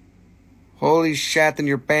 Holy shat in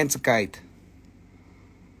your pantsakite.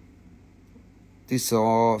 This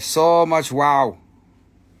is so much wow.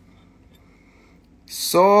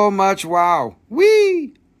 So much wow.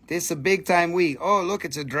 Whee! This is a big time wee. Oh, look,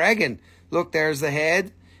 it's a dragon. Look, there's the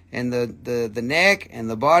head and the neck and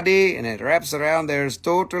the body, and it wraps around. There's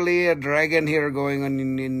totally a dragon here going on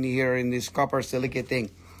in here in this copper silicate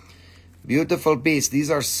thing. Beautiful piece.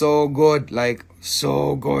 These are so good, like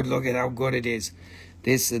so good. Look at how good it is.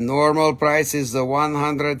 This normal price is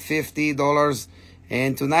 $150,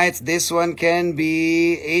 and tonight this one can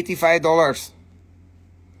be $85.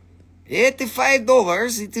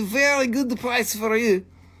 $85. It's a very good price for you.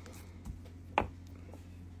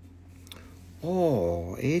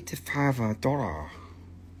 Oh, $85.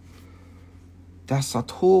 That's a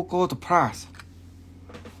too good price.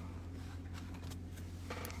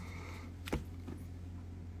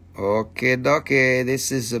 Okay, dokie.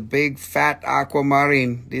 This is a big fat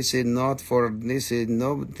aquamarine. This should not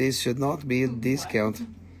be a discount.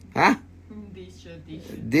 Huh? This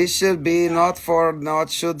should be for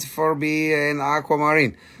be an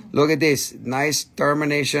aquamarine. Look at this. Nice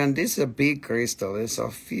termination. This is a big crystal. It's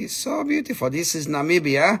so beautiful. This is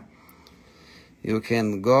Namibia. You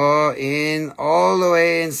can go in all the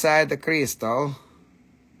way inside the crystal.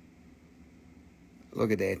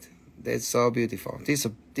 Look at that. That's so beautiful. This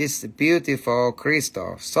beautiful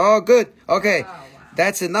crystal. So good. Okay. Oh, wow.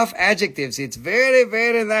 That's enough adjectives. It's very,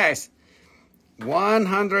 very nice.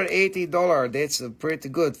 $180. That's pretty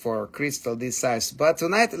good for a crystal this size. But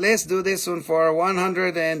tonight, let's do this one for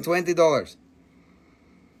 $120.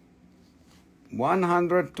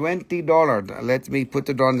 $120. Let me put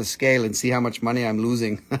it on the scale and see how much money I'm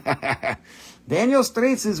losing. Daniel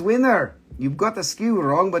Straits is winner. You've got the skew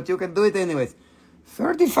wrong, but you can do it anyways.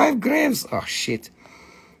 35 grams. Oh, shit.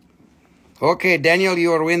 Okay, Daniel,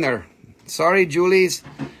 you're winner. Sorry, Julie's,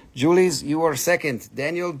 you were second.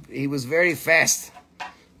 Daniel, he was very fast.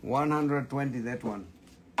 120, that one.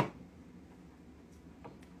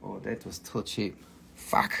 Oh, that was too cheap.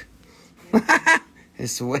 Fuck.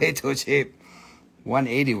 It's way too cheap.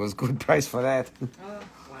 180 was good price for that. Oh,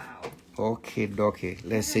 wow. Okay, dokie.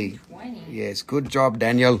 Let's see. 20. Yes, good job,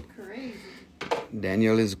 Daniel. Crazy.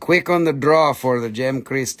 Daniel is quick on the draw for the gem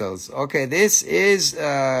crystals. Okay, this is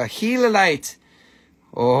Sugilite.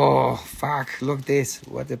 Oh, fuck. Look this.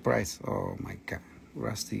 What the price. Oh, my God.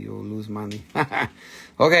 Rusty, you'll lose money.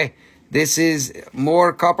 Okay, this is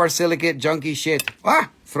more copper silicate junky shit.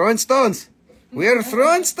 Ah, Throwin Stones. We're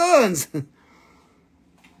Throwin Stones.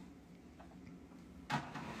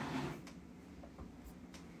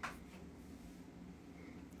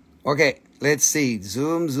 Okay, let's see.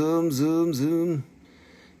 Zoom, zoom, zoom, zoom.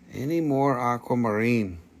 Any more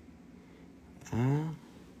aquamarine?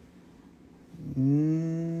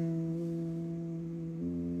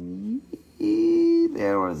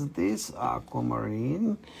 There was this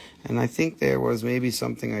aquamarine, and I think there was maybe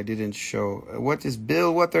something I didn't show. What is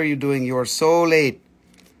Bill? What are you doing? You're so late.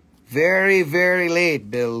 Very, very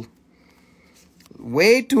late, Bill.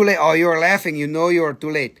 Way too late. Oh, you're laughing. You know you're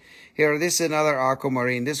too late. Here, this is another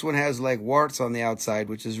aquamarine. This one has like warts on the outside,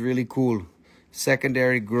 which is really cool.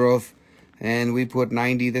 Secondary growth. And we put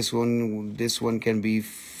 90. This one can be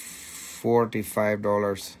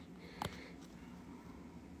 $45.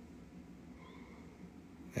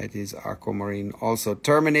 That is aquamarine. Also,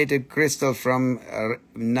 terminated crystal from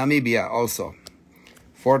Namibia also.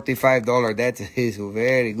 $45. That is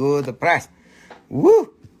very good price.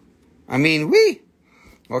 Woo! I mean, wee!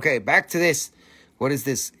 Okay, back to this. What is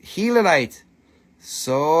this? Sugilite.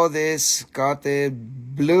 So this got the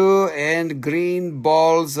blue and green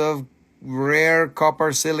balls of rare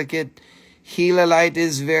copper silicate. Sugilite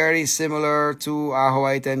is very similar to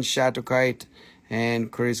Ajoite and Shattuckite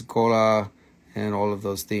and chrysocolla and all of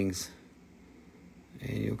those things.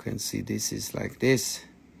 And you can see this is like this.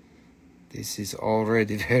 This is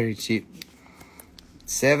already very cheap.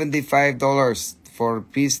 $75 for a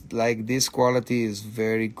piece like this quality is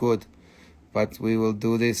very good. But we will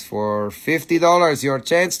do this for $50. Your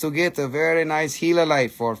chance to get a very nice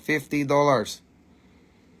Sugilite for $50.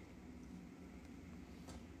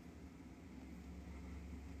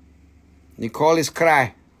 Nicole is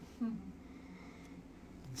cry.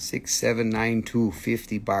 6792,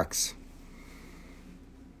 $50.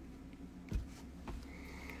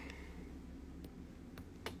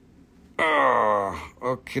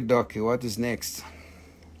 Okie dokie, what is next?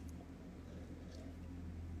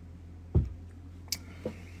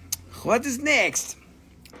 What is next?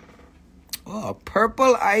 Oh,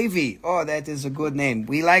 purple ivy. Oh, that is a good name.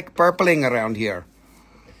 We like purpling around here.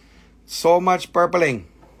 So much purpling.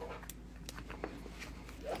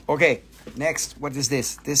 Okay, next, what is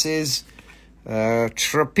this? This is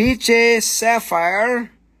Trapeche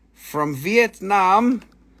Sapphire from Vietnam.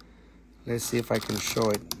 Let's see if I can show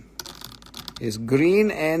it. It's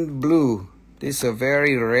green and blue. This is a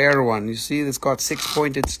very rare one. You see, it's got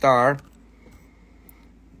 6-pointed star.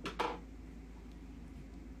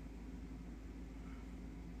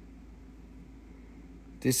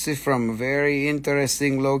 This is from a very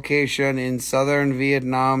interesting location in southern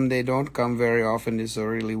Vietnam. They don't come very often. It's a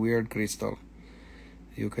really weird crystal.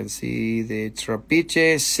 You can see the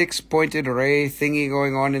Trapeche 6-pointed ray thingy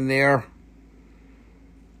going on in there.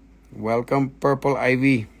 Welcome, purple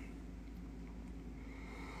ivy.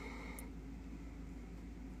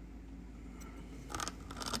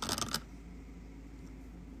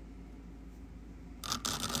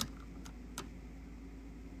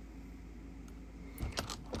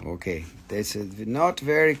 Okay, this is not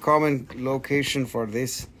very common location for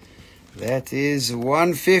this. That is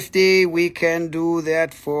 150. We can do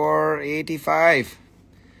that for 85.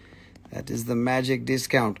 That is the magic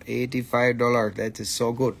discount, $85. That is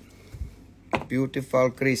so good.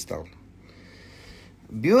 Beautiful crystal.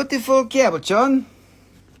 Beautiful cabochon.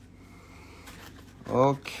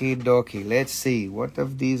 Okie dokie. Let's see. What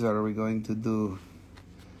of these are we going to do?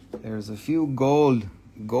 There's a few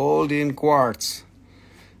gold in quartz.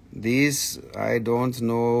 These, I don't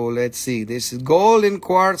know. Let's see. This is gold in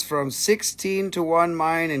quartz from 16 to 1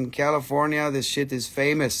 mine in California. This shit is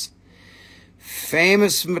famous.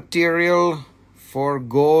 Famous material for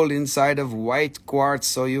gold inside of white quartz,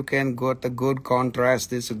 so you can get a good contrast.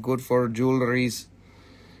 This is good for jewelries.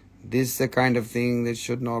 This is the kind of thing that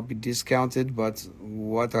should not be discounted, but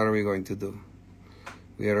what are we going to do?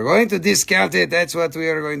 We are going to discount it. That's what we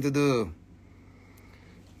are going to do.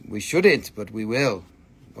 We shouldn't, but we will.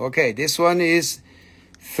 Okay, this one is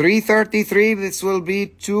 $333. This will be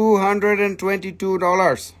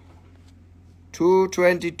 $222.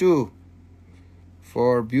 $222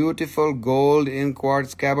 for beautiful gold in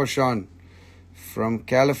quartz cabochon from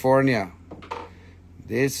California.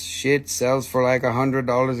 This shit sells for like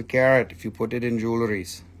 $100 a carat if you put it in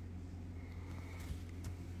jewelries.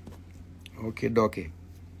 Okay, dokie.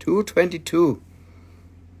 $222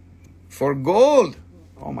 for gold.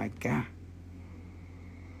 Oh my God.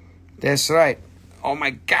 That's right. Oh my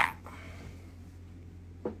God.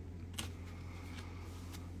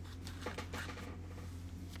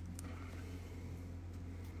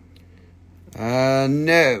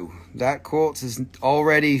 No. That quartz is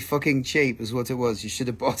already fucking cheap is what it was. You should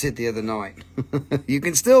have bought it the other night. You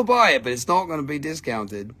can still buy it, but it's not going to be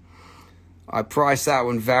discounted. I priced that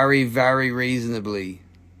one very, very reasonably.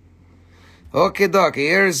 Okay, dokie.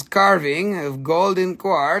 Here's carving of golden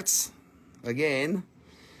quartz. Again.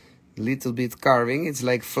 Little bit carving. It's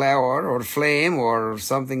like flower or flame or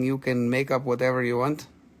something. You can make up whatever you want.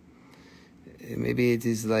 Maybe it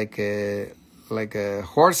is like a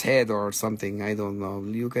horse head or something. I don't know.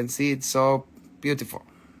 You can see it's so beautiful.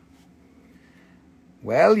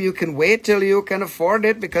 Well, you can wait till you can afford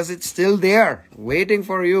it because it's still there waiting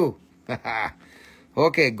for you.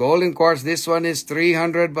 Okay, golden quartz. This one is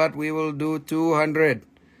 $300, but we will do $200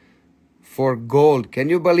 for gold. Can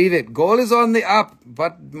you believe it? Gold is on the up,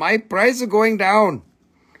 but my price is going down.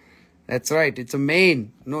 That's right. It's a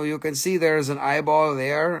mane. No, you can see there's an eyeball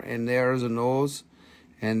there, and there's a nose,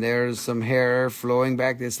 and there's some hair flowing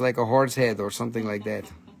back. It's like a horse head or something like that.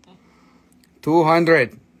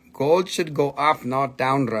 200. Gold should go up, not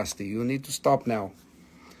down, Rusty. You need to stop now.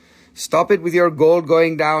 Stop it with your gold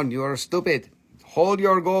going down. You are stupid. Hold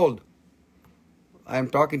your gold. I'm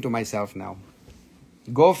talking to myself now.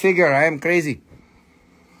 Go figure. I am crazy.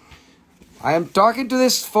 I am talking to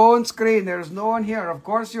this phone screen. There's no one here. Of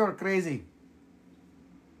course you're crazy.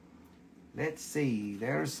 Let's see.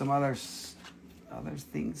 There's some other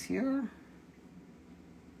things here.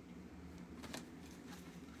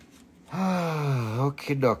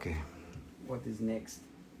 Okay, dokie. What is next?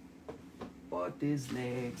 What is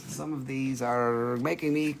next? Some of these are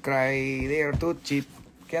making me cry. They are too cheap.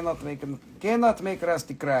 Cannot make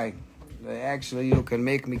Rusty cry. Actually, you can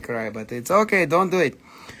make me cry, but it's okay. Don't do it.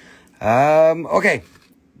 Okay.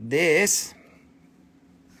 This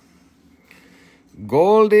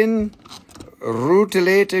golden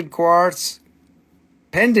rutilated quartz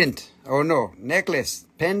pendant. Oh no, necklace.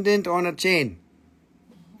 Pendant on a chain.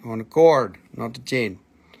 On a cord, not a chain.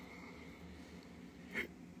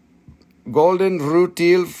 Golden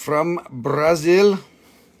rutile from Brazil.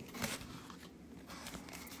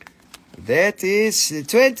 That is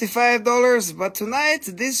 $25, but tonight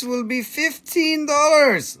this will be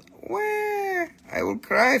 $15. Where? I will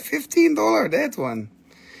cry. $15, that one.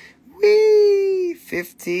 Whee!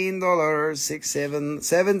 $15,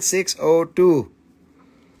 7602.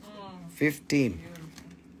 15.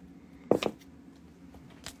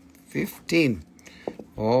 15.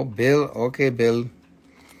 Oh, Bill. Okay, Bill.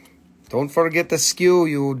 Don't forget the skew,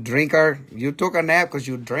 you drinker. You took a nap because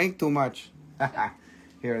you drank too much.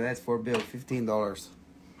 Here, that's for Bill. $15.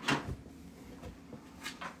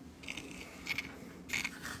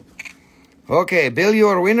 Okay, Bill,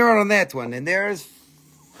 you're a winner on that one. And there's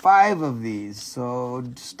 5 of these. So,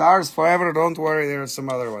 stars forever. Don't worry, there are some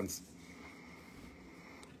other ones.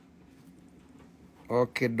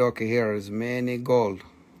 Okay, dokie, here is many gold.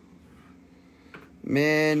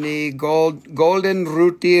 Many golden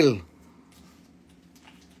rutile.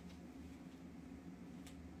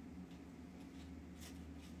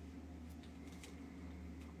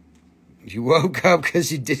 You woke up because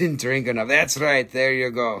you didn't drink enough. That's right. There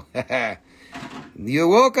you go. You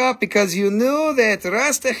woke up because you knew that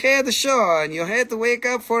Rasta had a show and you had to wake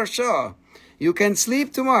up for a show. You can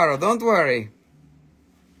sleep tomorrow. Don't worry.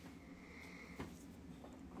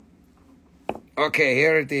 Okay,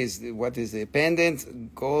 here it is. What is the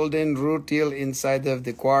pendant? Golden rutile inside of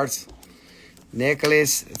the quartz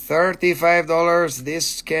necklace. $35.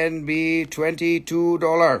 This can be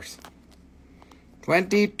 $22.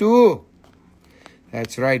 22.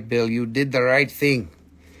 That's right, Bill. You did the right thing.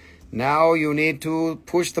 Now you need to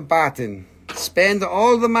push the button. Spend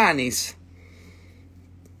all the monies.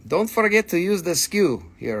 Don't forget to use the skew.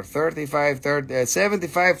 Here, 35, 30,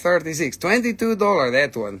 75, 36. $22,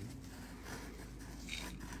 that one.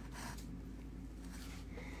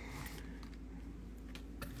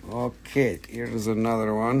 Okay, here's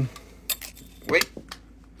another one. Wait.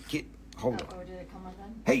 Hold on. Oh, did it come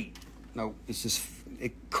undone? Hey. No, it's just,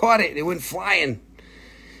 it caught it. It went flying.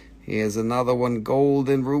 Here's another one,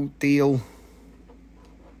 golden rutile.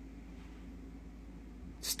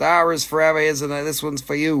 Star is forever, isn't it? This one's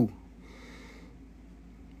for you.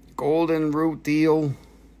 Golden rutile.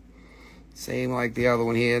 Same like the other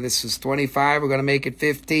one here. This is 25. We're going to make it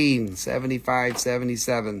 15. 75,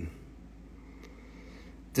 77.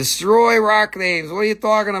 Destroy rock names. What are you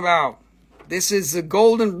talking about? This is the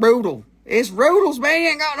golden rutile. It's rutils, man. You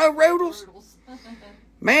ain't got no rutils.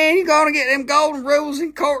 Man, you gotta get them golden rutils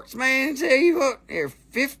in Quartz, man. Tell you what, here,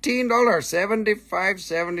 $15, 75,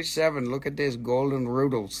 77. Look at this golden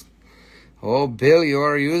rutils. Oh, Bill, you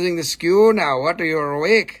are using the skew now. What, are you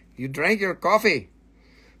awake? You drank your coffee.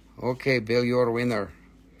 Okay, Bill, you're a winner.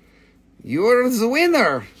 You're the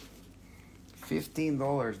winner.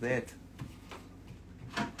 $15, that.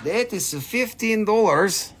 That is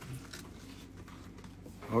 $15.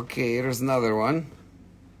 Okay, here's another one.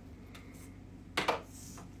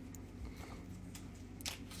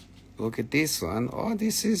 Look at this one. Oh,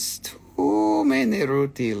 this is too many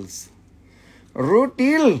rutiles.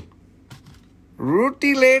 Rutile.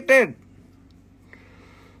 Rutilated.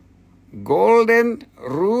 Golden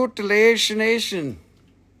rutilation.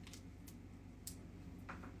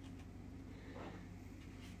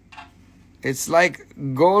 It's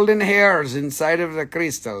like golden hairs inside of the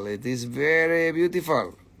crystal. It is very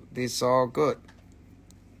beautiful. This is all good.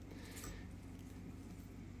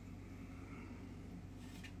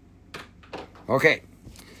 Okay.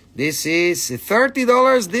 This is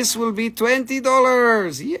 $30. This will be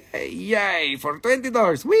 $20. Yay, yay. For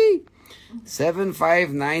 $20. Whee!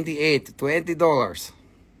 $7,598. $20.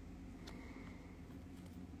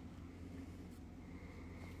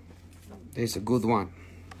 This is a good one.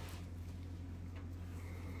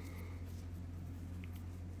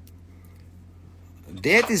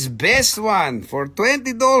 That is best one for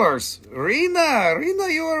 $20. Rina,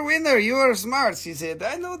 you are a winner. You are smart. She said,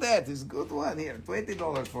 I know that. It's a good one here.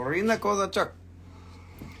 $20 for Rina Kozachuk.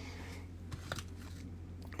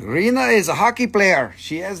 Rina is a hockey player.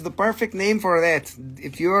 She has the perfect name for that.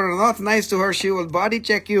 If you are not nice to her, she will body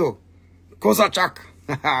check you. Kozachuk.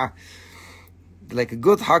 Like a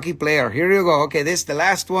good hockey player. Here you go. Okay, this is the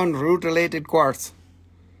last one. Root-related quartz.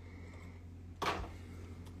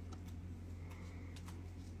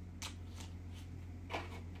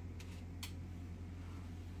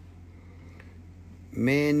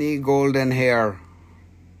 Many golden hair.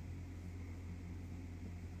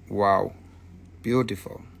 Wow.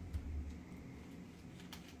 Beautiful.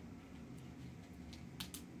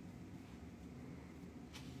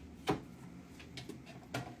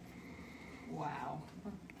 Wow.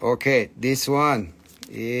 Okay, this one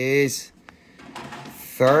is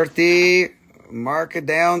 $30. Mark it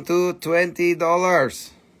down to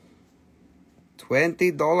 $20.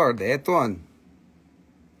 $20, that one.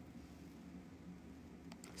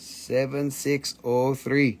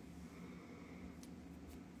 7603.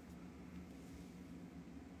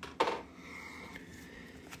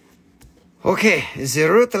 Okay, the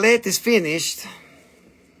roulette is finished.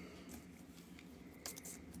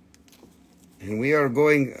 And we are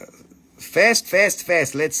going fast, fast,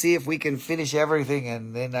 fast. Let's see if we can finish everything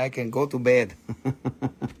and then I can go to bed.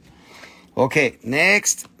 Okay,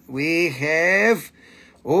 next we have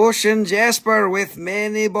ocean jasper with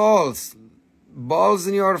many balls. Balls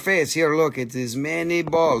in your face. Here, look, it is many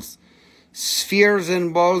balls. Spheres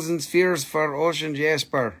and balls and spheres for ocean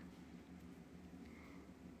jasper.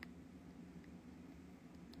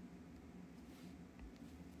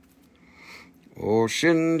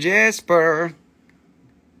 Ocean jasper.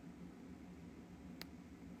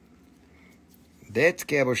 That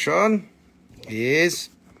cabochon is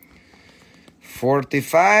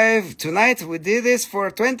 $45. Tonight we did this for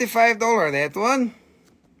 $25. That one.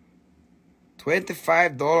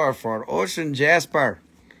 $25 for ocean jasper.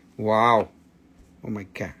 Wow. Oh my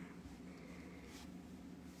God.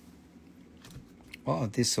 Oh,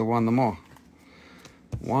 this is one more.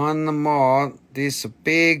 One more. This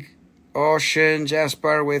big ocean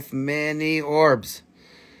jasper with many orbs.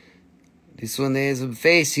 This one has a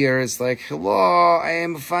face here. It's like, hello, I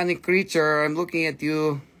am a funny creature. I'm looking at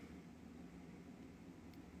you.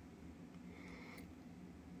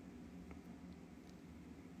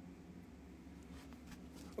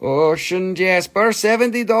 Ocean jasper,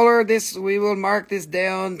 $70. This, we will mark this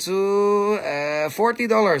down to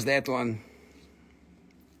 $40, that one.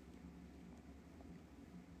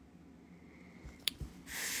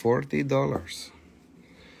 $40.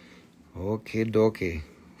 Okay, dokie.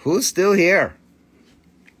 Who's still here?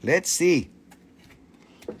 Let's see.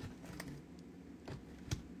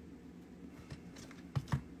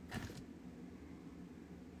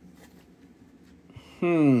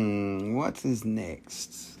 What is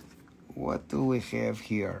next? What do we have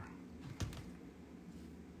here?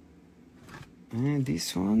 And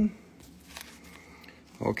this one.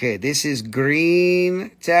 Okay, this is green,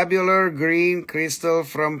 tabular green crystal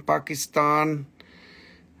from Pakistan.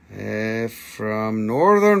 From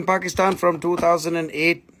northern Pakistan from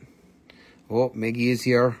 2008. Oh, Maggie is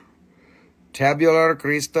here. Tabular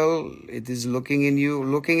crystal. It is looking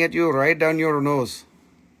at you right down your nose.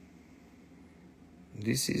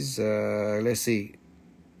 This is, let's see.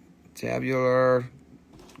 Tabular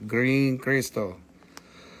green crystal.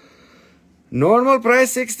 Normal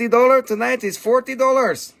price $60. Tonight is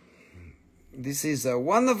 $40. This is a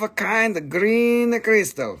one of a kind green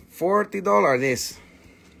crystal. $40 this.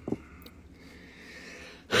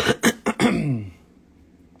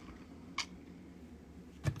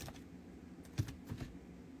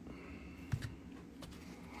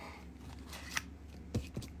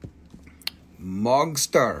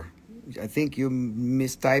 Mogster. I think you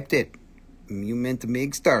mistyped it. You meant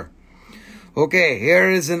Migster. Okay, here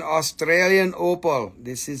is an Australian opal.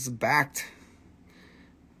 This is backed.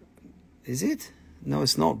 Is it? No,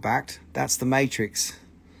 it's not backed. That's the matrix.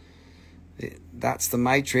 That's the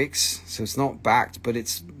matrix. So it's not backed, but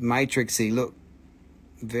it's matrixy. Look.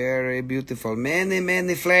 Very beautiful.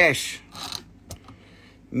 Many flash.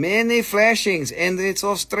 Many flashings. And it's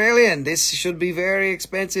Australian. This should be very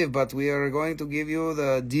expensive, but we are going to give you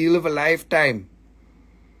the deal of a lifetime.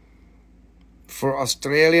 For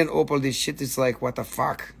Australian opal, this shit is like, what the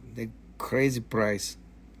fuck? The crazy price.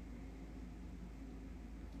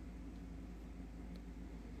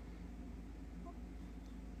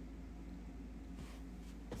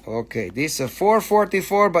 Okay, this is a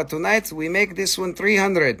 $444, but tonight we make this one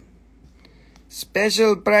 $300.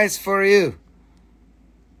 Special price for you.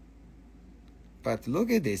 But look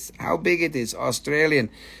at this, how big it is. Australian,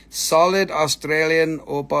 solid Australian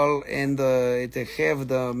opal, and it have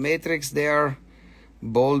the matrix there,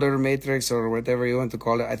 boulder matrix or whatever you want to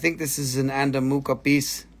call it. I think this is an Andamuka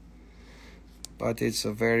piece, but it's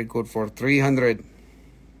a very good for $300.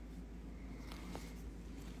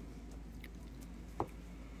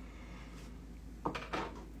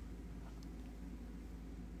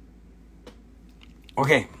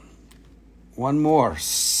 Okay, one more.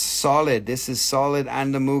 Solid. This is solid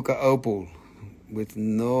Andamuka opal with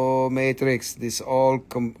no matrix. This all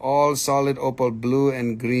solid opal, blue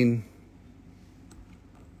and green.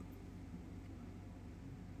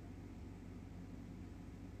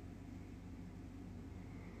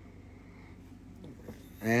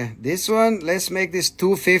 This one, let's make this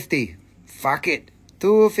 $250. Fuck it,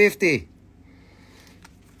 $250.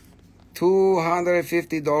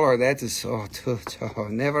 $250. That is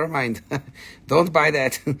never mind. Don't buy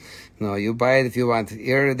that. No, you buy it if you want.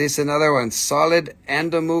 Here, this another one. Solid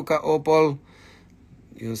Andamuka opal.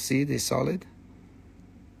 You see the solid?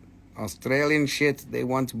 Australian shit. They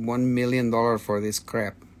want $1 million for this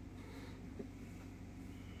crap.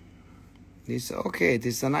 This okay.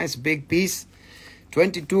 This is a nice big piece.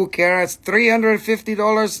 22 carats,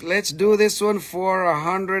 $350. Let's do this one for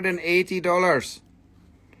 $180.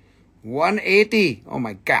 180. Oh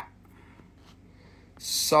my God.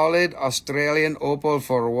 Solid Australian opal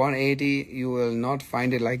for 180. You will not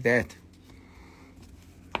find it like that.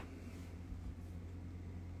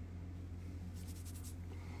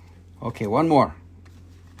 Okay, one more.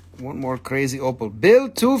 One more crazy opal. Bill,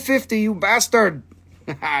 250, you bastard.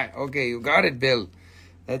 Okay, you got it, Bill.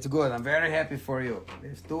 That's good. I'm very happy for you.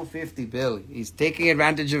 There's 250, Bill. He's taking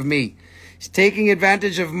advantage of me. He's taking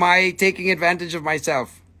advantage of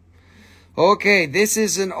myself. Okay, this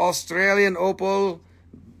is an Australian opal.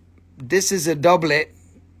 This is a doublet.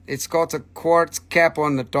 It's got a quartz cap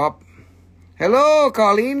on the top. Hello,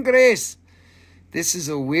 Colleen Grace. This is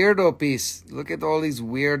a weirdo piece. Look at all these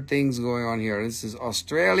weird things going on here. This is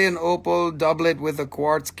Australian opal doublet with a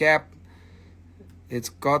quartz cap. It's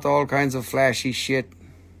got all kinds of flashy shit.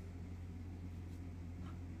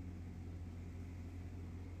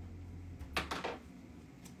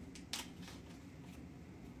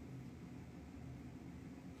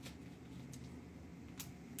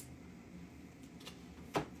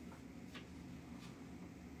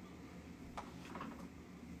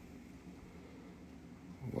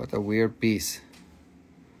 What a weird piece.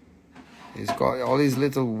 It's got all these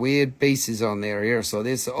little weird pieces on there here. So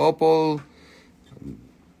this opal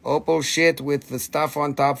shit with the stuff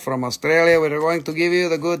on top from Australia. We're going to give you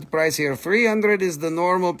the good price here. 300 is the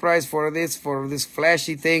normal price for this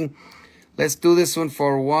flashy thing. Let's do this one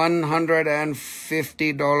for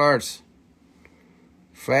 $150.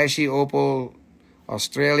 Flashy opal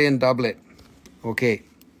Australian doublet. Okay.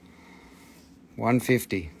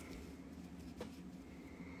 150.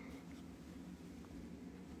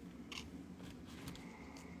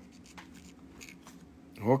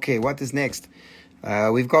 Okay, what is next?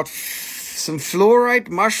 We've got some fluorite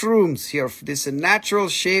mushrooms here. This is a natural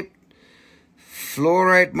shaped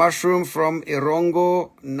fluorite mushroom from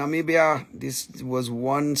Irongo, Namibia. This was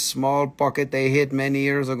one small pocket they hit many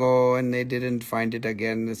years ago and they didn't find it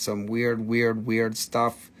again. It's some weird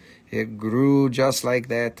stuff. It grew just like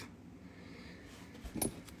that.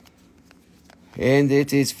 And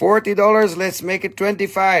it is $40. Let's make it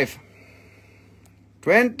 $25.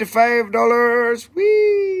 $25.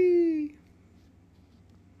 Whee!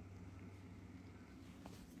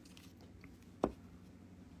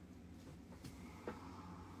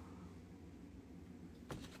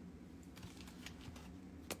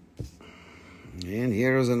 And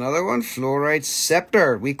here's another one, fluorite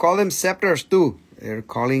scepter. We call them scepters too. They're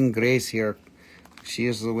calling Grace here. She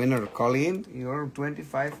is the winner. Colleen, you're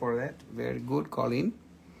 25 for that. Very good, Colleen.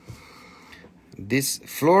 This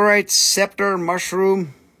fluorite scepter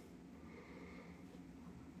mushroom.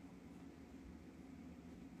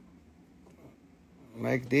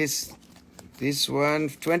 Like this. This one,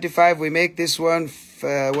 25. We make this one,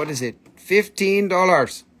 what is it?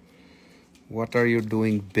 $15. What are you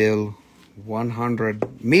doing, Bill?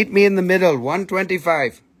 100. Meet me in the middle,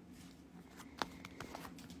 125.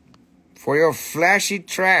 For your flashy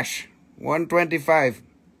trash, 125.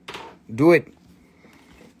 Do it.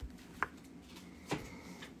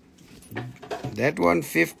 That one,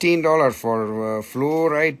 $15 for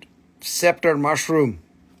fluorite scepter mushroom.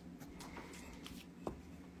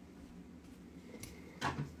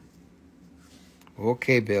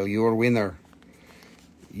 Okay, Bill, you're winner.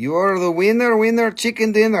 You're the winner,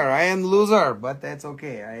 chicken dinner. I am loser, but that's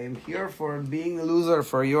okay. I am here for being the loser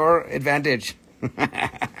for your advantage.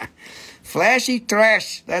 Flashy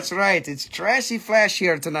trash. That's right. It's trashy flash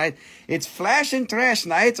here tonight. It's flash and trash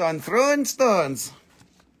night on Throwin Stones.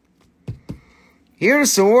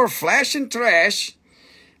 Here's some more flash and trash.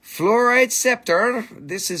 Fluorite scepter.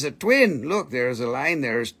 This is a twin. Look, there's a line.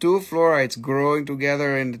 There's two fluorites growing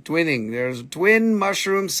together in the twinning. There's a twin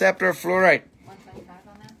mushroom scepter fluorite. 125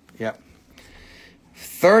 on that? Yeah.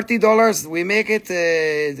 $30. We make it,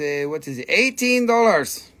 what is it?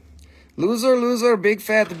 $18. Loser, big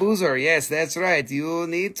fat boozer. Yes, that's right. You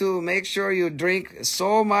need to make sure you drink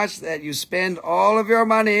so much that you spend all of your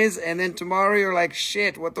monies, and then tomorrow you're like,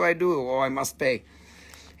 shit, what do I do? Oh, I must pay.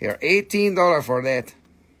 Here, $18 for that.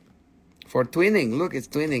 For twinning. Look, it's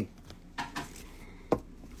twinning.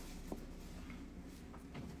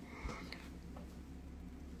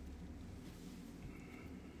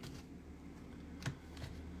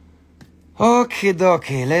 Okay,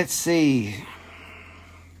 dokie, let's see.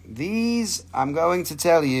 These, I'm going to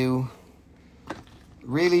tell you,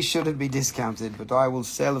 really shouldn't be discounted, but I will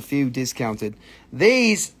sell a few discounted.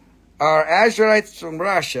 These are Ajoites from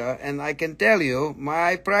Russia, and I can tell you,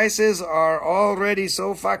 my prices are already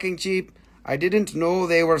so fucking cheap. I didn't know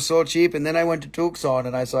they were so cheap, and then I went to Tucson,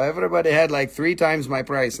 and I saw everybody had like 3 times my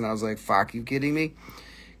price, and I was like, fuck, you kidding me?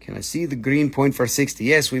 Can I see the green point for 60?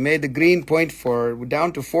 Yes, we made the green point for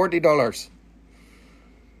down to $40.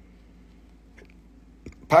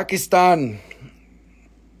 Pakistan.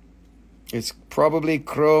 It's probably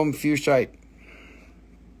chrome fuchsite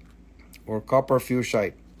or copper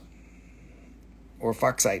fuchsite or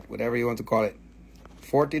foxite, whatever you want to call it.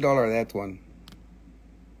 $40 that one.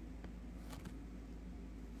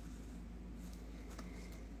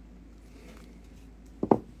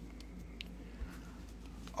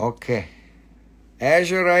 Okay.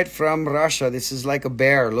 Ajoite from Russia. This is like a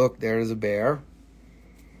bear. Look, there is a bear.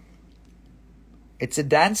 It's a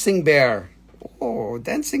dancing bear. Oh,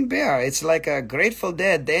 dancing bear. It's like a Grateful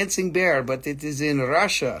Dead dancing bear, but it is in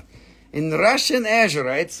Russia. In Russian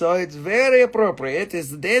Ajoite, so it's very appropriate. It's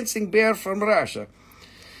the dancing bear from Russia.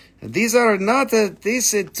 These are not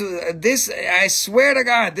this. I swear to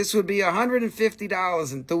God, this would be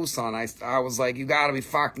 $150 in Tucson. I was like, you gotta be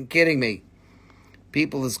fucking kidding me.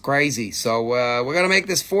 People is crazy. So we're gonna make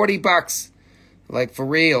this $40. Like for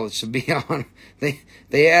real, it should be on.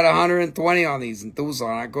 They had 120 on these in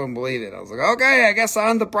Tucson. I couldn't believe it. I was like, okay, I guess I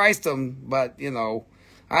underpriced them, but you know,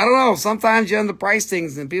 I don't know. Sometimes you underprice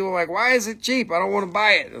things, and people are like, why is it cheap? I don't want to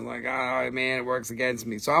buy it. I'm like, oh man, it works against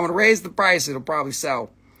me. So I'm gonna raise the price. It'll probably sell.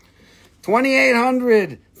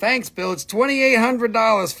 $2,800. Thanks, Bill. It's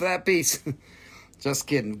 $2,800 for that piece. Just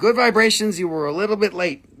kidding. Good vibrations. You were a little bit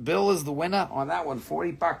late. Bill is the winner on that one.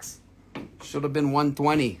 $40. Should have been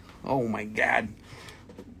 120. Oh my God.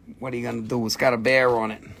 What are you gonna do? It's got a bear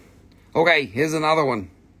on it. Okay, here's another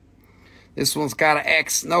one. This one's got an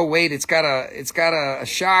X. No, wait, it's got a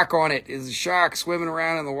shark on it. It's a shark swimming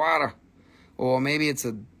around in the water. Or maybe it's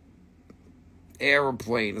a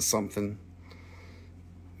airplane or something.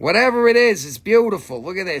 Whatever it is, it's beautiful.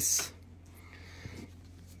 Look at this.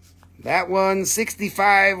 That one,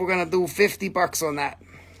 65. We're gonna do $50 on that.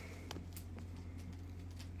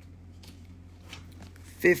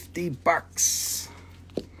 $50.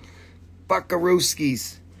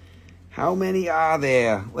 Buckarooskies. How many are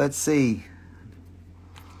there? Let's see.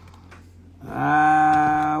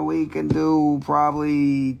 We can do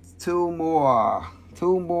probably 2 more.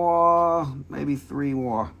 2 more, maybe 3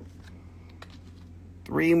 more.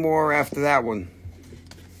 3 more after that one.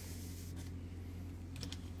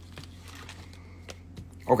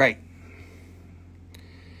 Okay.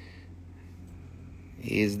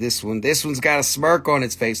 Here's this one. This one's got a smirk on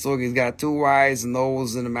its face. Look, he's got 2 eyes, a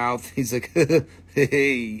nose, and a mouth. He's like,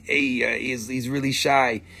 hey, he's really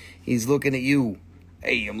shy. He's looking at you.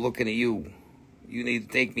 Hey, I'm looking at you. You need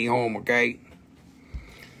to take me home, okay?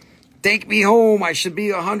 Take me home. I should be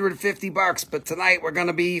 $150, but tonight we're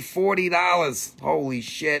gonna be $40. Holy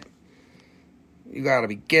shit! You gotta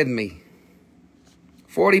be kidding me.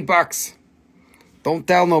 $40. Don't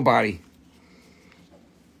tell nobody.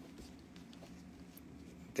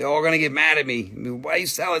 They're all gonna get mad at me. Why you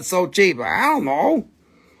sell it so cheap? I don't know.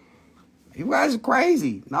 You guys are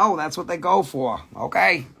crazy. No, that's what they go for.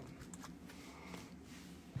 Okay.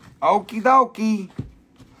 Okie dokie.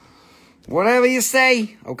 Whatever you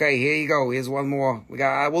say. Okay, here you go. Here's one more.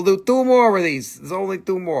 We'll do 2 more of these. There's only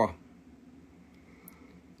 2 more.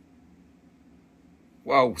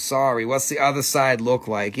 Whoa, sorry. What's the other side look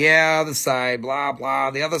like? Yeah, other side. Blah blah.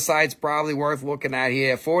 The other side's probably worth looking at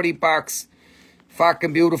here. $40.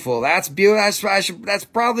 Fucking beautiful. That's beautiful. That's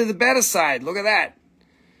probably the better side. Look at that.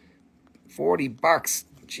 $40.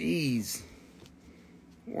 Jeez.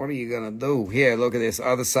 What are you gonna do? Here, look at this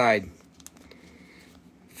other side.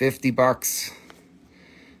 $50.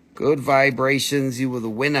 Good vibrations. You were the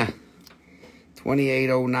winner.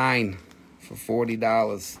 $28.09 for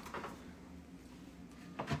 $40.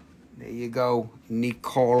 There you go,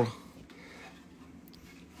 Nicole.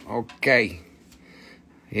 Okay.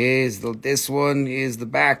 Here's this one. Here's the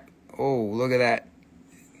back. Oh, look at that.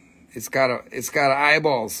 It's got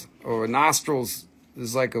eyeballs or nostrils.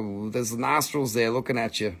 There's nostrils there looking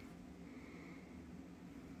at you.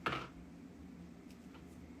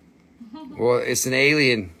 Well, it's an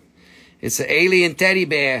alien. It's an alien teddy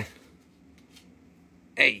bear.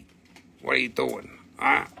 Hey, what are you doing?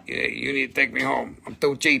 You need to take me home. I'm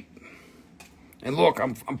too cheap. And look,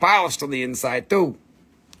 I'm polished on the inside too.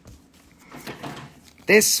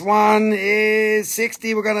 This one is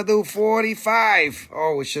 60. We're gonna do 45.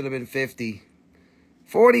 Oh, it should have been 50.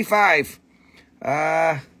 45.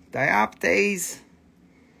 Dioptase.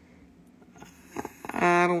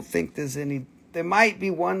 I don't think there's any. There might be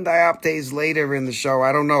one dioptase later in the show.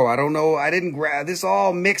 I don't know. I didn't grab. This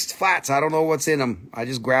all mixed flats. I don't know what's in them. I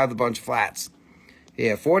just grabbed a bunch of flats.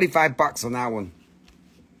 Yeah, $45 on that one.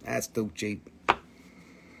 That's too cheap.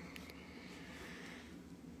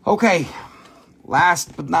 Okay.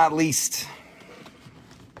 Last but not least.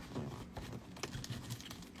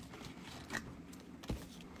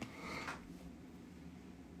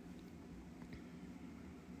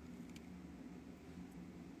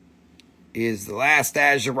 Is the last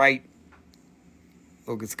Ajoite.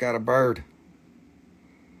 Look, it's got a bird.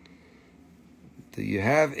 Do you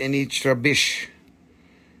have any Trabish?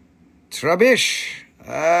 Trabish.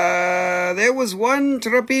 There was one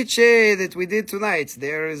Trapiche that we did tonight.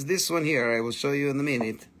 There is this one here. I will show you in a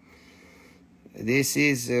minute. This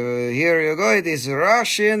is, here you go. It is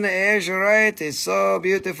Russian Ajoite. It's so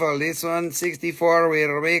beautiful. This one, 64,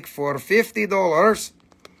 we'll make for $50.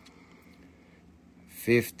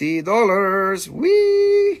 $50.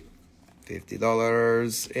 Whee!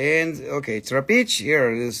 $50. And, okay, Trapiche.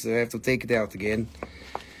 Here, this, I have to take it out again.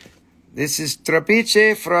 This is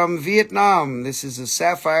Trapiche from Vietnam. This is a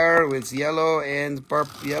sapphire with yellow and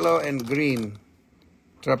green.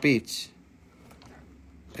 Trapiche.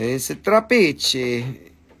 It's a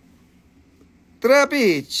Trapiche.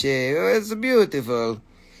 Trapiche. Oh, it's beautiful.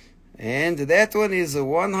 And that one is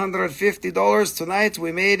 $150. Tonight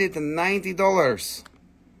we made it $90.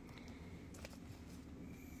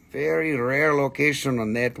 Very rare location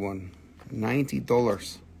on that one.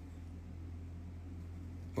 $90.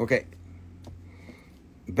 Okay.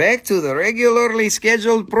 Back to the regularly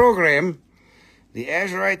scheduled program. The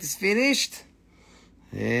Ajoite is finished.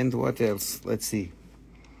 And what else? Let's see.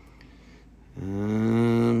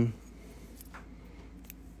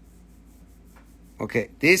 Okay,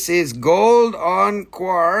 this is gold on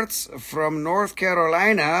quartz from North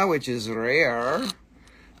Carolina, which is rare.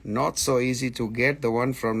 Not so easy to get, the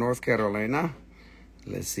one from North Carolina.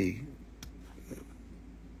 Let's see.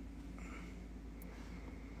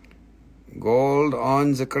 Gold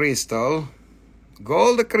on the crystal.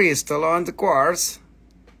 Gold crystal on the quartz.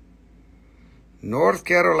 North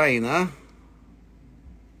Carolina.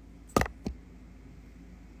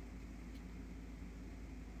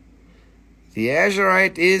 The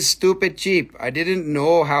Ajoite is stupid cheap. I didn't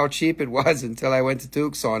know how cheap it was until I went to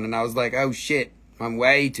Tucson, and I was like, oh shit, I'm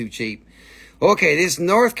way too cheap. Okay, this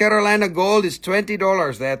North Carolina gold is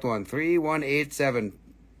 $20, that one. 3187.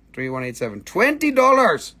 3187.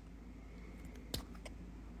 $20!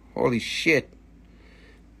 Holy shit.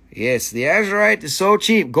 Yes, the Ajoite is so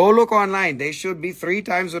cheap. Go look online. They should be 3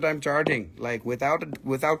 times what I'm charging. Like,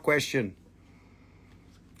 without question.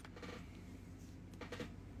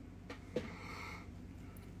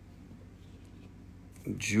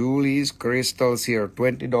 Julie's crystals here,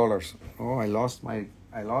 $20. Oh, I lost my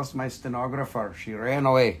stenographer. She ran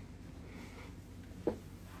away.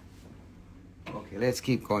 Okay, let's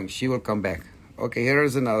keep going. She will come back. Okay,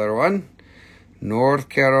 here's another one. North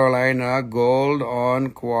Carolina gold on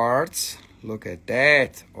quartz. Look at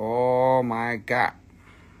that. Oh my God.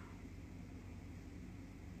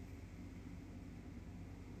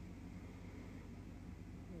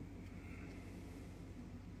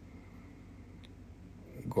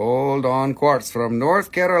 Gold on quartz from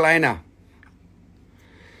North Carolina.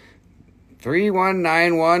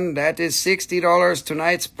 3191. That is $60.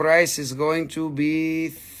 Tonight's price is going to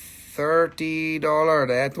be $30.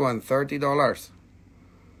 That one, $30.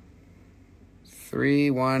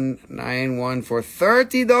 3191 for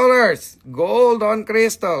 $30. Gold on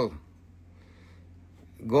crystal.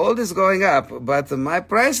 Gold is going up, but my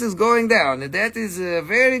price is going down. That is a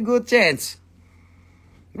very good chance.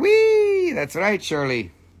 Whee! That's right,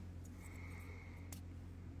 Shirley.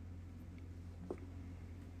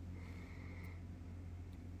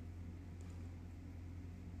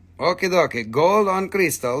 Okay, dokie. Gold on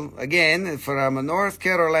crystal. Again, from North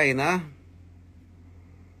Carolina.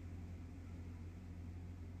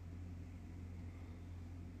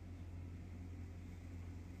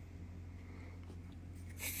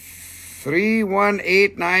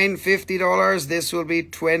 $3189.50. This will be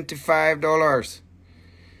 $25.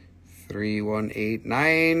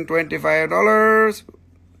 $3189, $25.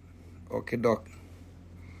 Okay, doc.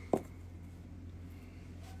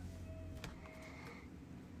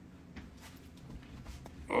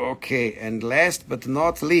 Okay, and last but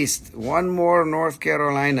not least, one more North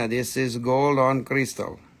Carolina. This is gold on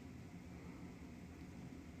crystal.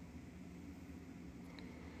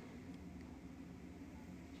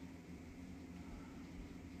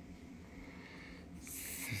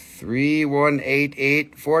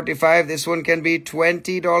 3188 45. This one can be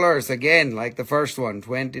 $20 again, like the first one.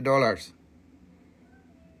 $20.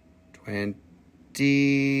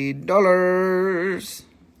 $20.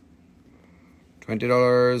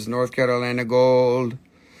 $20. North Carolina gold.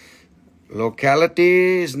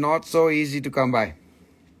 Locality is not so easy to come by.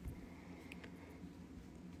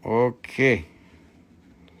 Okay.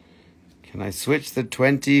 Can I switch the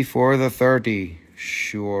 20 for the 30?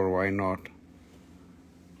 Sure, why not?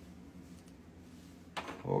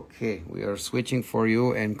 Okay, we are switching for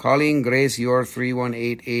you. And Colleen Grace, your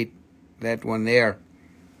 3188, that one there.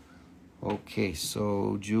 Okay,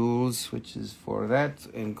 so Jules switches for that,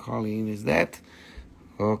 and Colleen is that.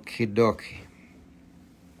 Okie dokie.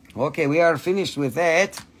 Okay, we are finished with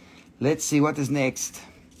that. Let's see what is next.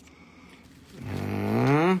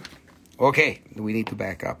 Okay, we need to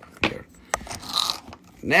back up here.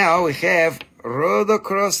 Now we have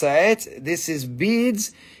rhodochrosite. This is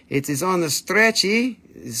beads. It is on the stretchy.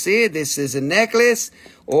 You see, this is a necklace,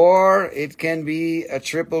 or it can be a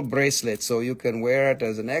triple bracelet. So you can wear it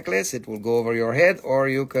as a necklace. It will go over your head, or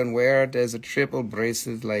you can wear it as a triple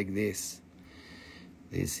bracelet like this.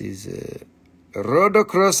 This is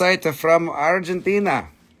rhodochrosite from Argentina.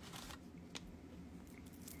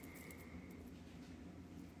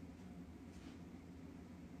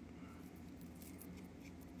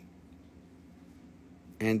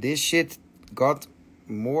 And this shit got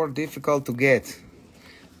more difficult to get.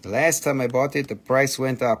 The last time I bought it, the price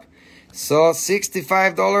went up. So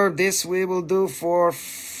 $65, this we will do for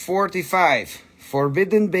 $45.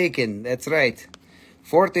 Forbidden bacon, that's right.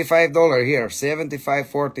 $45 here,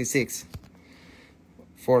 $75.46.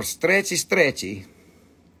 For stretchy.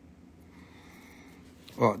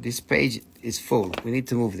 Oh, this page is full. We need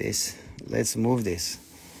to move this. Let's move this.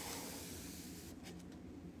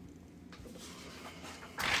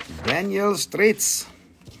 Daniel Streets.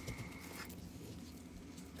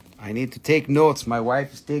 I need to take notes. My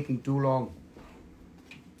wife is taking too long.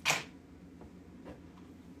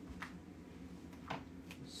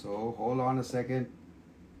 So, hold on a second.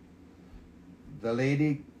 The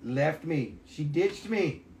lady left me. She ditched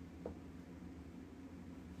me.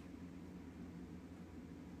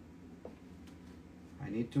 I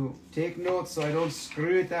need to take notes so I don't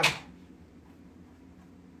screw it up.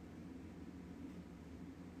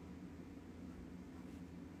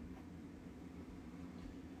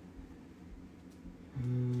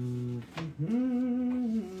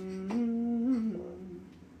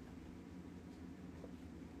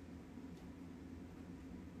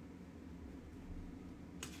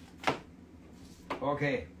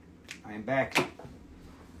 Okay, I'm back.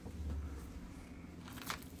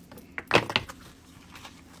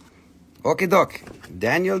 Okay, Doc.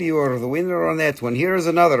 Daniel, you are the winner on that one. Here is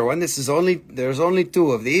another one. There's only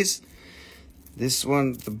two of these. This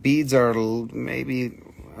one, the beads are maybe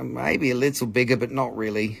a little bigger, but not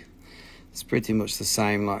really. It's pretty much the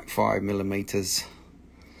same, like 5 millimeters.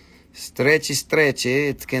 Stretchy.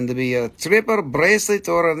 It can be a triple bracelet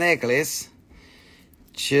or a necklace.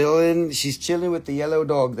 She's chilling with the yellow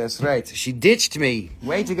dog. That's right. She ditched me.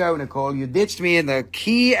 Way to go, Nicole. You ditched me in the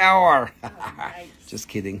key hour. Right. Just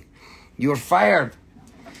kidding. You're fired.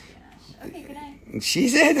 Okay, good night. She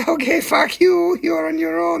said, okay, fuck you. You're on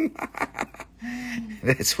your own.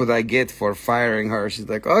 That's what I get for firing her. She's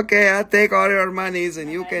like, okay, I'll take all your monies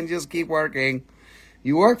and you can just keep working.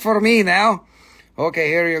 You work for me now. Okay,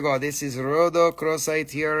 here you go. This is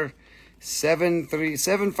rhodochrosite here.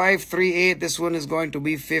 7538. This one is going to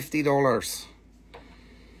be $50.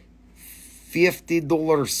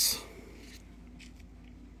 $50.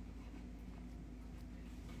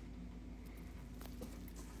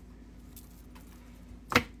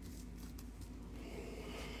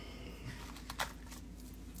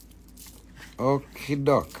 Okay,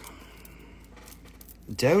 Doc.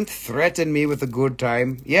 Don't threaten me with a good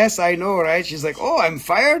time. Yes, I know, right? She's like, oh, I'm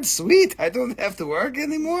fired? Sweet. I don't have to work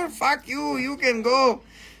anymore? Fuck you. You can go.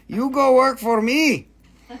 You go work for me.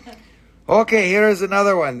 Okay, here is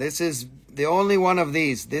another one. This is the only one of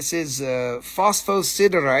these. This is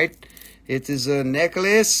phosphosiderite. It is a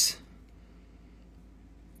necklace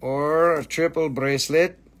or a triple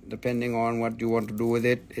bracelet, depending on what you want to do with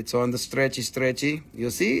it. It's on the stretchy. You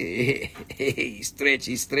see?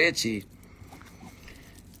 Stretchy.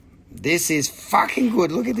 This is fucking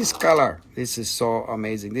good. Look at this color. This is so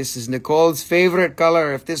amazing. This is Nicole's favorite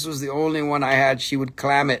color. If this was the only one I had, she would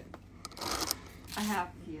clam it. I have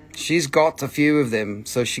a few. She's got a few of them,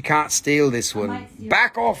 so she can't steal this one.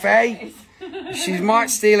 Back off, eh? She might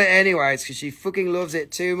steal it anyways, because she fucking loves it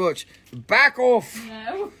too much. Back off!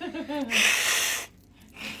 No.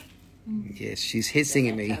 Yes, she's hissing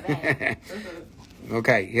at me.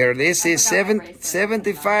 Okay, here, this is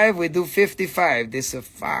 75. We do 55. This is,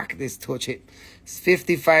 fuck, this touch it. It's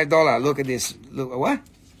 $55. Look at this. Look, what?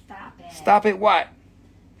 Stop it. Stop it, what?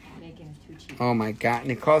 Making it too cheap. Oh my God.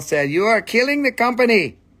 Nicole said, you are killing the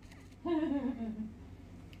company.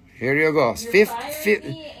 Here you go.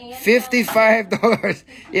 $55.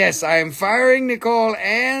 Yes, I am firing Nicole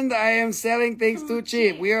and I am selling things too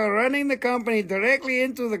cheap. We are running the company directly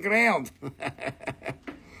into the ground.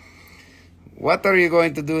 What are you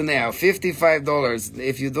going to do now? $55.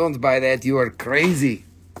 If you don't buy that, you are crazy.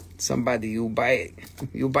 Somebody, you buy it.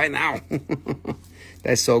 You buy now.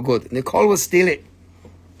 That's so good. Nicole will steal it.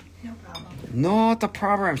 No problem. Not a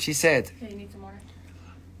problem, she said. Okay, you need some more?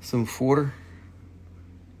 Some fodder.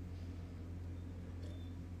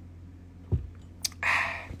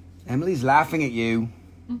 Emily's laughing at you.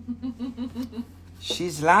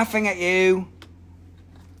 She's laughing at you.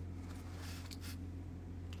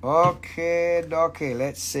 Okay,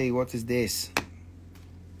 let's see. What is this?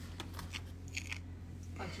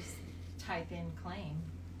 I'll just type in claim.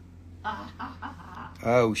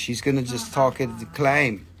 Oh, she's going to just talk it to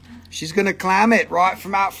claim. She's going to climb it right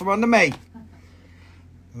from out from under me.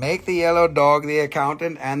 Make the yellow dog the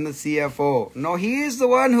accountant and the CFO. No, he is the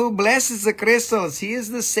one who blesses the crystals. He is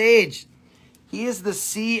the sage. He is the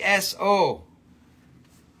CSO.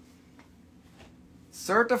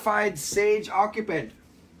 Certified sage occupant.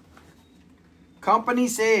 Company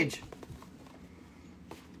sage.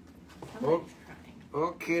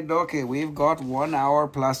 Okay. We've got 1 hour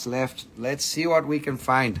plus left. Let's see what we can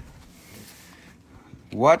find.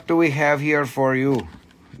 What do we have here for you?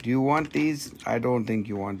 Do you want these? I don't think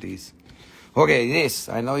you want these. Okay, this.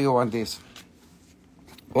 I know you want this.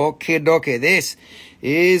 Okay. This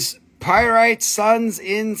is pyrite suns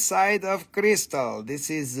inside of crystal. This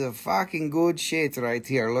is fucking good shit right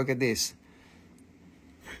here. Look at this.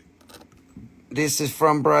 This is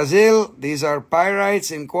from Brazil. These are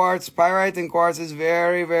pyrites in quartz. Pyrite in quartz is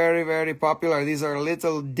very, very, very popular. These are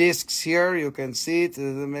little discs here. You can see it.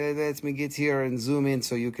 Let me get here and zoom in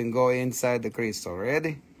so you can go inside the crystal.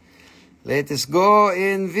 Ready? Let us go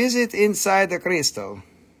and visit inside the crystal.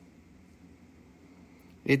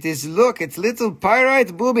 It is, look, it's little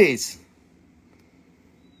pyrite boobies.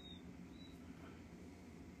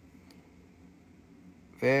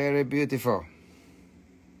 Very beautiful.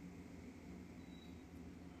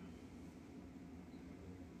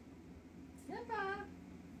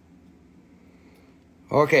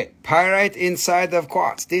 Okay, pyrite inside of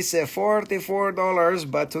quartz. This is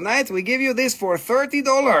 $44, but tonight we give you this for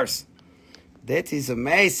 $30. That is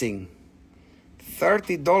amazing.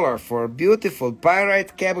 $30 for a beautiful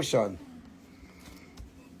pyrite cabochon.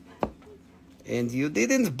 And you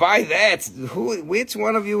didn't buy that. Which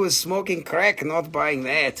one of you was smoking crack not buying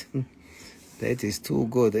that? That is too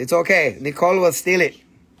good. It's okay. Nicole will steal it.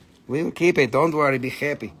 We'll keep it. Don't worry. Be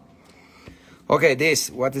happy. Okay,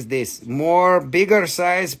 this. What is this? More bigger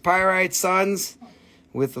size pyrite suns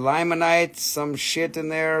with limonite, some shit in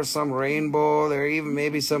there, some rainbow. There are even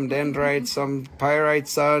maybe some dendrite, some pyrite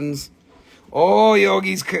suns. Oh,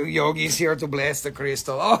 Yogi's here to bless the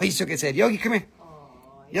crystal. Oh, he shook his head. Yogi, come here.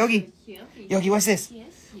 Yogi. Yogi, what's this?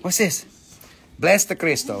 What's this? Bless the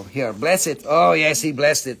crystal. Here, bless it. Oh, yes, he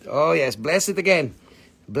blessed it. Oh, yes, bless it again.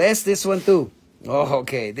 Bless this one too. Oh,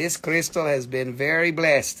 okay. This crystal has been very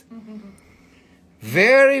blessed.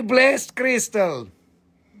 Very blessed crystal.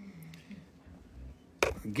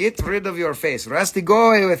 Get rid of your face. Rusty, go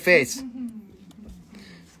away with face.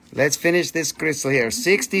 Let's finish this crystal here.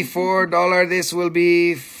 $64. This will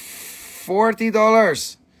be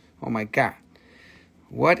 $40. Oh my God.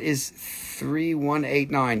 What is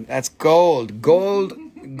 3189? That's gold. Gold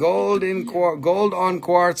on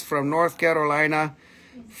quartz from North Carolina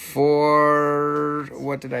for,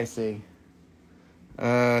 what did I say?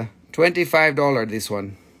 $25 this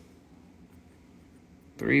one.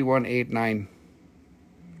 3189.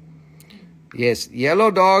 Yes,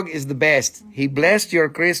 yellow dog is the best. He blessed your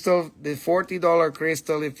crystal, the $40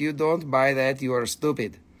 crystal. If you don't buy that, you are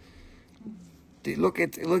stupid. Look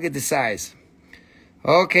at the size.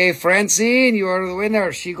 Okay, Francine, you are the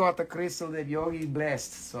winner. She got the crystal that Yogi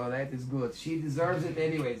blessed, so that is good. She deserves it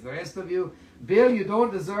anyways. The rest of you, Bill, you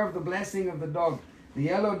don't deserve the blessing of the dog. The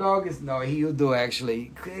yellow dog is, no, you do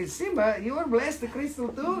actually. Simba, you are blessed the crystal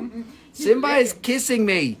too? Simba is kissing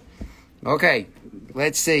me. Okay,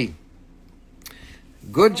 let's see.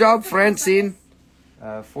 Good job, Francine.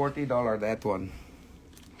 $40, that one.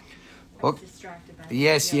 Okay.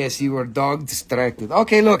 Yes, you were dog distracted.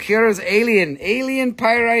 Okay, look, here is alien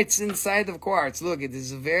pyrites inside of quartz. Look, it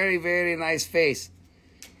is a very, very nice face.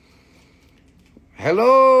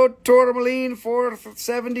 Hello, Tourmaline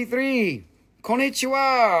 473.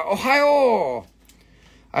 Konnichiwa. Ohayo.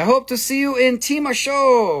 I hope to see you in Tima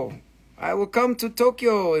Show. I will come to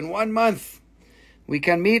Tokyo in 1 month. We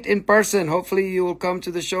can meet in person. Hopefully you will come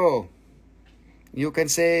to the show. You can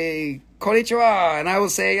say konnichiwa and I will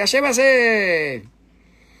say yashimase.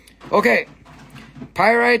 Okay.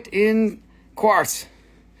 Pyrite in quartz.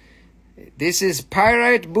 This is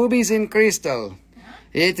pyrite boobies in crystal.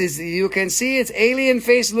 It is, you can see its alien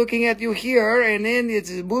face looking at you here, and then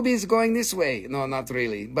its boobies going this way. No, not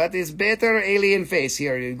really. But it's better alien face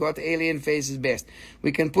here. You got alien face is best.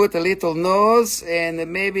 We can put a little nose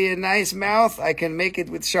and maybe a nice mouth. I can make it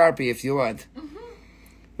with Sharpie if you want.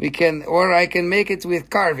 We can, or I can make it with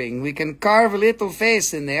carving. We can carve a little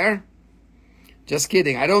face in there. Just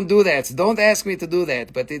kidding. I don't do that. Don't ask me to do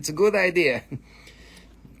that, but it's a good idea.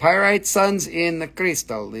 Pyrite suns in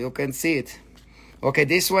crystal. You can see it. Okay,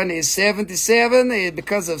 this one is 77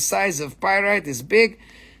 because of size of pyrite is big.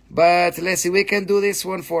 But let's see, we can do this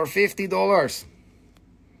one for $50.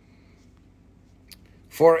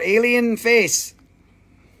 For alien face.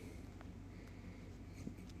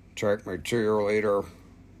 Check my cheerleader.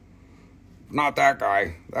 Not that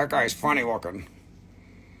guy. That guy's funny looking.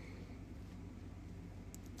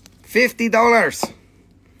 $50.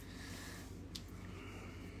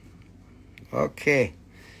 Okay.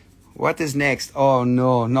 What is next? Oh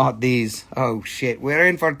no, not these. Oh shit, we're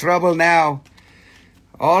in for trouble now.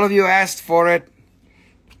 All of you asked for it.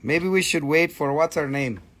 Maybe we should wait for, what's her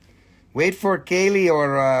name? Wait for Kaylee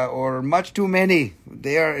or much too many.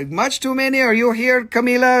 They are much too many. Are you here,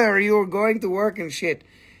 Camila? Or are you going to work and shit?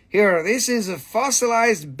 Here, this is a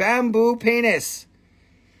fossilized bamboo penis.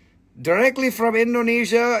 Directly from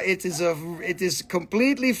Indonesia. It is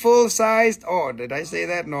completely full-sized. Oh, did I say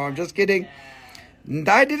that? No, I'm just kidding.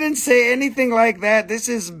 I didn't say anything like that. This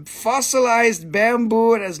is fossilized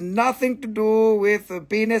bamboo. It has nothing to do with the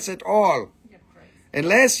penis at all.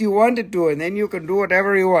 Unless you wanted to, and then you can do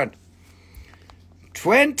whatever you want.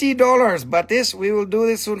 $20. But this, we will do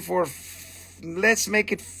this one for, let's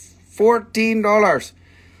make it $14.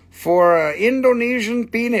 For Indonesian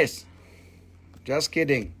penis. Just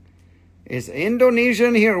kidding. It's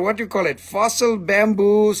Indonesian here. What do you call it? Fossil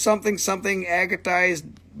bamboo, something, agatized,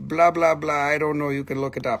 blah, blah, blah. I don't know. You can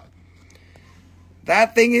look it up.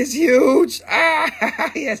 That thing is huge.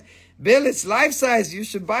 Ah, yes. Bill, it's life size. You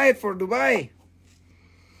should buy it for Dubai.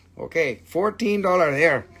 Okay, $14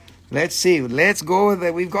 there. Let's see. Let's go with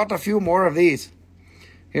it. We've got a few more of these.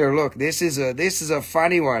 Here, look. This is a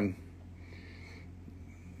funny one.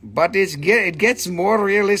 But it gets more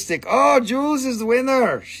realistic. Oh, Jules is the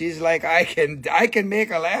winner. She's like, I can make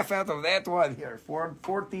a laugh out of that one here.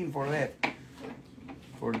 14 for that.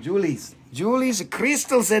 For Julie's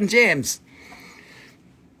crystals and gems.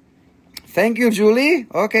 Thank you, Julie.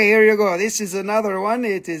 Okay, here you go. This is another one.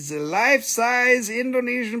 It is a life-size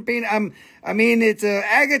Indonesian penis. I mean, it's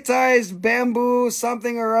agatized bamboo,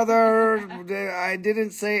 something or other. I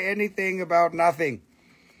didn't say anything about nothing.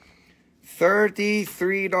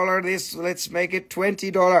 $33. This, let's make it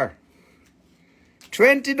 $20.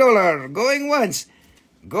 $20. Going once.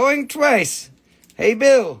 Going twice. Hey,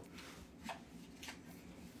 Bill.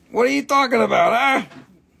 What are you talking about,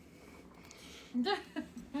 huh?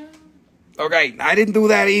 Okay, I didn't do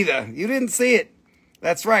that either. You didn't see it.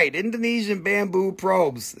 That's right. Indonesian bamboo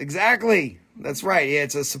probes. Exactly. That's right. Yeah,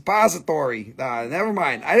 it's a suppository. Never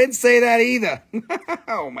mind. I didn't say that either.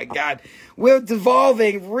 Oh, my God. We're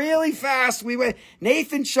devolving really fast.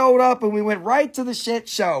 Nathan showed up and we went right to the shit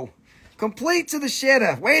show. Complete to the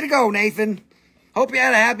shitter. Way to go, Nathan. Hope you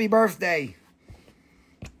had a happy birthday.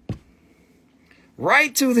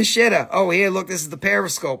 Right to the shitter. Oh, here, look. This is the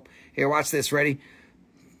periscope. Here, watch this. Ready?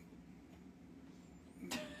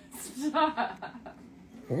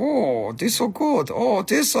 Oh, this so good. Oh,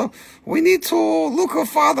 this, we need to look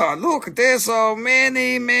further. Look, there's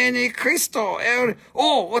many crystal.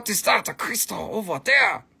 Oh, what is that? A crystal over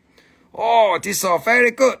there. Oh, this is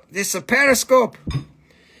very good. This is a periscope.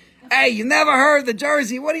 Hey, you never heard the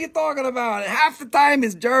Jersey. What are you talking about? Half the time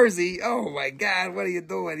it's Jersey. Oh, my God. What are you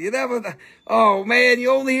doing? You never... Oh, man,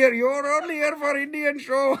 you're only here for Indian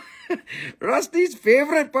show. Rusty's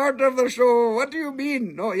favorite part of the show. What do you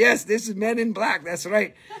mean? No, yes, this is Men in Black. That's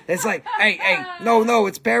right. It's like, hey, no,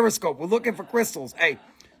 it's Periscope. We're looking for crystals. Hey,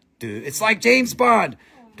 dude, it's like James Bond.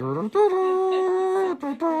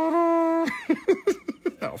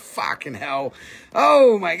 Oh, fucking hell.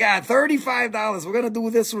 Oh, my God. $35. We're going to do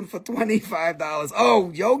this one for $25.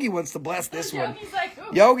 Oh, Yogi wants to bless this one. Yogi's like, ooh.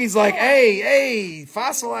 Yogi's like, hey,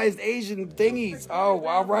 fossilized Asian thingies. Oh,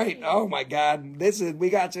 all right. Oh my God, we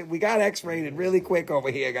got X-rated really quick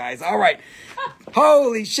over here, guys. All right,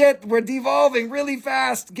 holy shit, we're devolving really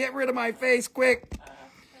fast. Get rid of my face, quick.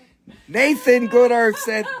 Nathan Good Earth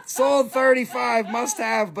said sold 35, must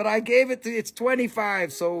have, but I gave it's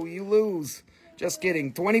 25, so you lose. Just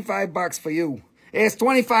kidding, $25 for you. It's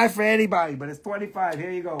 25 for anybody, but it's 25.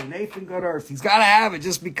 Here you go, Nathan Good Earth. He's got to have it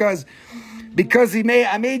just because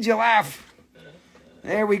I made you laugh.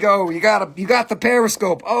 There we go. You got the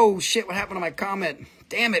periscope. Oh shit! What happened to my comment?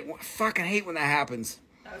 Damn it! I fucking hate when that happens.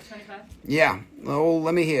 That was 25. Yeah. Oh,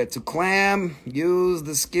 let me hear. To clam, use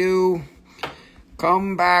the skew.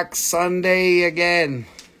 Come back Sunday again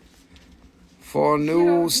for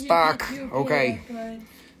new stock. Okay.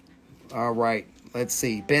 All right. Let's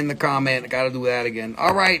see. Pin the comment. I got to do that again.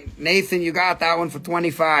 All right, Nathan, you got that one for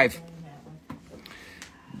 25.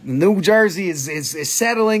 New Jersey is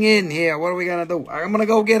settling in here. What are we going to do? I'm going to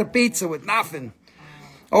go get a pizza with nothing.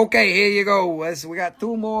 Okay, here you go. We got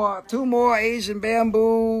two more Asian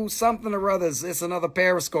bamboo something or others. This another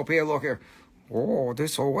periscope here. Look here. Oh,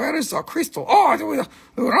 where is a crystal? Oh,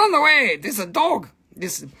 run away. This is a dog.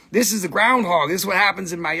 This is a groundhog. This is what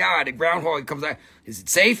happens in my yard. The groundhog comes out. Is it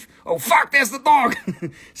safe? Oh, fuck, there's the dog.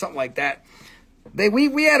 Something like that.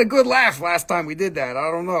 We had a good laugh last time we did that. I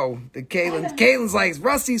don't know. Caitlin's like, it's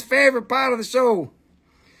Rusty's favorite part of the show.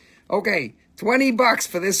 Okay, $20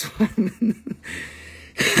 for this one.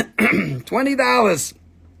 $20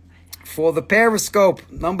 for the periscope,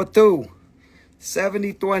 number 2.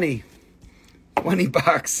 70-20.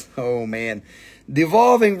 $20. Oh, man.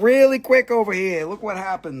 Devolving really quick over here. Look what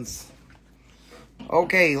happens.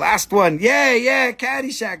 Okay, last one. Yeah,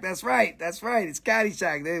 Caddyshack. That's right. It's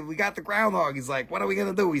Caddyshack. We got the groundhog. He's like, what are we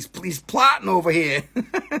going to do? He's plotting over here.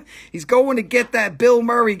 He's going to get that Bill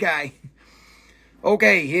Murray guy.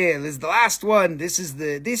 Okay, here, this is the last one. This is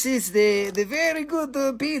the very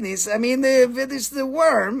good penis. I mean, it is the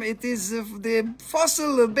worm. It is the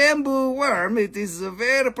fossil bamboo worm. It is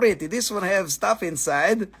very pretty. This one has stuff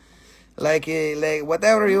inside. Like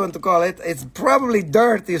whatever you want to call it. It's probably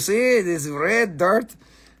dirt, you see? It is red dirt.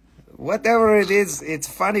 Whatever it is, it's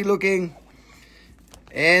funny looking.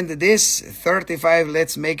 And this 35,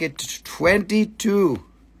 let's make it 22.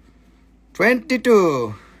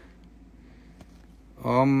 22.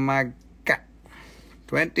 Oh my God.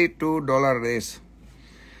 $22 this.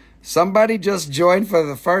 Somebody just joined for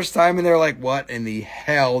the first time and they're like, what in the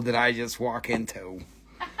hell did I just walk into?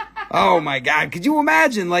 Oh my God, could you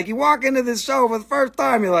imagine? Like, you walk into this show for the first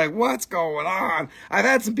time, you're like, what's going on? I've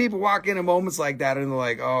had some people walk in moments like that and they're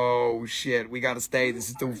like, oh shit, we gotta stay, this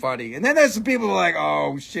is too funny. And then there's some people who are like,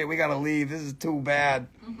 oh shit, we gotta leave, this is too bad.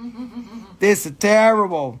 This is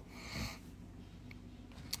terrible.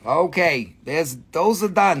 Okay, those are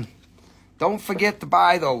done. Don't forget to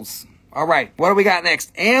buy those. All right, what do we got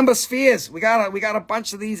next? Amber spheres. We got a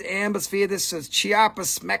bunch of these amber spheres. This is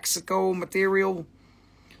Chiapas, Mexico material.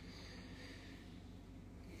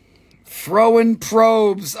 Throwin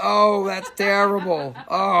probes. Oh, that's terrible.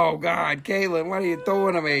 Oh, God. Caitlin, what are you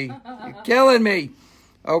doing to me? You're killing me.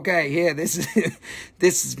 Okay, here. This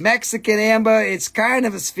is Mexican amber. It's kind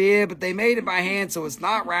of a sphere, but they made it by hand, so it's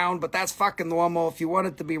not round, but that's fucking normal. If you want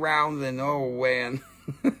it to be round, then oh, man.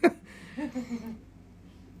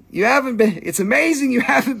 You haven't been... It's amazing you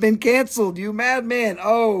haven't been canceled, you madman.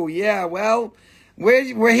 Oh, yeah, well,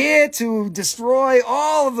 we're here to destroy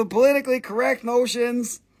all of the politically correct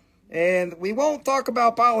notions. And we won't talk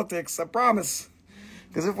about politics, I promise.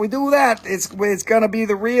 Because if we do that, it's going to be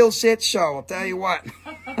the real shit show. I'll tell you what.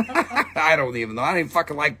 I don't even know. I don't even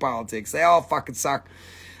fucking like politics. They all fucking suck.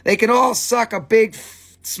 They can all suck a big,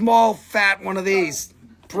 small, fat one of these.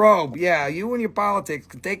 Probe. Yeah, you and your politics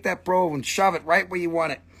can take that probe and shove it right where you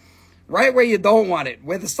want it. Right where you don't want it.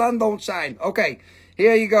 Where the sun don't shine. Okay,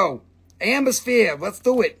 here you go. Amber sphere. Let's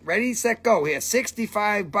do it. Ready, set, go. Here,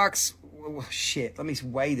 $65. Oh, shit, let me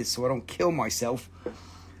weigh this so I don't kill myself.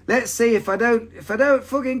 Let's see if I don't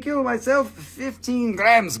fucking kill myself. 15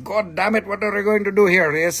 grams. God damn it, what are we going to do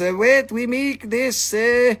here? Yes, wait, we make this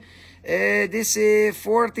 $40.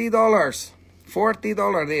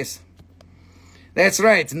 $40 this. That's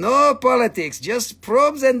right. No politics, just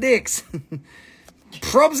probes and dicks.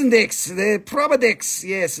 Probes and dicks, the probadicks,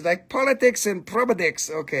 yes, like politics and probadicks.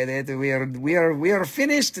 Okay, that we are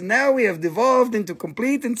finished. Now we have devolved into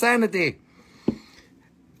complete insanity.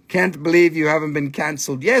 Can't believe you haven't been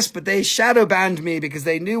cancelled. Yes, but they shadow banned me because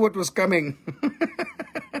they knew what was coming.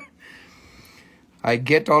 I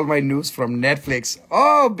get all my news from Netflix.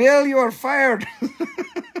 Oh, Bill, you are fired.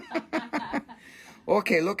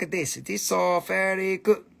 Okay, look at this. It is so very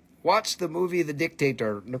good. Watch the movie The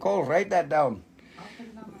Dictator. Nicole, write that down. I'll put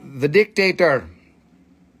it on The Dictator.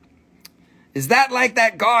 Is that like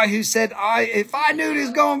that guy who said, if I knew this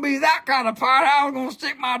was going to be that kind of party, I was going to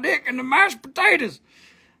stick my dick in the mashed potatoes.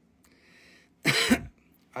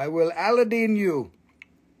 I will Aladdin you.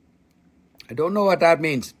 I don't know what that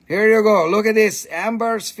means. Here you go. Look at this.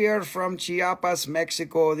 Amber sphere from Chiapas,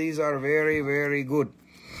 Mexico. These are very, very good.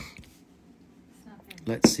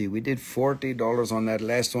 Let's see. We did $40 on that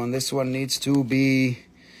last one. This one needs to be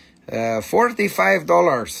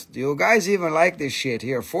 $45. Do you guys even like this shit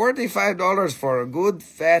here? $45 for a good,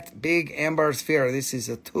 fat, big amber sphere. This is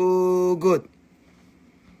too good.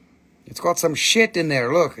 It's got some shit in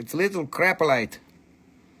there. Look, it's little crapolite.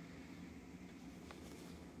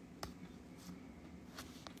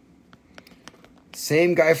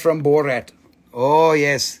 Same guy from Borat. Oh,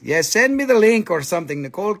 yes. Yes, send me the link or something.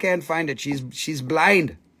 Nicole can't find it. She's blind.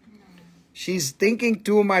 No. She's thinking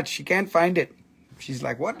too much. She can't find it. She's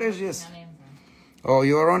like, what is this? Oh,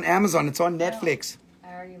 you're on Amazon. It's on Netflix.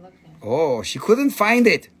 I already looked at it. Oh, she couldn't find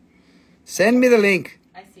it. Send me the link.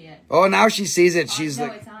 I see it. Oh, now she sees it. She's no,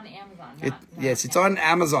 like, it's on Amazon. yes, it's on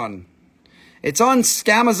Amazon. It's on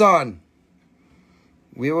Scamazon.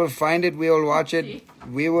 We will find it. We will watch it.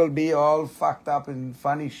 We will be all fucked up and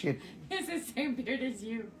funny shit. It's the same beard as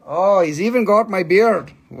you. Oh, he's even got my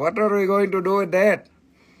beard. What are we going to do with that?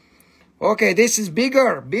 Okay, this is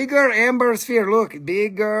bigger amber sphere. Look,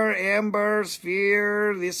 bigger amber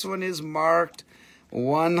sphere. This one is marked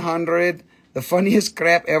 100. The funniest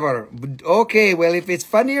crap ever. Okay, well, if it's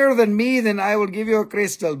funnier than me, then I will give you a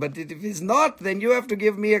crystal. But if it's not, then you have to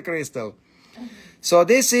give me a crystal. So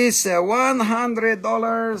this is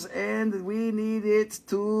 $100, and we need it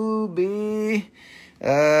to be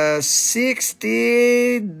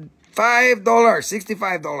 $65.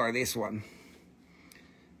 $65, this one.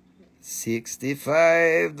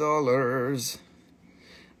 $65.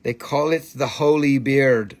 They call it the Holy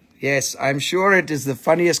Beard. Yes, I'm sure it is the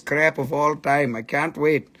funniest crap of all time. I can't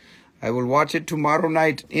wait. I will watch it tomorrow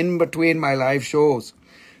night in between my live shows.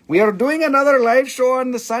 We are doing another live show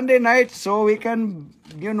on the Sunday night so we can,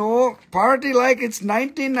 you know, party like it's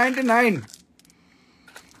 1999.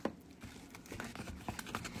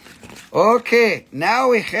 Okay, now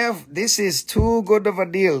we have, this is too good of a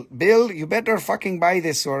deal. Bill, you better fucking buy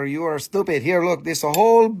this or you are stupid. Here, look, this a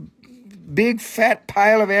whole big fat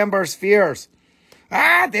pile of amber spheres.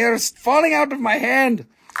 Ah, they're falling out of my hand.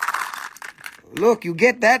 Look, you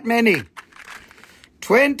get that many.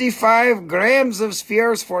 25 grams of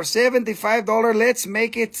spheres for $75. Let's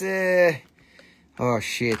make it, oh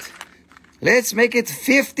shit. Let's make it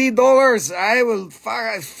 $50. I will,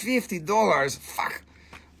 fuck, $50. Fuck.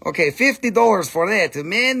 Okay, $50 for that.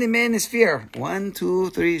 Many sphere. 1, 2,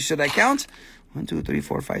 3, should I count? 1, 2, 3,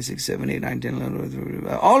 4, 5, 6, 7, 8, 9, 10, 11,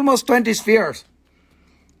 almost 20 spheres.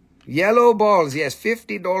 Yellow balls, yes,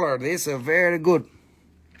 $50. This is very good.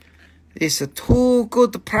 It's a too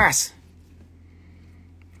good price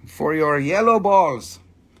for your yellow balls.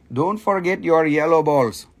 Don't forget your yellow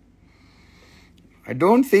balls. I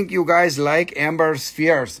don't think you guys like amber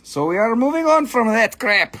spheres, so we are moving on from that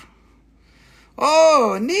crap.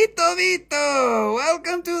 Oh, Nito Vito,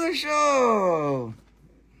 welcome to the show.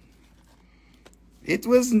 It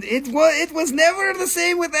was never the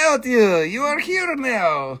same without you. You are here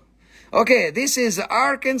now. Okay, this is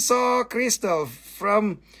Arkansas crystal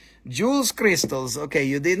from Jules Crystals. Okay,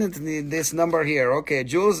 you didn't need this number here. Okay,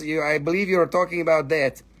 Jules, I believe you're talking about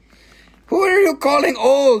that. Who are you calling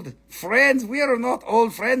old? Friends, we are not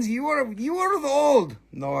old friends. You are the old.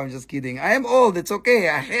 No, I'm just kidding. I am old. It's okay.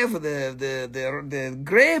 I have the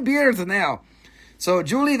gray beard now. So,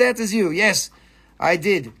 Julie, that is you. Yes, I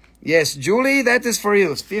did. Yes, Julie, that is for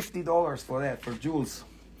you. It's $50 for that, for Jules.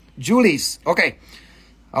 Julie's. Okay.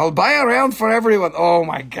 I'll buy a round for everyone. Oh,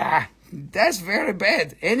 my God. That's very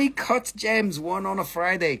bad. Any cut gems won on a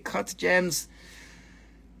Friday. Cut gems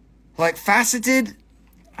like faceted.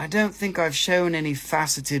 I don't think I've shown any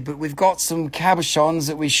faceted, but we've got some cabochons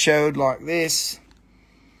that we showed like this.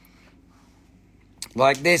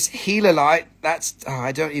 Like this Helolite. That's,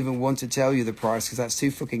 I don't even want to tell you the price because that's too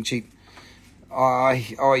fucking cheap. I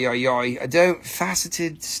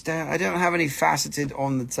don't have any faceted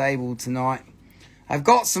on the table tonight. I've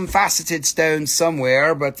got some faceted stones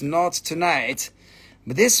somewhere, but not tonight.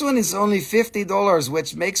 But this one is only $50,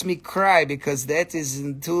 which makes me cry because that is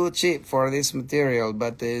too cheap for this material.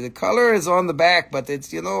 But the color is on the back, but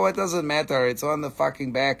it's, you know, it doesn't matter. It's on the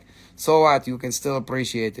fucking back. So what? You can still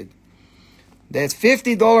appreciate it. That's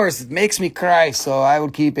 $50. It makes me cry, so I will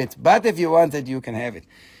keep it. But if you want it, you can have it.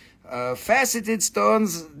 Faceted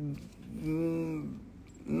stones,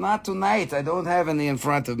 Not tonight. I don't have any in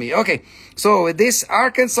front of me. Okay, so this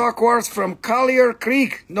Arkansas quartz from Collier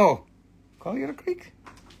Creek. No, Collier Creek?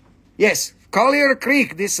 Yes, Collier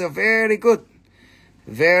Creek. This is a very good,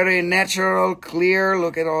 very natural, clear.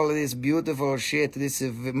 Look at all of this beautiful shit. This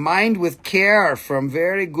is mined with care from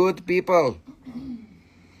very good people.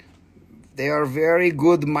 They are very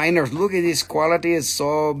good miners. Look at this quality. It's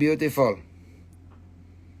so beautiful.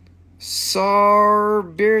 So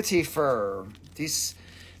beautiful. This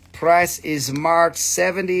price is marked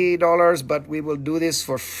 $70, but we will do this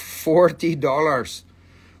for $40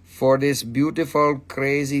 for this beautiful,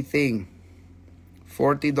 crazy thing.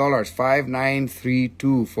 $40,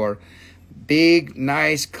 $5,932 for big,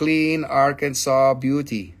 nice, clean Arkansas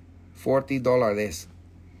beauty. $40 this.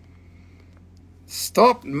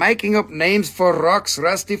 Stop making up names for rocks.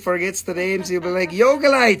 Rusty forgets the names. He'll be like,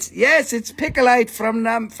 Yogolite. Yes, it's Picolite from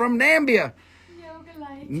Nambia.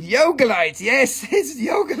 Yogolite. Yes, it's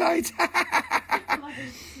Yogolite.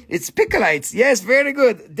 It's Picolites. Yes, very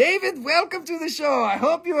good. David, welcome to the show. I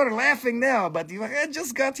hope you are laughing now, but you had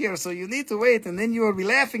just got here, so you need to wait, and then you will be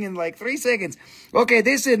laughing in like 3 seconds. Okay,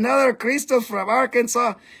 this is another crystal from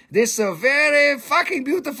Arkansas. This is very fucking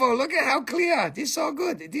beautiful. Look at how clear. This is so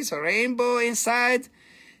good. This is a rainbow inside.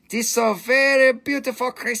 This is a very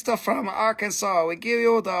beautiful crystal from Arkansas. We give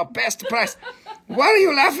you the best price. Why are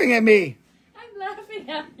you laughing at me? Laughing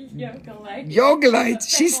at Yogolite. Yogolite.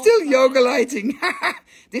 She's still Yogoliting.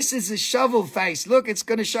 This is a shovel face. Look, it's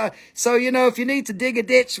going to show. So, you know, if you need to dig a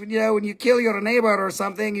ditch, you know, when you kill your neighbor or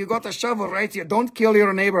something, you got a shovel right here. Don't kill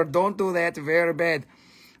your neighbor. Don't do that. Very bad.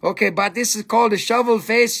 Okay, but this is called a shovel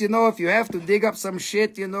face. You know, if you have to dig up some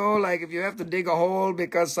shit, you know, like if you have to dig a hole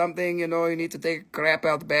because something, you know, you need to take a crap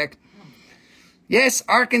out back. Yes,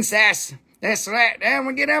 Arkansas. That's right. And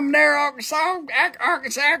we get them there, Arkansas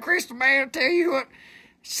crystal, man. I'll tell you what,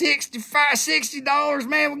 $60,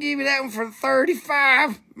 man. We'll give you that one for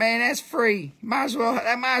 $35. Man, that's free.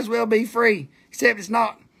 That might as well be free. Except it's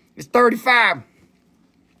not. It's $35.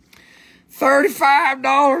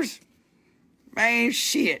 $35. Man,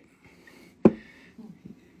 shit.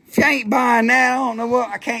 If you ain't buying that, I don't know what.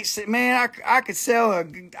 I can't say, man, I could sell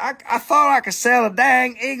I thought I could sell a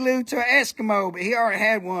dang igloo to an Eskimo, but he already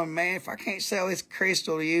had one, man. If I can't sell this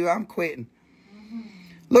crystal to you, I'm quitting.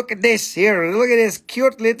 Look at this here. Look at this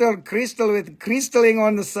cute little crystal with crystalling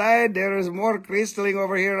on the side. There is more crystalling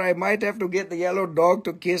over here. I might have to get the yellow dog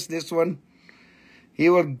to kiss this one. He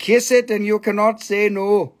will kiss it and you cannot say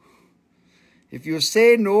no. If you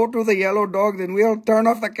say no to the yellow dog, then we'll turn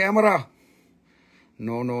off the camera.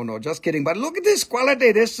 No, just kidding. But look at this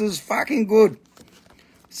quality. This is fucking good.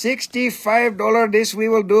 $65. This we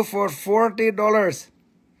will do for $40.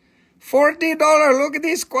 $40. Look at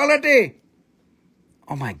this quality.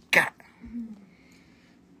 Oh my God.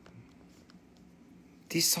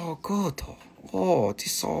 This is so good. Oh, this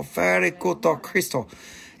is so very good crystal.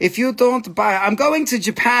 If you don't buy, I'm going to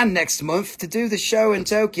Japan next month to do the show in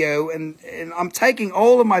Tokyo, and I'm taking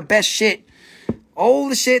all of my best shit. All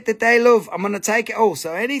the shit that they love, I'm going to take it all.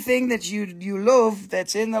 So anything that you love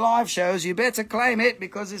that's in the live shows, you better claim it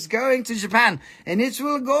because it's going to Japan. And it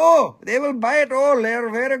will go. They will buy it all. They're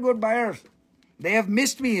very good buyers. They have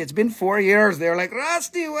missed me. It's been 4 years. They're like,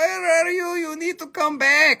 Rusty, where are you? You need to come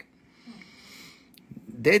back.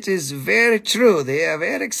 That is very true. They are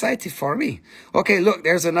very excited for me. Okay, look,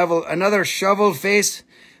 there's another shovel face.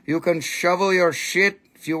 You can shovel your shit.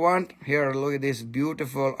 If you want, here, look at this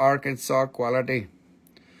beautiful Arkansas quality.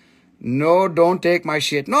 No, don't take my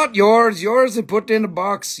shit. Not yours. Yours is put in a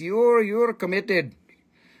box. You're committed.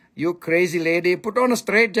 You crazy lady. Put on a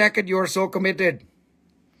straitjacket. You're so committed.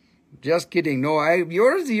 Just kidding. No,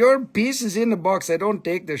 your piece is in the box. I don't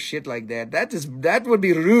take the shit like that. That would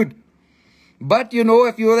be rude. But, you know,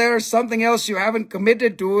 if there's something else you haven't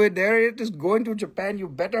committed to it, there it is going to Japan. You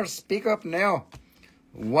better speak up now.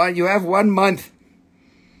 You have 1 month.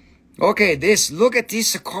 Okay, look at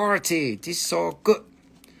this quality. This is so good.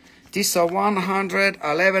 This is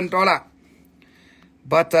 $111.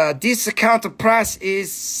 But this counter price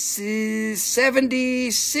is 70,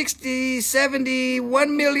 60, 70,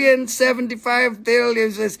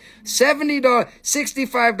 1,075,000. $70,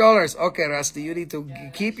 $65. Okay, Rusty, you need to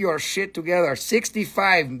keep your shit together.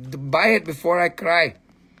 65. Buy it before I cry.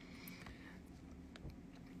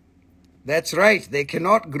 That's right. They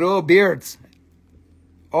cannot grow beards.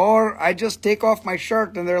 Or I just take off my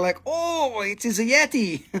shirt and they're like, oh, it is a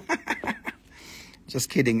Yeti. Just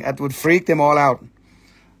kidding. That would freak them all out.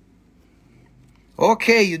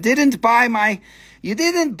 Okay, you didn't buy my You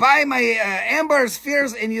didn't buy my amber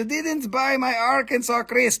spheres, and you didn't buy my Arkansas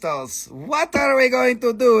crystals. What are we going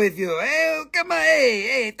to do with you? Hey, come on,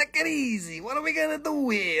 hey, take it easy. What are we gonna do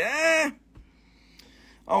here, huh?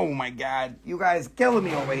 Oh my God, you guys killing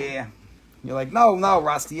me over here. You're like, no,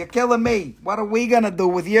 Rusty, you're killing me. What are we gonna do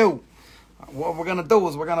with you? What we're gonna do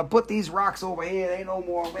is we're gonna put these rocks over here. They ain't no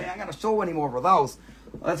more. I'm not gonna show any more of those.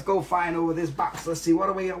 Let's go find over this box. Let's see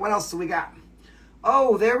what else do we got?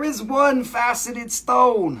 Oh, there is one faceted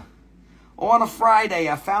stone. On a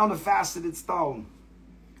Friday, I found a faceted stone.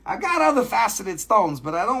 I got other faceted stones,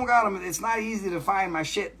 but I don't got them. It's not easy to find my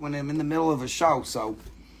shit when I'm in the middle of a show. So,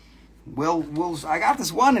 I got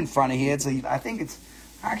this one in front of here. I think it's,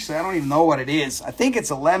 actually, I don't even know what it is. I think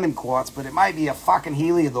it's a lemon quartz, but it might be a fucking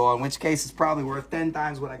heliodor, in which case it's probably worth 10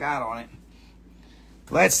 times what I got on it.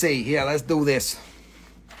 Let's see. Here, let's do this.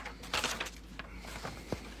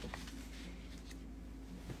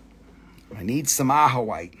 I need some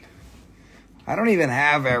Ajoite. I don't even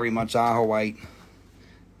have very much Ajoite.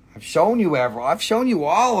 I've shown you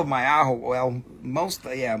all of my Ajoite. Well,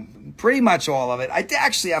 pretty much all of it. I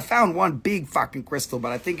found one big fucking crystal,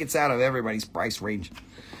 but I think it's out of everybody's price range.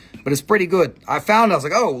 But it's pretty good. I was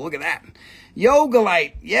like, oh, look at that.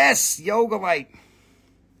 Sugilite. Yes, Sugilite.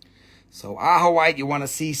 So Ajoite, you want to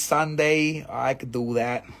see Sunday? I could do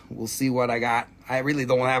that. We'll see what I got. I really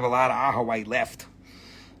don't have a lot of Ajoite left.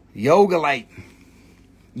 Sugilite.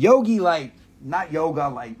 Yogi-lite. Not yoga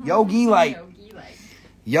light. Yogi-lite.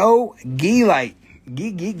 Sugilite.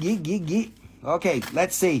 Okay,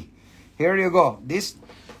 let's see. Here you go. This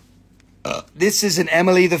is an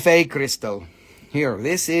Emily the Fae crystal. Here,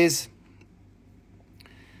 this is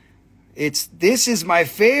my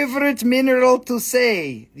favorite mineral to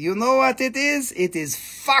say. You know what it is? It is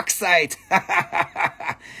Foxite.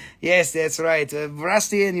 Yes, that's right.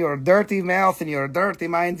 Rusty, in your dirty mouth and your dirty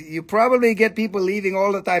mind, you probably get people leaving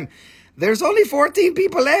all the time. There's only 14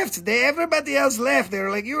 people left. Everybody else left.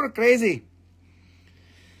 They're like, you're crazy.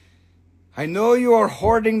 I know you are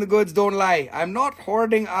hoarding the goods, don't lie. I'm not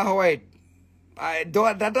hoarding Ajoite.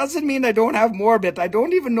 That doesn't mean I don't have more, but I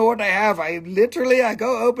don't even know what I have. I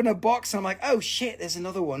go open a box and I'm like, oh shit, there's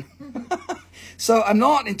another one. So I'm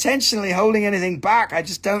not intentionally holding anything back. I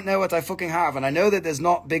just don't know what I fucking have. And I know that there's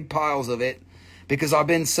not big piles of it because I've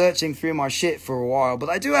been searching through my shit for a while. But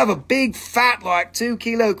I do have a big fat, like 2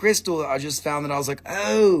 kilo crystal that I just found that I was like,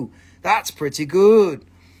 oh, that's pretty good.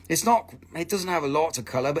 It doesn't have a lot of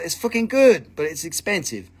color, but it's fucking good. But it's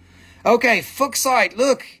expensive. Okay, Foxite,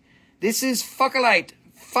 look. This is Foxilite.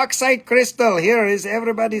 Foxite crystal. Here is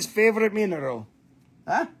everybody's favorite mineral.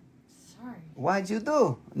 Huh? Sorry. What'd you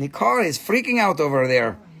do? Nicole is freaking out over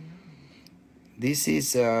there. This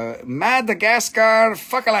is Madagascar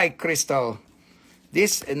Foxilite crystal.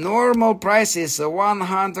 This normal price is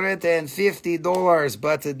 $150,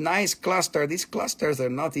 but a nice cluster. These clusters are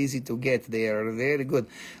not easy to get. They are very good.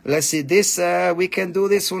 Let's see. This we can do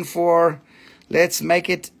this one for. Let's make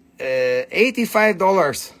it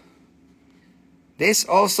 $85. This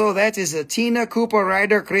also, that is a Tina Cooper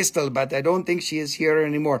Ryder crystal, but I don't think she is here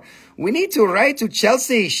anymore. We need to write to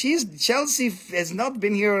Chelsea. Chelsea has not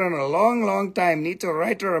been here in a long, long time. Need to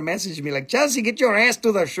write her a message, me like, Chelsea, get your ass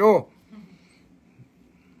to the show.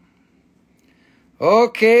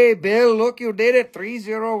 Okay, Bill, look, you did it.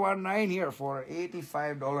 3019 here for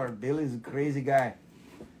 $85. Bill is a crazy guy.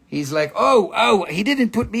 He's like, oh, he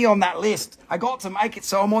didn't put me on that list. I got to make it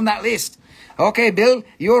so I'm on that list. Okay, Bill,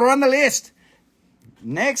 you're on the list.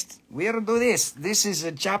 Next, we'll do this. This is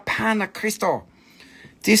a Japan crystal.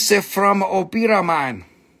 This is from Obiraman.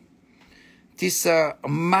 This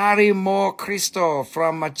Marimo crystal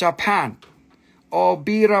from Japan.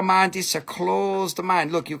 Obiraman, this is a closed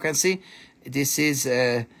mine. Look, you can see. This is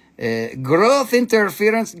growth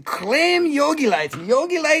interference. Claim Sugilite.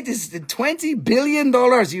 Sugilite is $20 billion.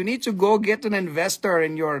 You need to go get an investor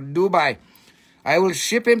in your Dubai. I will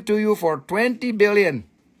ship him to you for $20 billion.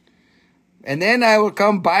 And then I will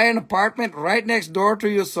come buy an apartment right next door to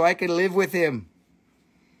you so I can live with him.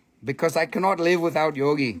 Because I cannot live without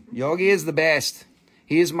Yogi. Yogi is the best.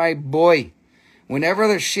 He is my boy. Whenever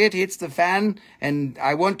the shit hits the fan and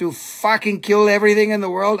I want to fucking kill everything in the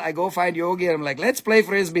world, I go find Yogi and I'm like, let's play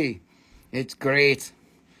Frisbee. It's great.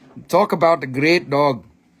 Talk about the great dog.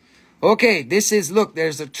 Okay, this is, look,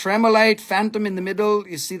 there's a Tremolite phantom in the middle.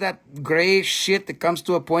 You see that gray shit that comes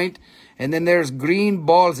to a point? And then there's green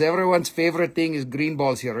balls. Everyone's favorite thing is green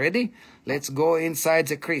balls here. Ready? Let's go inside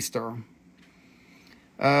the crystal.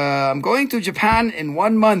 I'm going to Japan in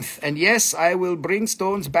 1 month. And yes, I will bring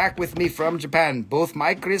stones back with me from Japan. Both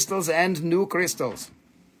my crystals and new crystals.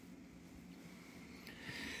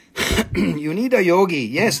 You need a yogi.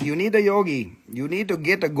 Yes, you need a yogi. You need to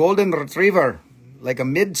get a golden retriever. Like a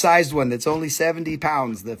mid-sized one that's only 70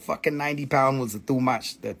 pounds. The fucking 90-pound ones are too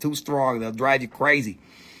much. They're too strong. They'll drive you crazy.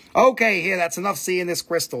 Okay, here, that's enough seeing this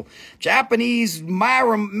crystal. Japanese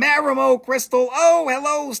Marimo crystal. Oh,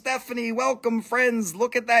 hello, Stephanie. Welcome, friends.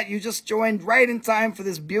 Look at that. You just joined right in time for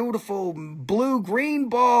this beautiful blue-green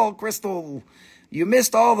ball crystal. You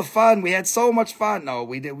missed all the fun. We had so much fun.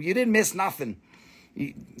 No, you didn't miss nothing.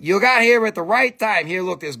 You got here at the right time. Here,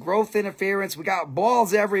 look, there's growth interference. We got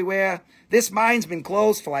balls everywhere. This mine's been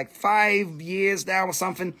closed for like 5 years now or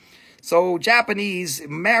something. So, Japanese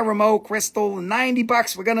Marimo crystal,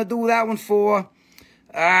 $90. We're going to do that one for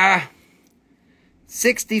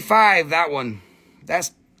 $65, that one.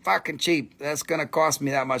 That's fucking cheap. That's going to cost me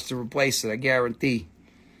that much to replace it, I guarantee.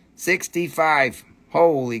 $65.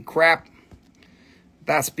 Holy crap.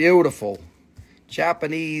 That's beautiful.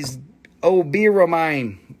 Japanese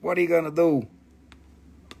Oberamine. What are you going to do?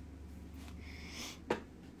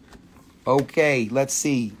 Okay, let's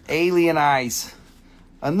see. Alien eyes.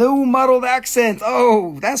 A new muddled accent.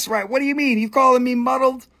 Oh, that's right. What do you mean? You calling me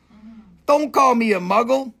muddled? Don't call me a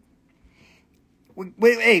muggle.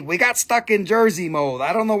 We got stuck in Jersey mode.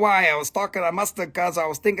 I don't know why. I was talking. I must have, because I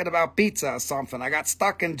was thinking about pizza or something. I got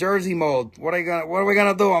stuck in Jersey mode. What are we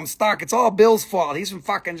gonna do? I'm stuck. It's all Bill's fault. He's from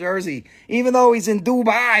fucking Jersey, even though he's in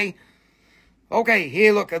Dubai. Okay,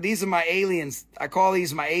 here, look, these are my aliens. I call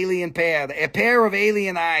these my alien pair. A pair of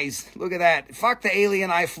alien eyes. Look at that. Fuck the alien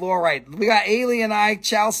eye fluorite. We got alien eye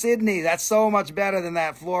Chalcedony. That's so much better than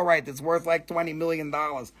that fluorite that's worth like $20 million.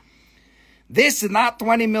 This is not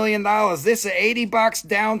 $20 million. This is $80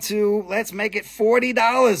 down to, let's make it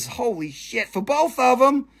 $40. Holy shit, for both of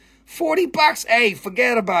them. $40. Hey,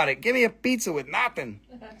 forget about it. Give me a pizza with nothing.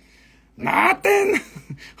 Nothing?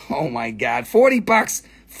 Oh my God, $40.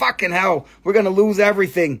 Fucking hell, we're going to lose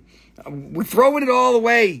everything. We're throwing it all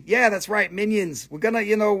away. Yeah, that's right, minions. We're going to,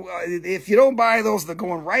 if you don't buy those, they're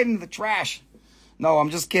going right into the trash. No, I'm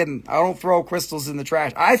just kidding. I don't throw crystals in the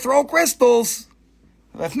trash. I throw crystals.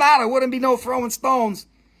 If not, it wouldn't be no throwing stones.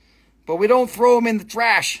 But we don't throw them in the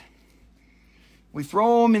trash. We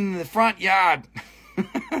throw them in the front yard.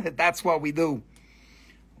 That's what we do.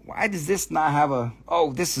 Why does this not have a...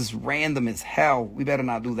 Oh, this is random as hell. We better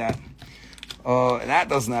not do that. That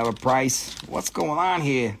doesn't have a price. What's going on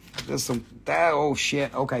here? There's some... oh,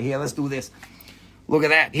 shit. Okay, here, let's do this. Look at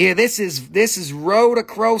that. Here, this is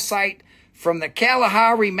rhodochrosite from the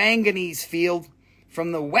Kalahari manganese field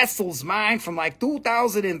from the Wessel's mine from like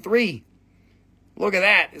 2003. Look at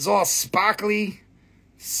that. It's all sparkly.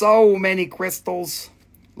 So many crystals.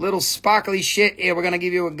 Little sparkly shit. Here, we're going to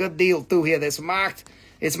give you a good deal, too. Here, it's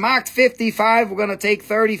marked 55. We're going to take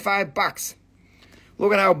 $35.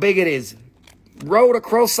 Look at how big it is.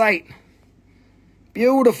 Rhodochrosite.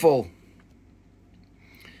 Beautiful.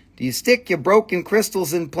 Do you stick your broken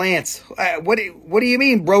crystals in plants? What do you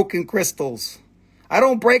mean broken crystals? I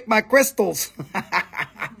don't break my crystals.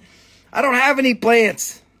 I don't have any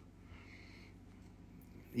plants.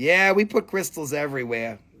 Yeah, we put crystals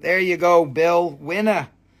everywhere. There you go, Bill. Winner.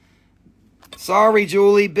 Sorry,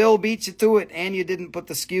 Julie. Bill beat you to it, and you didn't put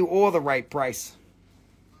the SKU or the right price.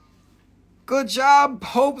 Good job,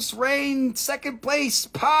 Hope's Reign. Second place.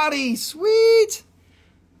 Party. Sweet.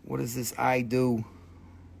 What does this I do?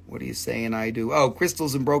 What are you saying I do? Oh,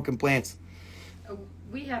 crystals and broken plants. Oh,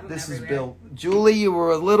 we have them This everywhere. is Bill. Julie, you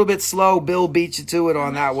were a little bit slow. Bill beat you to it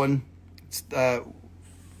on that one. It's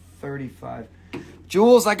 35.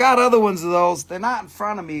 Jules, I got other ones of those. They're not in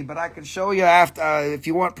front of me, but I can show you after. If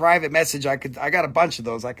you want private message, I got a bunch of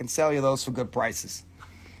those. I can sell you those for good prices.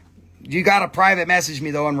 You got to private message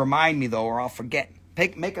me, though, and remind me, though, or I'll forget.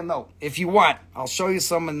 Make a note. If you want, I'll show you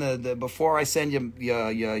some in the before I send you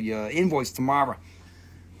your invoice tomorrow.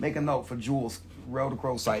 Make a note for Jules,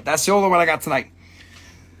 rhodochrosite. That's the only one I got tonight.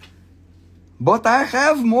 But I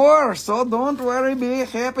have more, so don't worry, be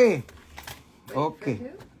happy. Okay. For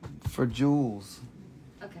who? For Jules.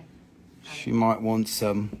 Okay. She might want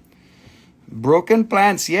some broken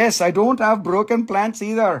plants. Yes, I don't have broken plants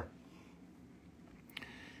either.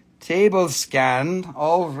 Table scan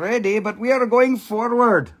already, but we are going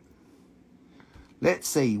forward. Let's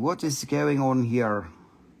see, what is going on here?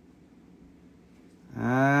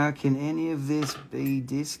 Can any of this be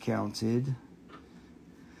discounted?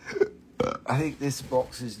 I think this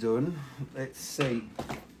box is done. Let's see.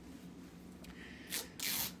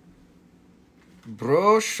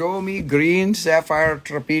 Bro, show me green sapphire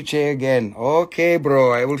trapeche again. Okay,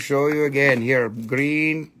 bro, I will show you again. Here,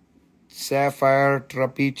 green sapphire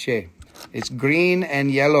trapeche. It's green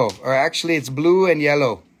and yellow. Or actually, it's blue and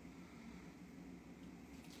yellow.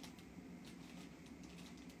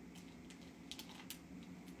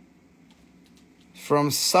 from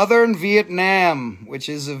southern Vietnam, which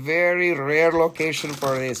is a very rare location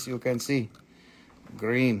for this. You can see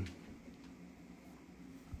green.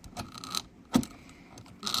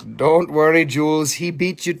 Don't worry, Jules. He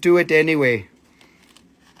beat you to it anyway.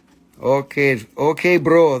 Okay,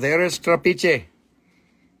 bro. There is Trapiche.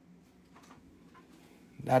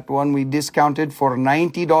 That one we discounted for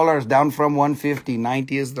 $90, down from $150.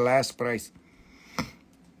 $90 is the last price.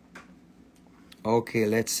 Okay,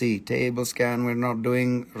 let's see. Table scan, we're not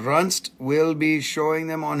doing. Runst will be showing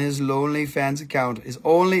them on his Lonely Fans account. His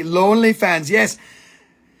only Lonely Fans, yes.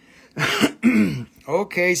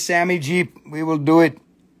 Okay, Sammy Jeep, we will do it.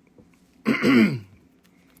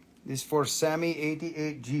 This is for Sammy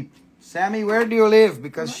 88 Jeep. Sammy, where do you live?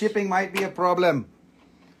 Because shipping might be a problem.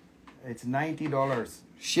 It's $90.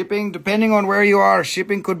 Shipping, depending on where you are,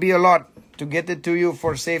 shipping could be a lot to get it to you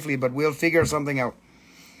for safely, but we'll figure something out.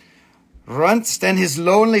 Runst and his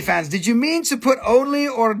Lonely Fans. Did you mean to put only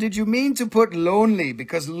or did you mean to put lonely?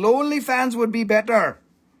 Because Lonely Fans would be better.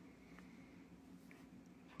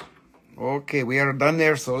 Okay, we are done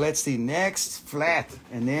there. So let's see. Next, flat.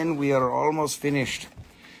 And then we are almost finished.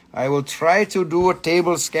 I will try to do a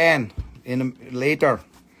table scan later.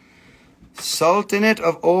 Sultanate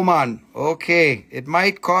of Oman. Okay, it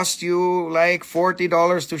might cost you like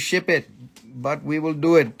 $40 to ship it, but we will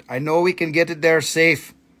do it. I know we can get it there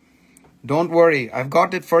safe. Don't worry. I've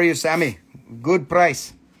got it for you, Sammy. Good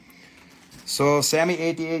price. So, Sammy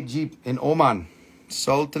 88 Jeep in Oman.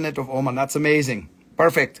 Sultanate of Oman. That's amazing.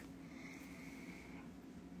 Perfect.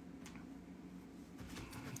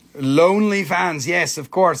 Lonely Fans. Yes,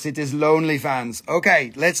 of course, it is Lonely Fans.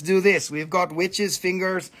 Okay, let's do this. We've got Witch's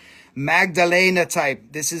Fingers Magdalena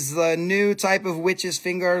type. This is the new type of Witch's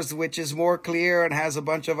Fingers, which is more clear and has a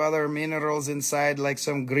bunch of other minerals inside, like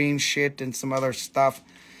some green shit and some other stuff.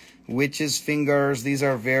 Witch's Fingers. These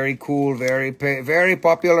are very cool, very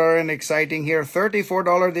popular and exciting here.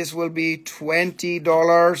 $34. This will be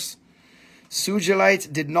 $20.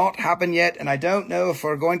 Sugilite did not happen yet, and I don't know if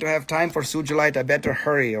we're going to have time for Sugilite. I better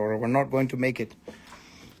hurry or we're not going to make it,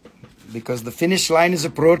 because the finish line is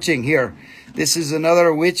approaching here. This is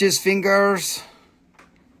another Witch's Fingers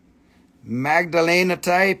Magdalena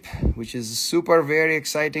type, which is a super, very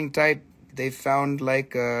exciting type. They found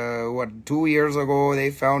like, 2 years ago,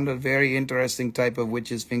 they found a very interesting type of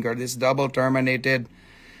Witch's Finger. This double terminated,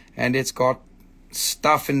 and it's got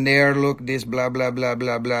stuff in there. Look, this blah, blah, blah,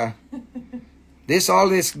 blah, blah. All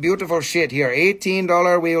this beautiful shit here.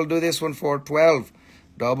 $18, we will do this one for $12.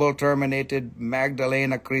 Double terminated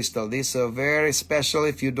Magdalena crystal. This is a very special.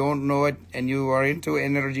 If you don't know it and you are into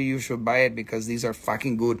energy, you should buy it, because these are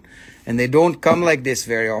fucking good. And they don't come like this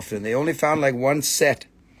very often. They only found like one set.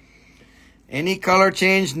 Any color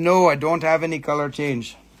change? No, I don't have any color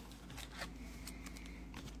change.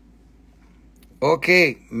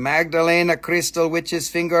 Okay, Magdalena crystal Witch's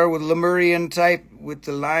Finger with Lemurian type with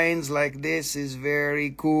the lines like this is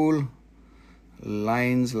very cool.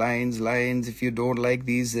 Lines. If you don't like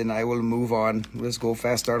these, then I will move on. Let's go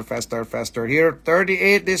faster. Here,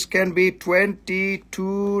 $38. This can be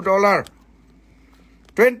 $22.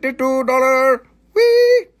 $22.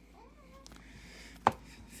 Whee!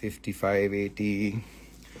 $55, $80.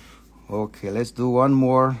 Okay, let's do one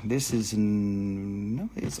more. This is no,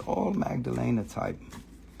 it's all Magdalena type.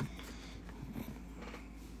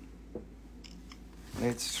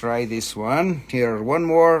 Let's try this one. Here, one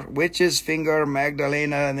more Witch's Finger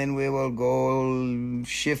Magdalena, and then we will go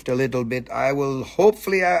shift a little bit.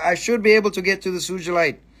 Hopefully, I should be able to get to the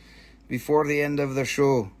Sugilite before the end of the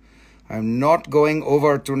show. I'm not going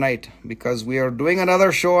over tonight because we are doing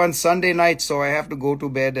another show on Sunday night, so I have to go to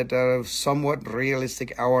bed at a somewhat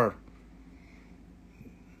realistic hour.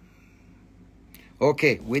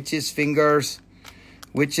 Okay, Witch's Finger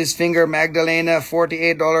Magdalena,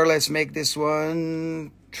 $48. Let's make this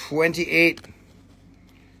one $28.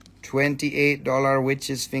 $28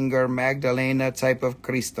 Witch's Finger Magdalena type of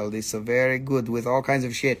crystal. This is very good with all kinds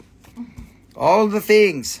of shit. All the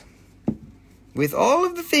things. With all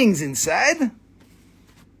of the things inside.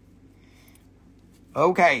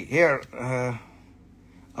 Okay, here.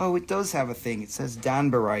 Oh, it does have a thing. It says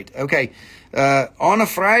Danburite. Okay. On a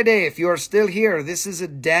Friday, if you are still here, this is a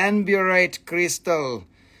Danburite crystal.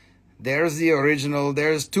 There's the original.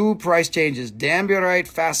 There's two price changes. Danburite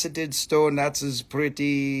faceted stone. That's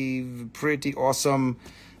pretty awesome.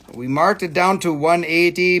 We marked it down to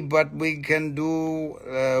 $180, but we can do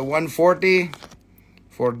 $140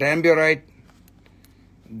 for Danburite.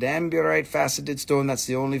 Danburite faceted stone. That's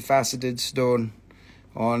the only faceted stone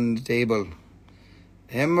on the table.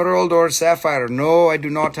 Emerald or sapphire? No, I do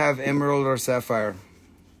not have emerald or sapphire.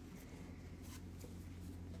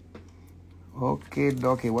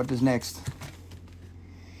 Okay, what is next?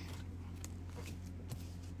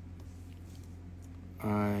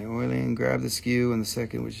 Alright, oiling, grab the skew, and the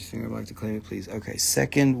second witch's finger, I'd like to claim it, please. Okay,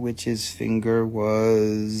 second witch's finger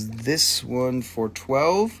was this one for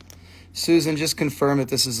 12. Susan, just confirm that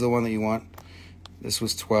this is the one that you want. This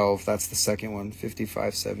was 12. That's the second one,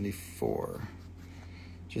 55.74.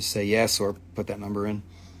 Just say yes or put that number in.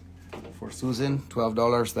 For Susan,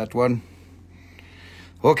 $12, that one.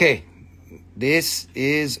 Okay, this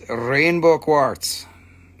is rainbow quartz.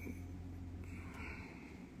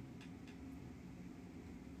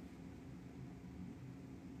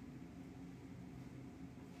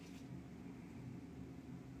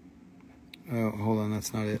 Oh, hold on,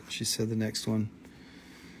 that's not it. She said the next one.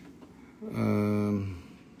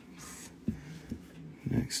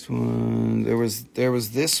 Next one. There was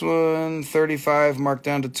this one, 35 marked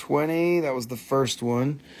down to 20. That was the first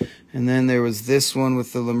one. And then there was this one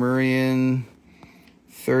with the Lemurian,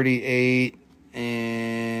 38.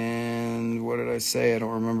 And what did I say? I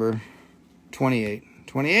don't remember. 28.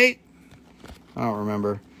 28? I don't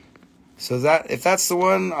remember. So that if that's the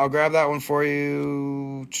one, I'll grab that one for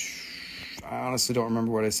you. I honestly don't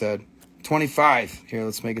remember what I said. 25. Here,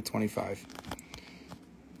 let's make it 25.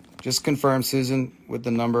 Just confirm, Susan, with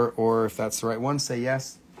the number, or if that's the right one, say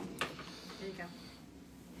yes. There you go.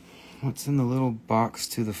 What's in the little box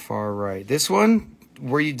to the far right? This one?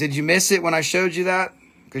 Did you miss it when I showed you that?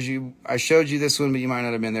 Because I showed you this one, but you might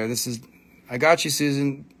not have been there. I got you,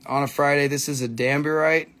 Susan, on a Friday. This is a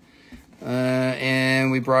Damburite,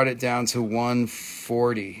 and we brought it down to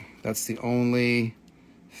 140. That's the only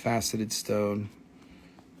faceted stone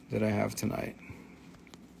that I have tonight.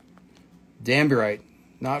 Damburite,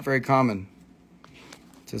 not very common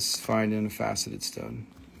to find in a faceted stone.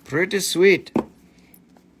 Pretty sweet.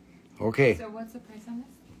 Okay. So what's the price on this?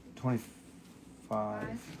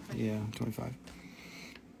 25. Yeah, 25.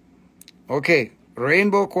 Okay,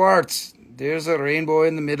 rainbow quartz. There's a rainbow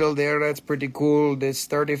in the middle there. That's pretty cool. This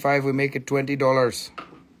 35, we make it $20.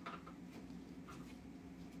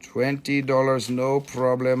 $20, no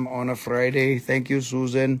problem on a Friday. Thank you,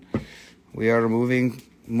 Susan. We are moving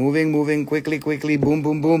quickly. Boom,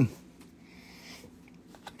 boom, boom.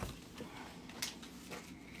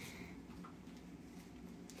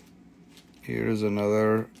 Here's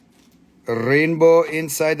another rainbow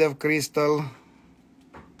inside of crystal.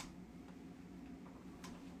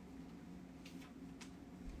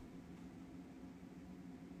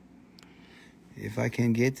 If I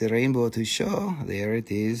can get the rainbow to show, there it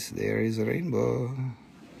is. There is a rainbow.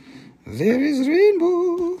 There is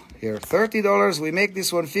rainbow. Here, $30. We make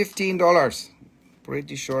this one $15.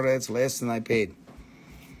 Pretty sure that's less than I paid.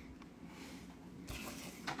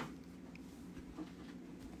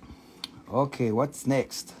 Okay, what's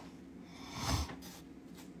next?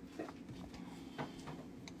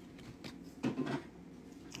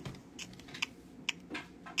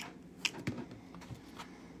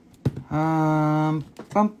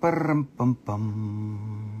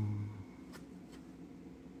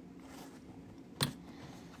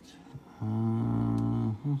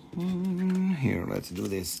 Here, let's do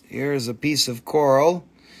this. Here's a piece of coral,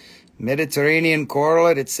 Mediterranean coral.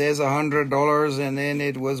 It says $100, and then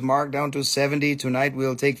it was marked down to 70. Tonight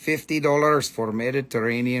we'll take $50 for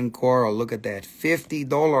Mediterranean coral. Look at that,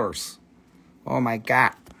 $50. Oh my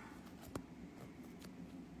God.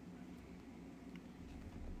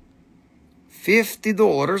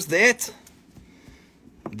 $50,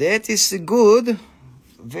 that is good,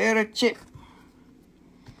 very cheap.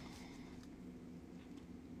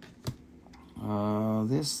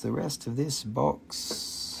 The rest of this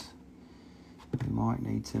box, we might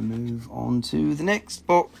need to move on to the next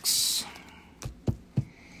box.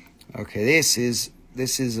 Okay, this is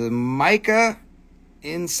a mica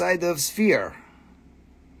inside of sphere.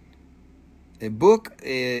 A book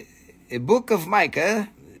of mica.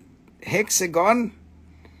 Hexagon.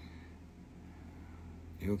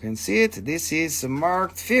 You can see it. This is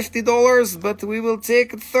marked $50, but we will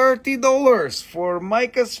take $30 for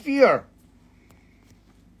mica sphere.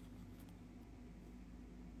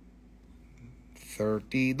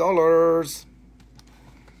 $30.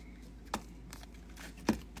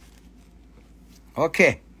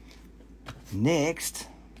 Okay. Next.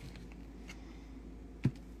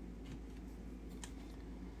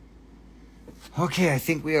 Okay, I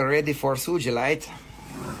think we are ready for Sugilite.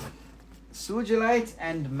 Sugilite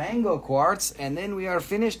and mango quartz, and then we are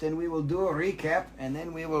finished, and we will do a recap, and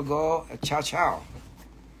then we will go ciao.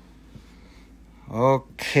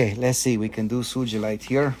 Okay, let's see. We can do Sugilite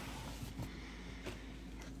here.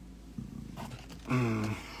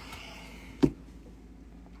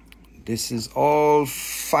 This is all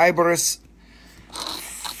fibrous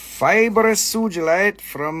fibrous Sugilite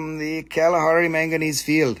from the Kalahari manganese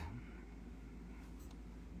field.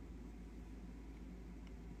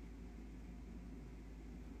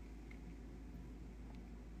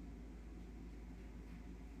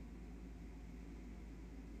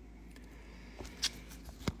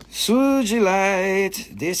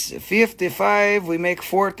 Sugilite, this 55, we make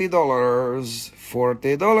 $40.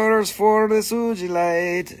 $40 for the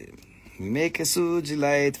Sugilite. We make a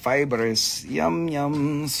Sugilite fibrous. Yum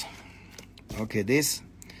yums. Okay, this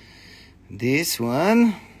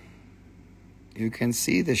one, you can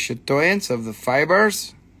see the chatoyance of the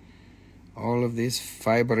fibers. All of this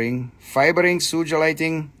fibering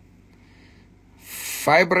Sugiliting,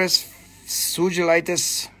 fibrous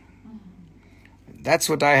Sugilitis. That's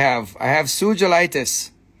what I have. I have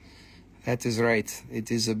Sugilitis. That is right.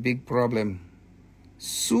 It is a big problem.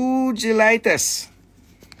 Sugilitis.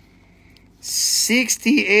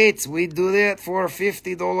 68. We do that for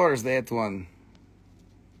 $50, that one.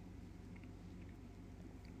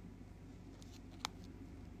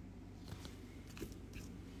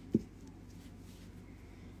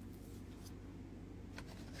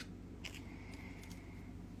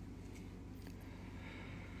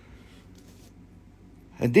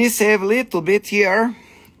 This have little bit here.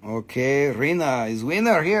 Okay, Rina is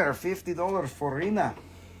winner here. $50 for Rina.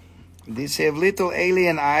 This have little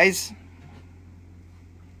alien eyes.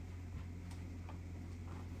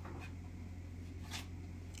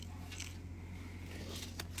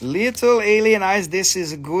 Little alien eyes. This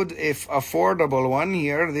is a good, if affordable one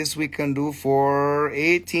here. This we can do for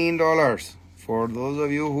 $18. For those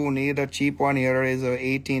of you who need a cheap one, here is a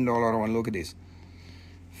 $18 one. Look at this.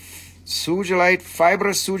 Sugilite,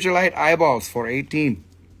 fibrous Sugilite eyeballs for 18.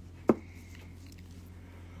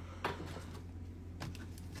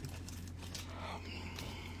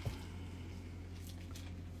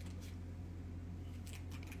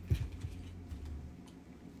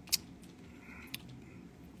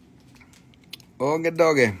 Okay,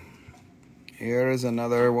 doggy. Here is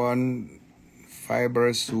another one.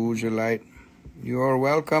 Fibrous Sugilite. You're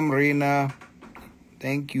welcome, Rina.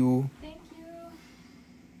 Thank you.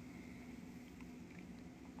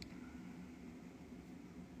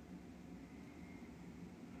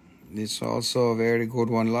 This is also a very good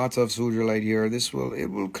one. Lots of Sugilite here. It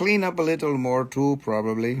will clean up a little more too,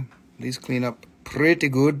 probably. These clean up pretty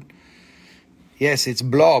good. Yes, it's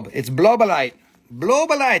blob. It's blobolite.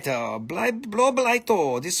 Blobolite.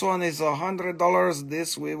 Blobolite. This one is $100.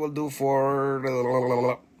 This we will do for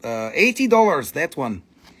 $80. That one.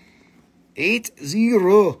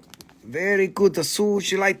 80. Very good.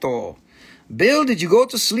 Sugilite. Bill, did you go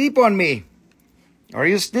to sleep on me? Are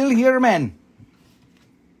you still here, man?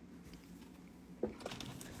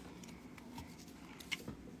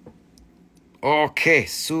 Okay,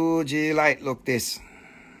 Sugilite, look this.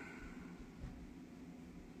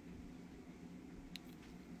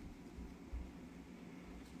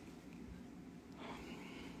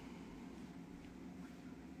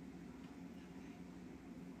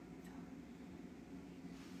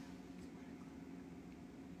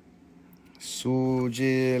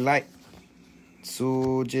 Sugilite.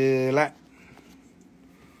 Sugilite.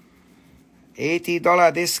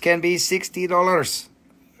 $80. This can be $60.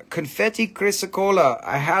 Confetti chrysocolla.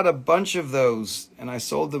 I had a bunch of those and I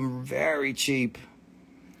sold them very cheap,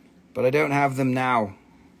 but I don't have them now.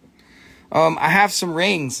 I have some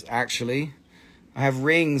rings actually. I have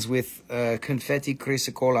rings with confetti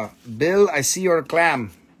chrysocolla. Bill, I see your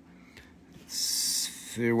clam.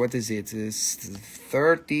 What is it? It's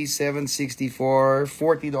 $37.64,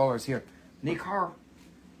 $40 here. Nick Har,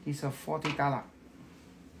 these are $40.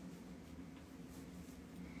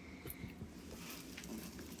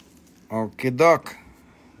 Okay, Doc.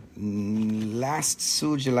 Last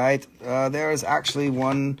Sugilite. There's actually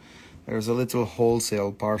one. There's a little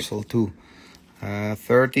wholesale parcel too.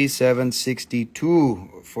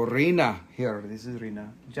 $37.62 for Rina. Here, this is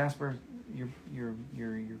Rina. Jasper, you're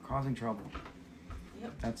causing trouble.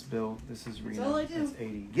 Yep. That's Bill. This is Rina. That's all I do. That's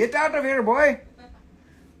 80. Get out of here, boy.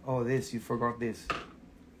 Oh, this. You forgot this.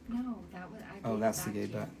 No, that was. That's the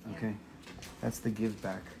give back. Okay, yeah. That's the give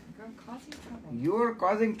back. Causing trouble. You're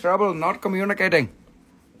causing trouble, not communicating.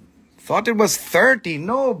 Thought it was 30.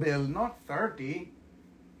 No, Bill, not 30.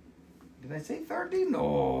 Did I say 30?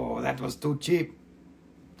 No, that was too cheap.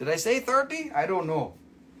 Did I say 30? I don't know.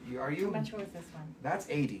 Are you? How much was this one? That's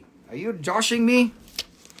 80. Are you joshing me?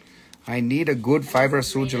 I need a good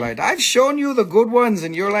fibrous Sugilite. I've shown you the good ones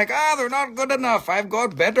and you're like, they're not good enough. I've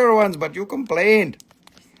got better ones, but you complained.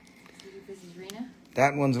 This is Rina?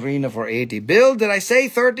 That one's Rina for 80. Bill, did I say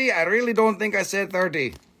 30? I really don't think I said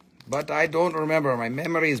 30. but I don't remember. My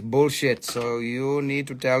memory is bullshit, so you need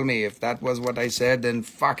to tell me. If that was what I said, then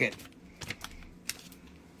fuck it.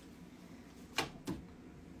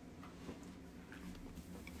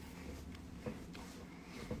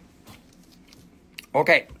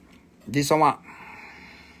 Okay, this one.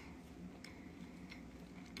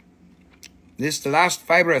 This is the last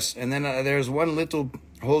fibrous, and then there's one little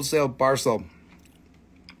wholesale parcel.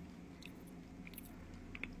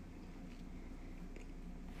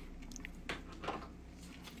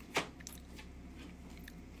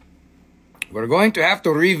 We're going to have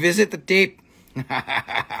to revisit the tape.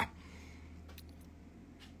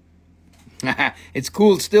 It's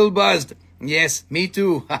cool, still buzzed. Yes, me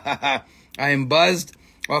too. I am buzzed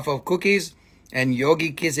off of cookies and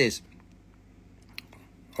yogi kisses.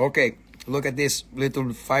 Okay, look at this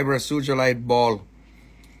little fibrous Sugilite ball.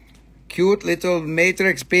 Cute little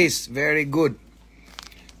matrix piece, very good.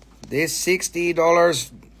 This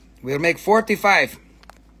 $60 will make 45.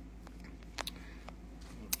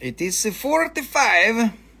 It is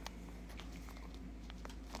 45.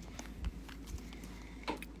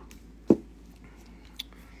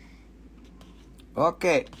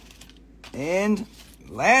 Okay. And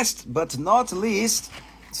last but not least,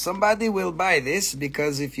 somebody will buy this,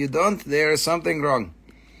 because if you don't, there is something wrong.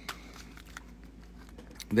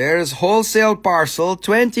 There's wholesale parcel,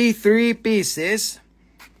 23 pieces.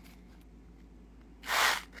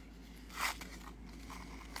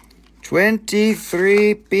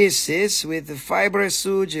 $23 pieces with the fibrous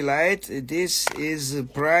Sugilite. This is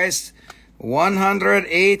priced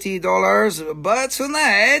 $180, but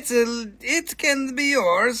tonight it can be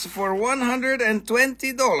yours for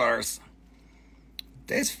 $120.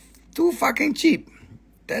 That's too fucking cheap.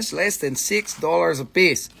 That's less than $6 a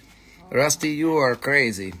piece. Rusty, you are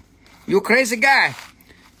crazy. You crazy guy.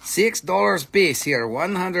 $6 a piece here,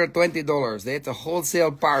 $120. That's a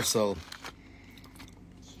wholesale parcel.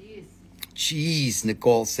 Jeez,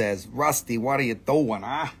 Nicole says. Rusty, what are you doing,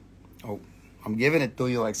 huh? Oh, I'm giving it to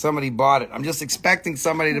you like somebody bought it. I'm just expecting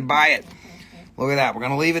somebody to buy it. Look at that. We're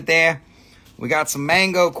going to leave it there. We got some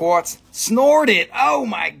mango quartz. Snort it. Oh,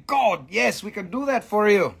 my God. Yes, we can do that for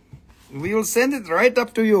you. We will send it right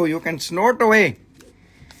up to you. You can snort away.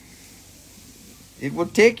 It will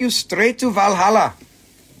take you straight to Valhalla.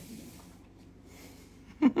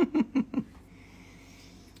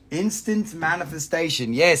 Instant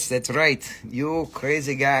manifestation. Yes, that's right. You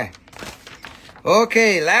crazy guy.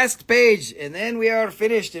 Okay, last page, and then we are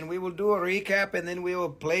finished, and we will do a recap, and then we will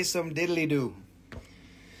play some diddly-doo.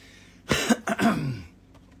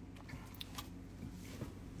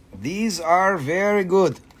 These are very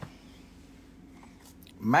good.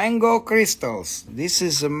 Mango crystals. This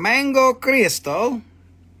is a mango crystal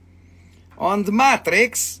on the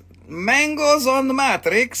matrix. Mangoes on the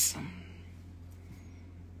matrix.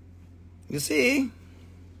 You see?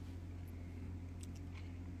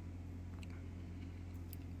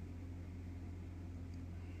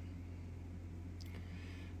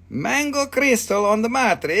 Mango crystal on the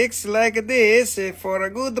matrix like this for a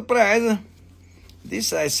good price.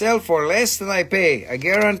 This I sell for less than I pay, I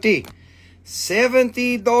guarantee.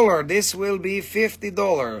 $70. This will be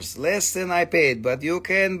 $50, less than I paid, but you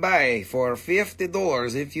can buy for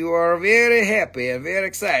 $50 if you are very happy and very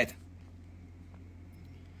excited.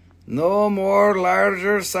 No more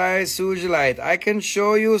larger size Sugilite. I can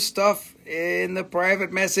show you stuff in the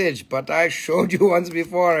private message, but I showed you once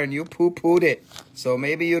before and you poo-pooed it. So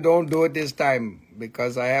maybe you don't do it this time,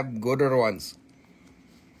 because I have gooder ones.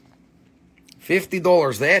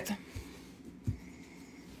 $50 that.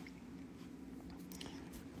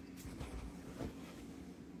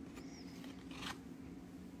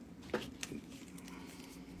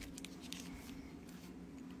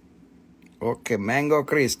 Okay, mango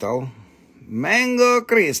crystal. Mango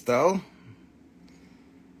crystal.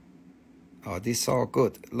 Oh, this is all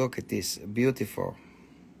good. Look at this. Beautiful.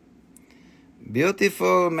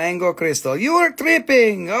 Beautiful mango crystal. You are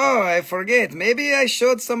tripping. Oh, I forget. Maybe I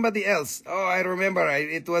showed somebody else. Oh, I remember.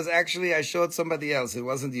 It was actually I showed somebody else. It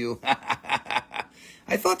wasn't you.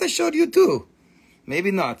 I thought I showed you too. Maybe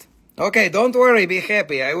not. Okay, don't worry. Be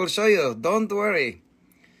happy. I will show you. Don't worry.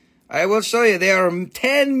 I will show you. They are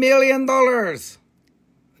 $10 million.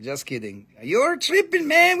 Just kidding. You're tripping,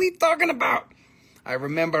 man. What are you talking about? I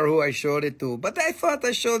remember who I showed it to. But I thought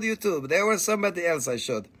I showed you too. There was somebody else I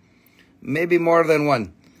showed. Maybe more than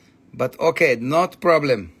one. But okay, not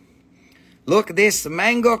problem. Look, this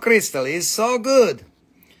mango crystal is so good.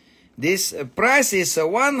 This price is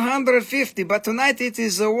 $150, but tonight it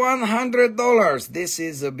is $100. This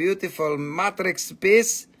is a beautiful matrix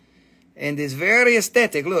piece. And it's very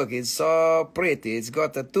aesthetic. Look, it's so pretty. It's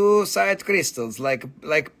got the two side crystals like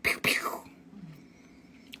pew, pew,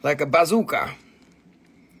 like a bazooka.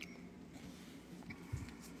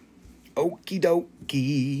 Okie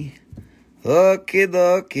dokie. Okie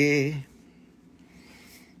dokie.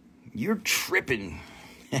 You're tripping.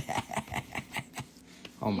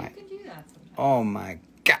 Oh my. You can do that sometimes. Oh my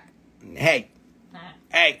God. Hey. Nah.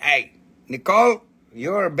 Hey. Nicole,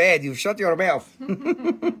 you're bad. You shut your mouth.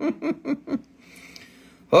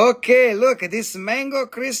 Okay, look, this mango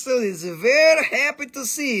crystal is very happy to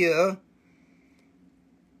see you.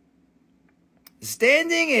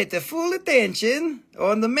 Standing at the full attention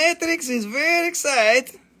on the matrix is very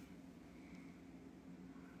excited.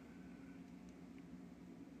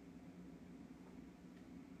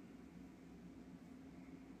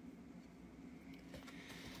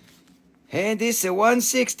 And this is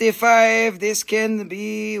 $165. This can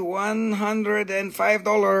be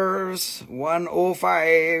 $105.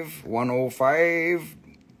 105. 105.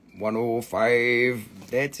 105.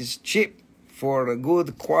 That is cheap for a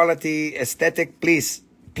good quality aesthetic. Please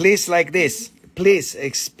like this. Please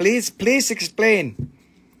explain.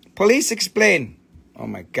 Please explain. Oh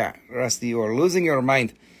my God, Rusty, you are losing your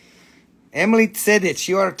mind. Emily said it.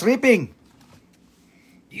 You are tripping.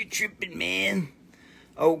 You tripping, man.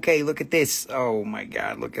 Okay, look at this. Oh my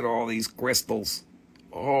God, look at all these crystals.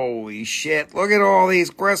 Holy shit, look at all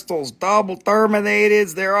these crystals. Double terminated.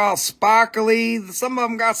 They're all sparkly. Some of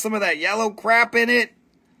them got some of that yellow crap in it.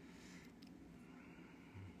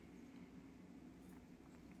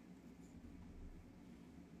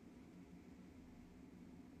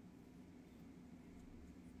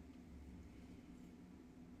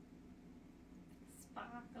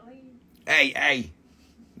 Sparkly. Hey,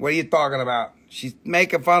 what are you talking about? She's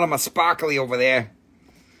making fun of my sparkly over there.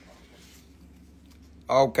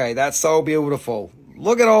 Okay, that's so beautiful.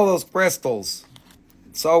 Look at all those crystals.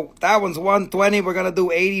 So that one's $120. We're gonna do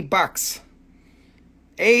 $80.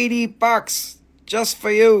 $80 just for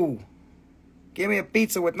you. Give me a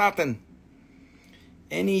pizza with nothing.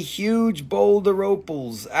 Any huge boulder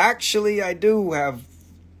opals? Actually, I do have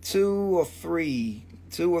two or three.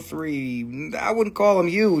 I wouldn't call them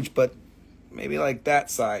huge, but maybe like that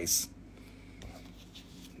size.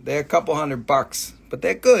 They're a couple $100, but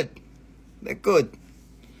they're good. They're good.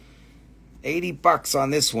 $80 on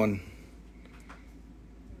this one.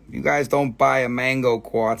 If you guys don't buy a mango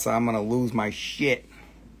quartz, I'm gonna lose my shit.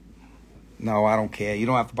 No, I don't care. You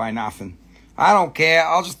don't have to buy nothing. I don't care.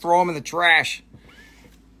 I'll just throw them in the trash.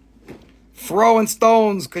 Throwing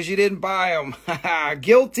stones because you didn't buy them.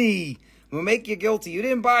 Guilty. I'm gonna make you guilty. You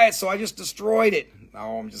didn't buy it, so I just destroyed it.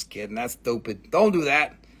 No, I'm just kidding. That's stupid. Don't do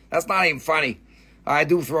that. That's not even funny. I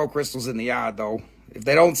do throw crystals in the yard, though. If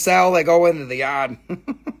they don't sell, they go into the yard.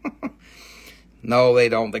 No, they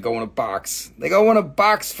don't. They go in a box. They go in a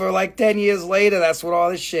box for like 10 years later. That's what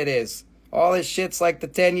all this shit is. All this shit's like the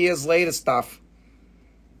 10 years later stuff.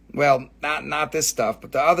 Well, not this stuff,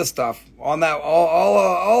 but the other stuff. On that,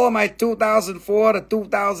 all of my 2004 to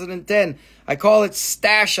 2010, I call it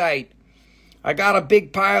stashite. I got a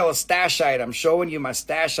big pile of stashite. I'm showing you my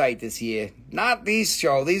stashite this year. Not these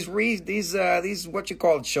shows. These what you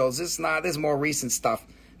call it shows. This is more recent stuff.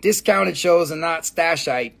 Discounted shows and not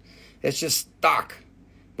stashite. It's just stock.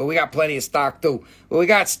 But we got plenty of stock too. But we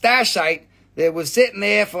got stashite that was sitting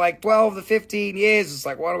there for like 12 to 15 years. It's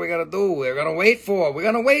like, what are we gonna do? We're gonna wait for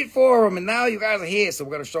them, and now you guys are here, so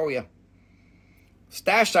we're gonna show you.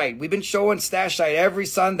 Stashite. We've been showing stashite every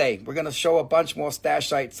Sunday. We're gonna show a bunch more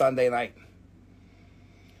stashite Sunday night.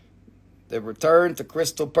 The return to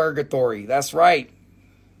Crystal Purgatory. That's right.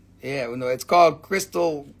 Yeah, no, it's called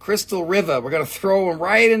Crystal River. We're going to throw them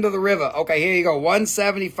right into the river. Okay, here you go.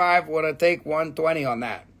 175. We're going to take 120 on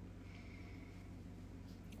that.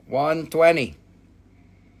 120.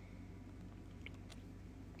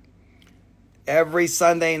 Every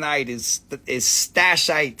Sunday night is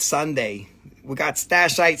Stashite Sunday. We got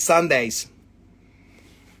Stashite Sundays.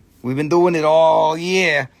 We've been doing it all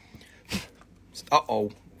year.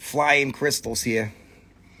 Uh-oh. Flying crystals here.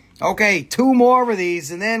 Okay, 2 more of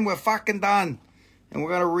these, and then we're fucking done. And we're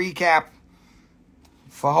going to recap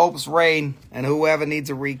for Hope's Reign and whoever needs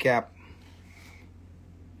a recap.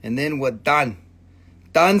 And then we're done.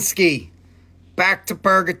 Dunsky. Back to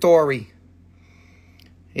purgatory.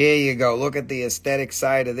 Here you go. Look at the aesthetic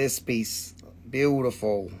side of this piece.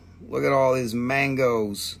 Beautiful. Look at all these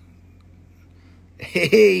mangoes.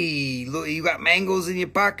 Hey, look, you got mangoes in your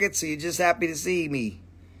pocket, so you're just happy to see me.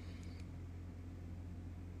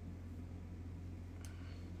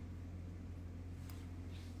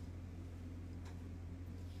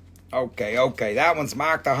 Okay, okay. That one's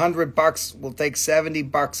marked $100. We'll take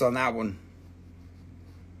 $70 on that one.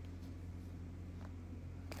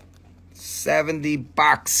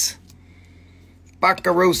 $70.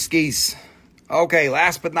 Buckarooskies. Okay,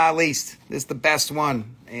 last but not least, this is the best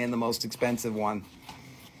one and the most expensive one.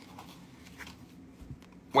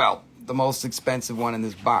 Well, the most expensive one in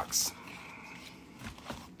this box.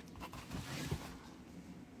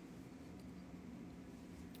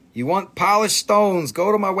 You want polished stones?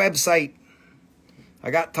 Go to my website.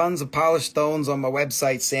 I got tons of polished stones on my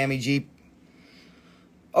website, Sammy Jeep.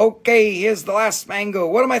 Okay, here's the last mango.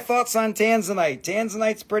 What are my thoughts on Tanzanite?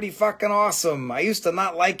 Tanzanite's pretty fucking awesome. I used to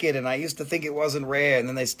not like it, and I used to think it wasn't rare, and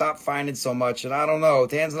then they stopped finding so much, and I don't know.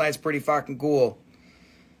 Tanzanite's pretty fucking cool.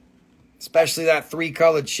 Especially that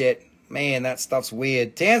 3-colored shit. Man, that stuff's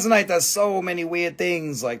weird. Tanzanite does so many weird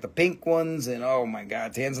things, like the pink ones, and oh my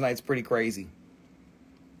god, Tanzanite's pretty crazy.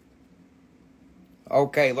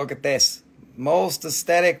 Okay, look at this. Most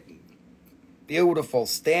aesthetic, beautiful,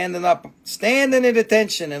 standing up, standing at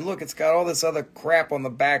attention, and look, it's got all this other crap on the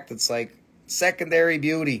back that's like secondary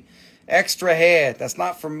beauty. Extra hair. That's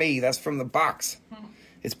not from me. That's from the box.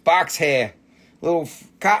 It's box hair. Little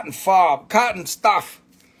cotton fob, cotton stuff.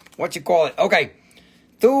 What you call it? Okay,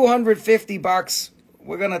 $250.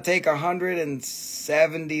 We're gonna take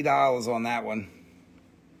 $170 on that one.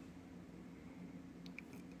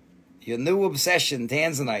 Your new obsession,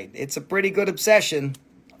 Tanzanite. It's a pretty good obsession,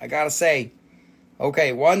 I gotta say.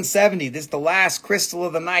 Okay, $170. This is the last crystal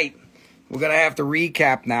of the night. We're gonna have to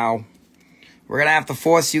recap now. We're gonna have to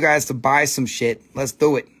force you guys to buy some shit. Let's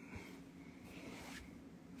do it.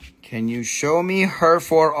 Can you show me her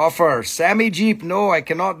for offer? Sammy Jeep, no, I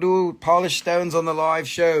cannot do polished stones on the live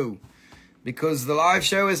show. Because the live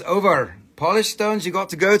show is over. Polished stones, you got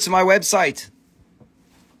to go to my website.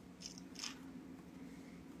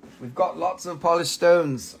 We've got lots of polished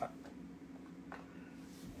stones.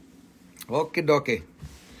 Okie dokie.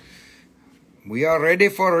 We are ready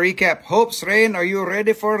for a recap. Hopes Rain, are you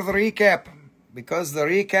ready for the recap? Because the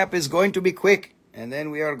recap is going to be quick. And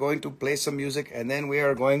then we are going to play some music. And then we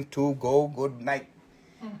are going to go good night.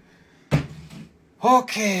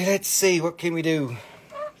 Okay, let's see. What can we do?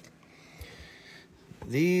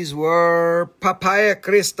 These were papaya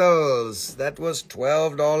crystals. That was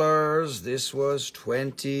 $12. This was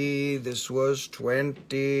 $20. This was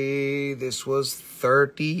 $20. This was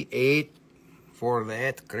 $38 for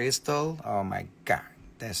that crystal. Oh my god,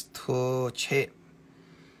 that's too cheap.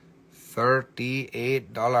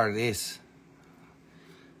 $38 this.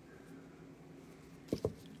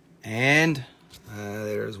 And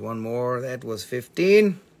there's one more. That was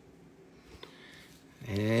 $15.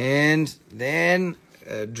 And then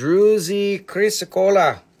Druzy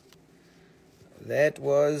Chrysocolla. That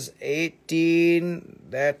was $18.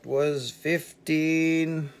 That was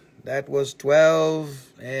 $15. That was $12.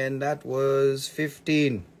 And that was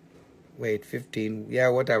 $15. Wait, $15. Yeah,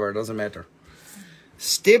 whatever. Doesn't matter.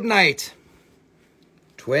 Stibnite.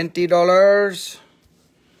 $20.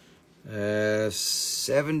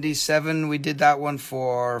 77. We did that one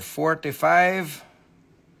for $45.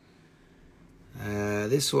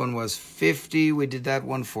 This one was $50. We did that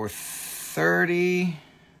one for $30.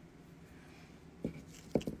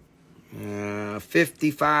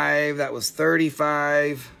 55. That was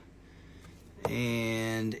 $35.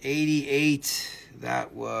 And 88.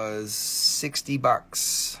 That was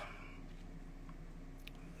 $60.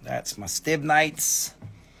 That's my Stibnites.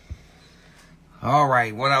 All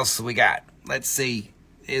right, what else do we got? Let's see.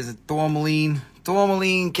 Is it Tourmaline?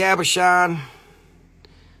 Tourmaline cabochon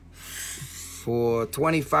for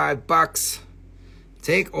 $25.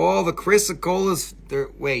 Take all the chrysocolas.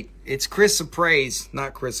 Wait, it's chrysoprase,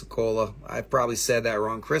 not chrysocolla. I probably said that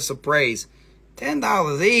wrong. Chrysoprase.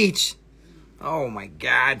 $10 each. Oh my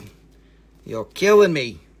god. You're killing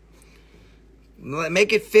me.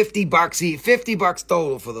 Make it $50 each. $50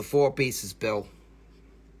 total for the 4 pieces, Bill.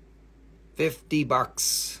 $50.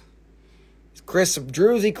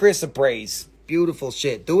 Druzy chrysoprase. Beautiful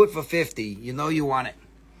shit. Do it for $50. You know you want it.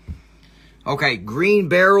 Okay, green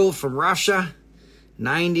beryl from Russia.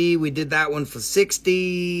 90. We did that one for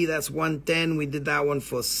 $60. That's 110. We did that one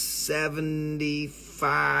for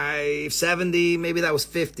 75. 70. Maybe that was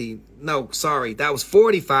 50. No, sorry. That was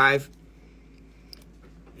 45.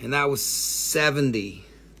 And that was 70.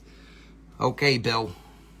 Okay, Bill.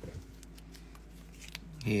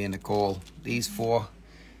 Here, Nicole. These four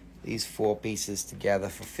pieces together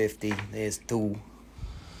for 50. There's 2.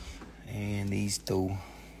 And these 2.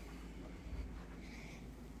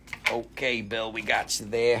 Okay, Bill, we got you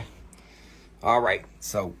there. All right,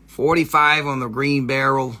 so 45 on the green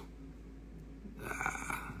beryl.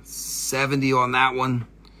 70 on that one.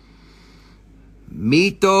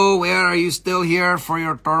 Mito, where are you still here for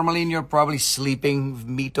your Tourmaline? You're probably sleeping.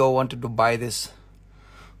 Mito wanted to buy this.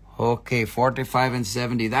 Okay, 45 and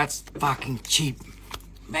 70. That's fucking cheap.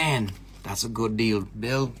 Man, that's a good deal.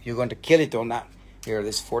 Bill, you're going to kill it on that. Here,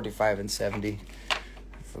 this 45 and 70.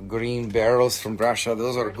 For green barrels from Russia.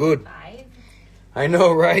 Those are good. I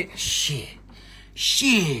know, right? Shit.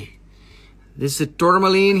 This is a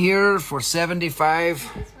Tourmaline here for 75. Is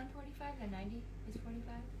 145 and 90 is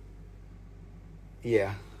 45?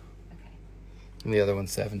 Yeah. Okay. And the other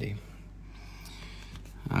one's 70.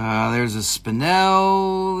 There's a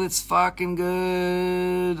Spinel. It's fucking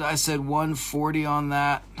good. I said 140 on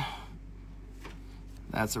that.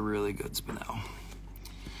 That's a really good Spinel.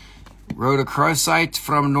 Rhodochrosite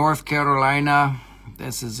from North Carolina.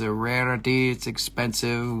 This is a rarity. It's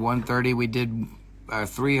expensive. 130 we did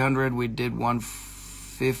 300 we did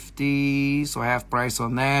 150, so half price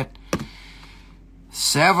on that.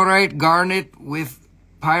 Savorite garnet with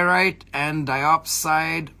pyrite and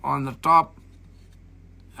diopside on the top.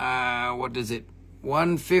 What is it?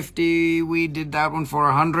 150. We did that one for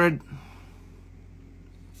 100.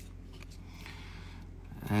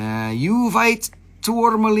 Uvite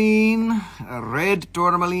Tourmaline, a red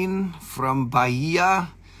Tourmaline from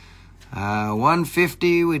Bahia.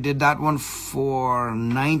 150. We did that one for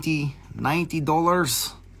 $90.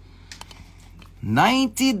 $90.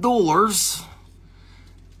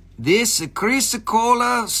 This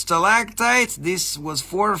chrysocolla stalactite. This was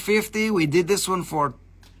 $450. We did this one for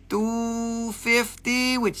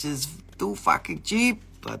 $250, which is too fucking cheap,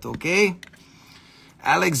 but okay.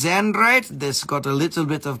 Alexandrite. This got a little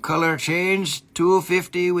bit of color change.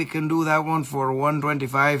 $250. We can do that one for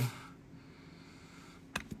 $125.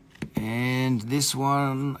 And this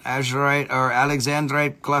one, Azurite or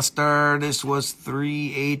Alexandrite cluster, this was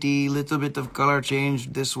 $380, little bit of color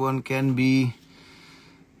change. This one can be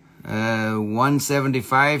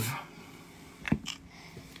 $175.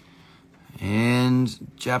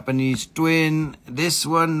 And Japanese twin, this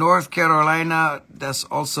one, North Carolina, that's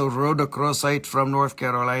also rhodochrosite from North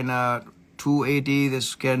Carolina, $280.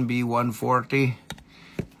 This can be $140.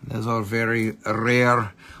 Those are very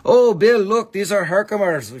rare. Oh, Bill, look, these are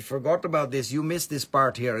Herkimers. We forgot about this. You missed this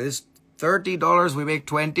part here. This $30, we make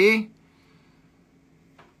 20.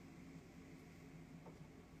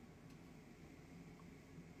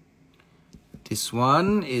 This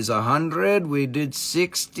one is 100. We did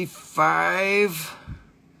 65.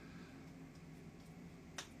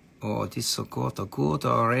 Oh, this is a quarter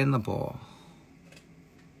reasonable.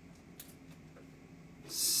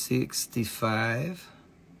 65.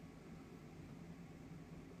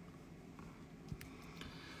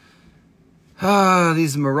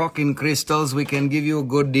 These Moroccan crystals, we can give you a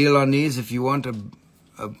good deal on these if you want a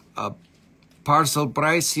parcel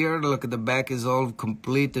price here. Look at the back is all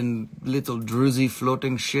complete and little druzy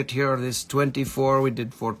floating shit here. This 24 we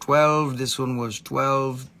did for 12. This one was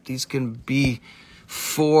 12. These can be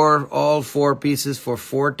all four pieces for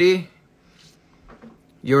 40.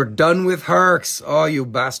 You're done with Hercs. Oh, you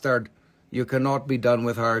bastard. You cannot be done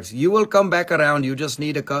with Hercs. You will come back around. You just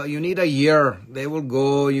need a year. They will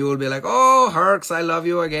go. You will be like, oh, Hercs, I love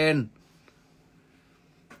you again.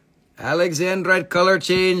 Alexandrite color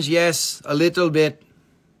change. Yes, a little bit.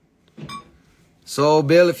 So,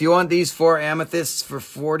 Bill, if you want these 4 amethysts for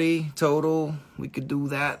 40 total, we could do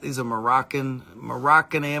that. These are Moroccan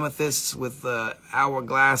amethysts with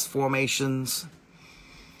hourglass formations.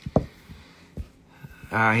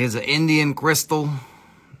 Here's an Indian crystal.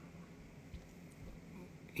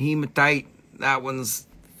 Hematite, that one's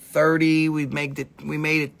 30. We made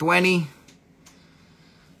it 20.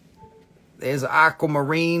 There's an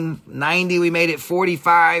Aquamarine, 90. We made it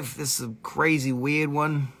 45. This is a crazy weird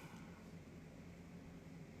one.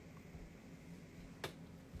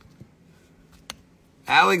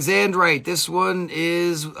 Alexandrite, this one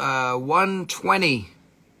is 120.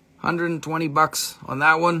 120 bucks on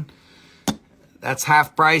that one. That's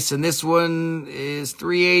half price, and this one is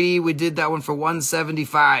 380. We did that one for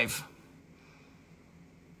 175.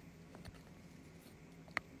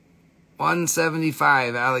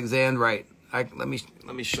 175 Alexandrite. Let me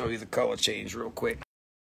show you the color change real quick.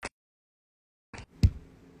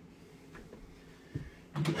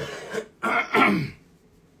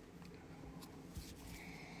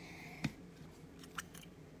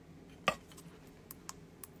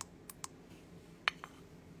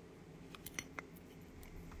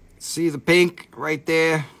 See the pink right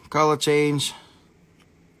there? Color change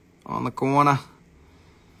on the corner.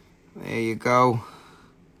 There you go.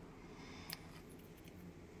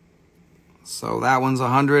 So that one's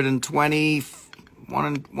 120.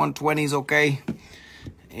 120 is okay.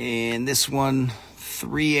 And this one,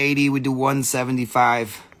 380, we do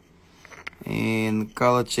 175. And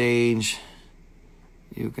color change,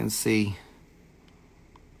 you can see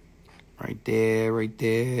right there, right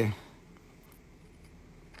there.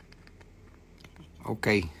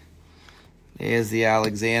 Okay, there's the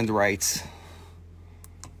Alexandrites.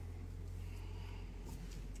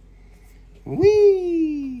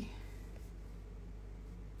 Whee!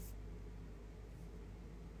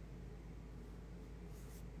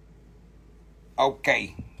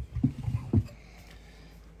 Okay.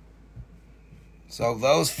 So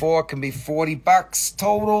those four can be 40 bucks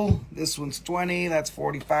total. This one's 20, that's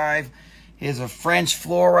 45. Here's a French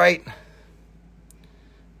fluorite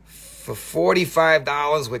for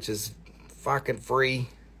 $45, which is fucking free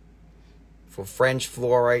for French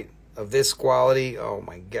fluorite of this quality. Oh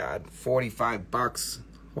my God, 45 bucks.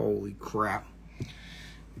 Holy crap.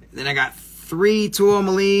 Then I got 3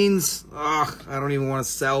 tourmalines. Ugh, I don't even want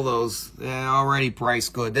to sell those. They're already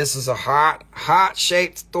priced good. This is a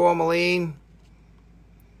heart-shaped tourmaline.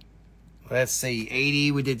 Let's see,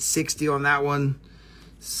 80, we did 60 on that one.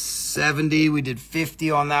 70, we did 50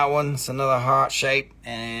 on that one. It's another heart shape.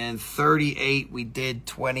 And 38, we did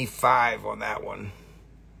 25 on that one.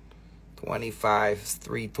 25,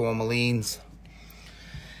 3 tourmalines.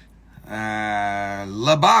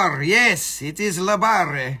 La Barre, yes, it is La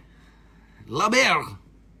Barre. La Barre.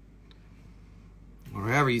 Or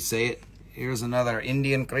however you say it. Here's another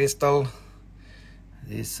Indian crystal.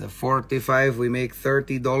 This 45, we make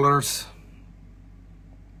 $30.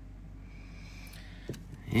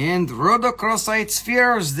 And rhodochrosite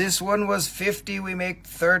spheres, this one was 50, we make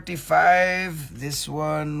 35. This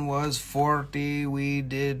one was 40, we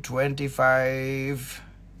did 25.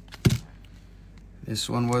 This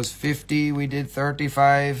one was 50, we did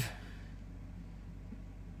 35.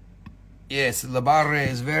 Yes, La Barre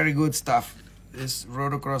is very good stuff. This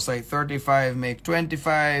rhodochrosite 35, make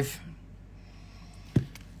 25.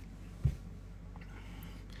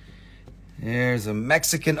 There's a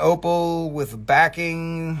Mexican opal with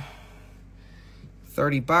backing,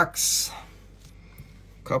 30 bucks.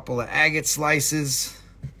 Couple of agate slices,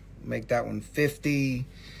 make that one 50.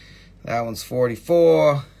 That one's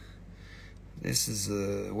 44. This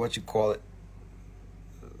is what you call it,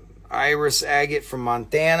 iris agate from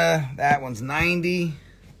Montana. That one's 90.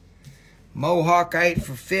 Mohawkite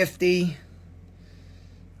for 50.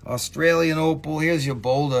 Australian opal, here's your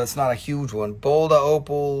boulder. It's not a huge one. Boulder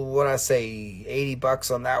opal, what'd I say, 80 bucks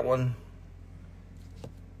on that one.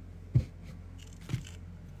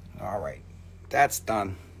 All right, that's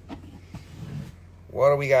done. What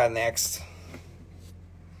do we got next?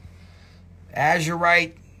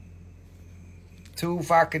 Ajoite, too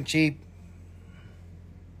fucking cheap.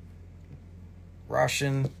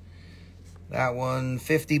 Russian, that one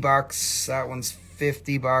 50 bucks. That one's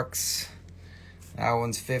 50 bucks. That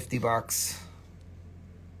one's 50 bucks.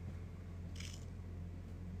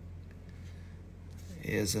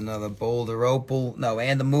 Here's another boulder opal. No,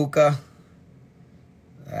 Andamuka.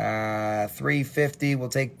 350. We'll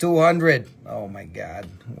take 200. Oh my God.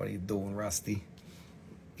 What are you doing, Rusty?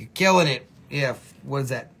 You're killing it. Yeah, what is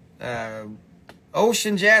that?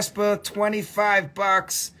 Ocean Jasper, 25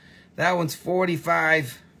 bucks. That one's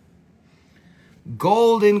 45.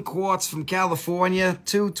 Golden quartz from California,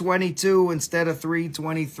 222 instead of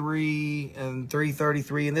 323 and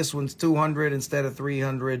 333, and this one's 200 instead of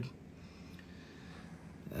 300.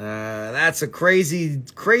 That's a crazy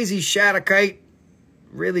Shatterkite,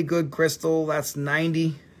 really good crystal. That's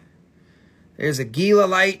 90. There's a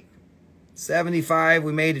Gila-lite, 75.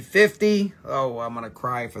 We made it 50. Oh, I'm gonna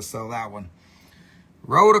cry if I sell that one.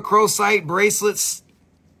 Rhodochrosite bracelets,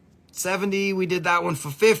 70, we did that one for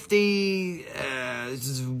 50. This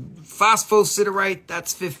is phosphosiderite,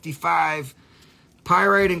 that's 55.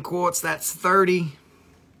 Pyrite and quartz, that's 30.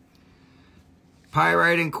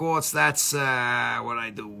 Pyrite and quartz, that's, what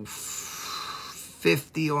I do,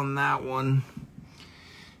 50 on that one.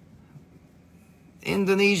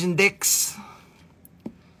 Indonesian dicks,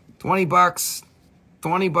 20 bucks,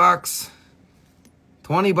 20 bucks,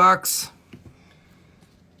 20 bucks.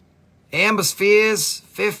 Amber spheres,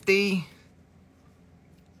 50,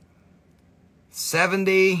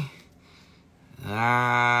 70,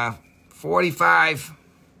 45.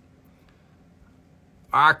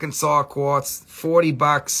 Arkansas quartz, 40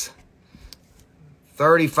 bucks,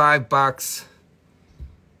 35 bucks,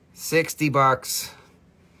 60 bucks,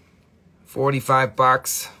 45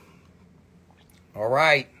 bucks. All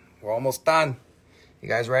right, we're almost done. You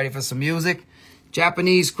guys ready for some music?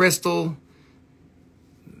 Japanese crystal,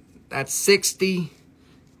 that's 60.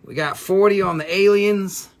 We got 40 on the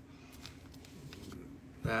aliens.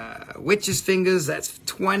 Witch's fingers, that's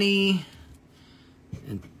 20.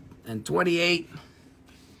 and 28.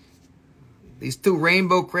 These two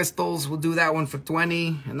rainbow crystals, we'll do that one for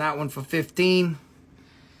 20 and that one for 15.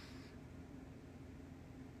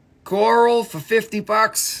 Coral for 50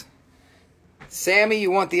 bucks. Sammy,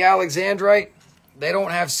 you want the Alexandrite? They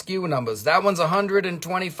don't have SKU numbers. That one's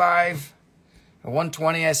 125, or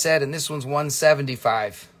 120 I said, and this one's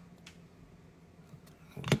 175.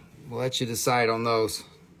 We'll let you decide on those.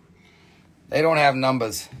 They don't have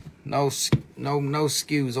numbers. No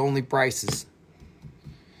SKUs, only prices.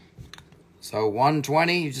 So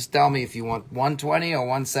 120, you just tell me if you want 120 or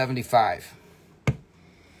 175.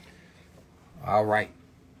 All right.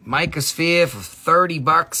 Micosphere for 30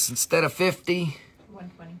 bucks instead of 50.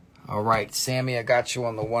 120. All right, Sammy, I got you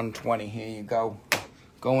on the 120. Here you go.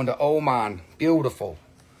 Going to Oman. Beautiful.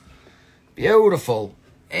 Beautiful.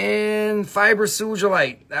 And fiber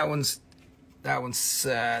Sugilite. That one's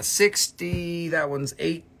 60. That one's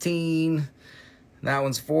 18. That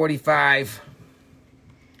one's 45.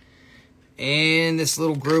 And this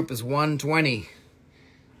little group is 120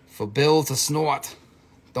 for Bill to snort.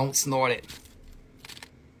 Don't snort it.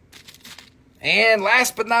 And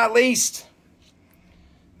last but not least,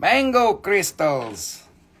 mango crystals.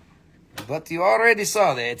 But you already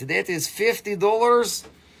saw that. That is $50.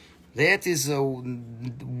 That is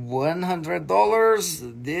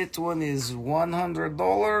 $100. That one is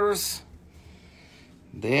 $100.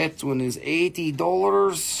 That one is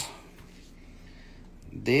 $80.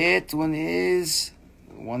 That one is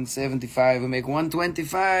 175. We make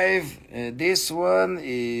 125. This one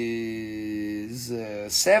is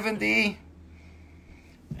 70.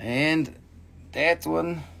 And that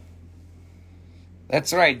one,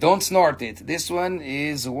 that's right, don't snort it. This one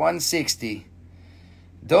is 160.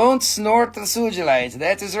 Don't snort the Sugilite.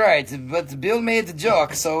 That is right. But Bill made a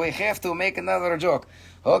joke, so we have to make another joke.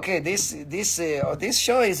 Okay, this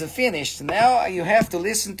show is finished. Now you have to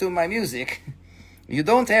listen to my music. You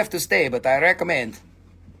don't have to stay, but I recommend.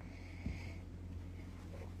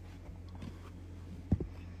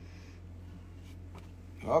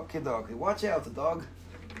 Okay, dokie. Watch out, dog.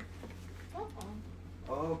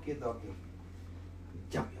 Okay, dokie.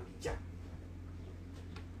 Jump, jump.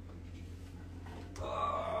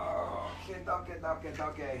 Okay,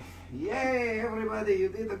 dokie. Yay, everybody, you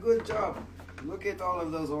did a good job. Look at all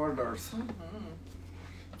of those orders.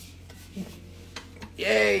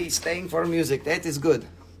 Yay, staying for music. That is good.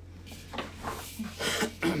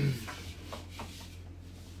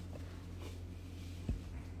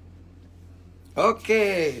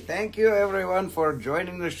 Okay, thank you everyone for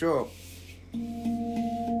joining the show.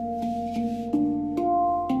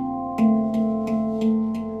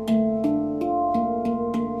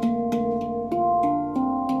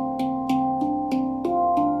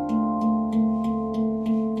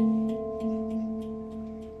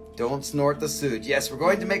 Don't snort the suit. Yes, we're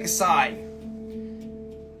going to make a sign.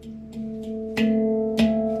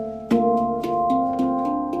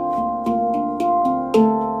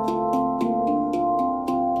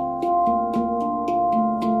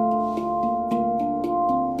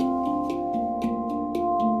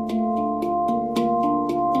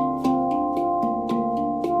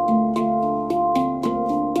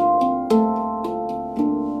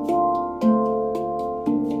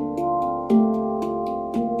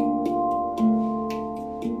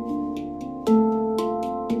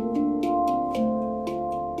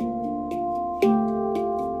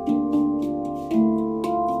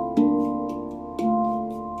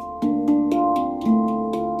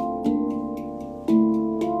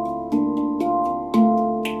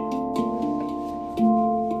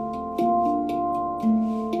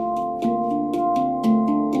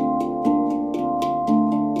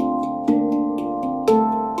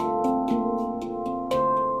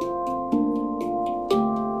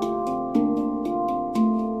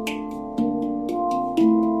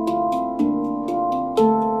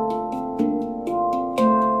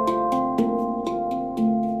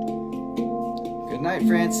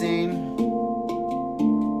 Francine.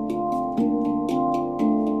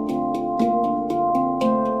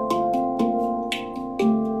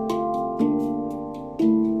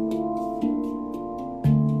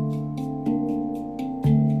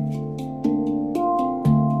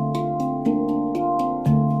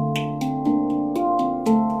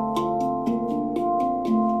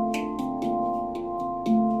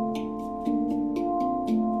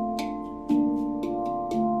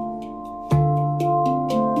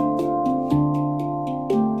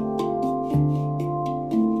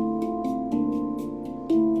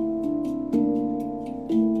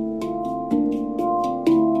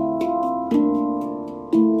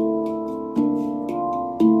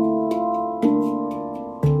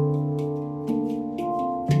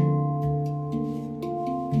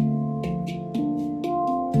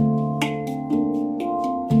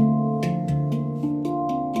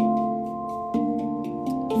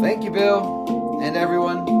 you, Bill, and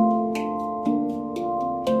everyone.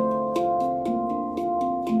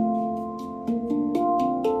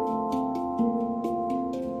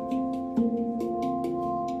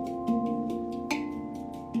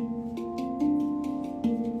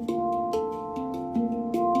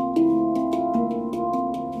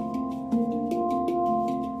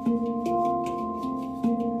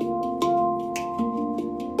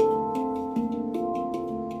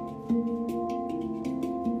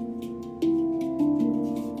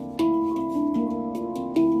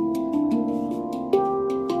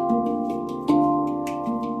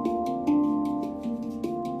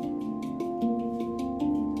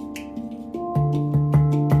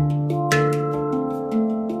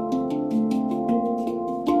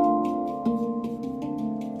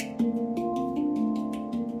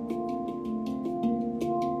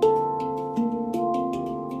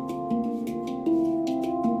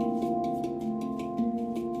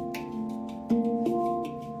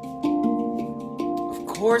 Of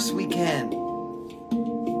course we can.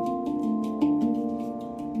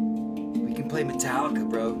 We can play Metallica,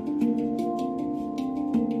 bro.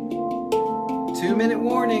 2-minute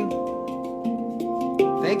warning.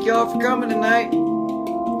 Thank y'all for coming tonight.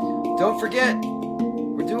 Don't forget,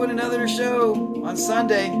 we're doing another show on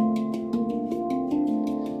Sunday.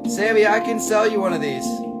 Sammy, I can sell you one of these.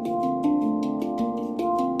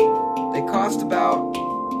 They cost about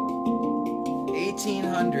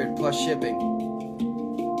 $1,800 plus shipping.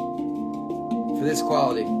 For this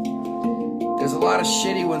quality. There's a lot of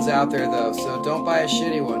shitty ones out there though, so don't buy a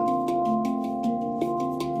shitty one.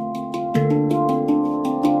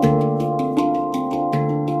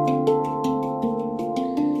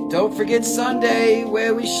 Don't forget Sunday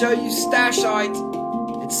where we show you Stashite.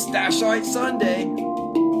 It's Stashite Sunday.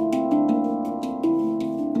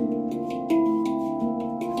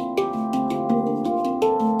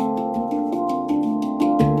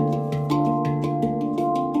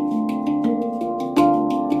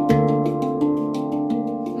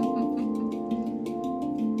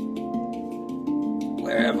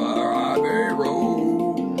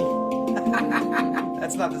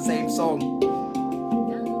 That's not the same song.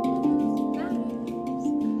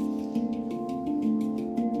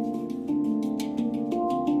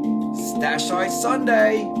 Stashite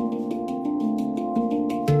Sunday.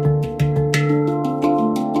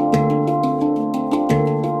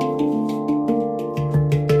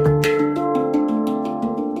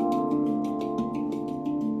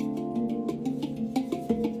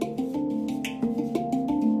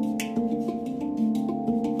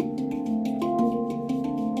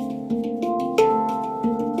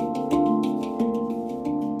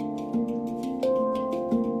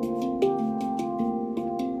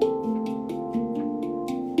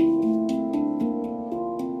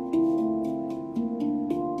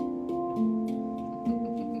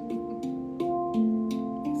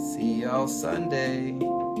 Sunday.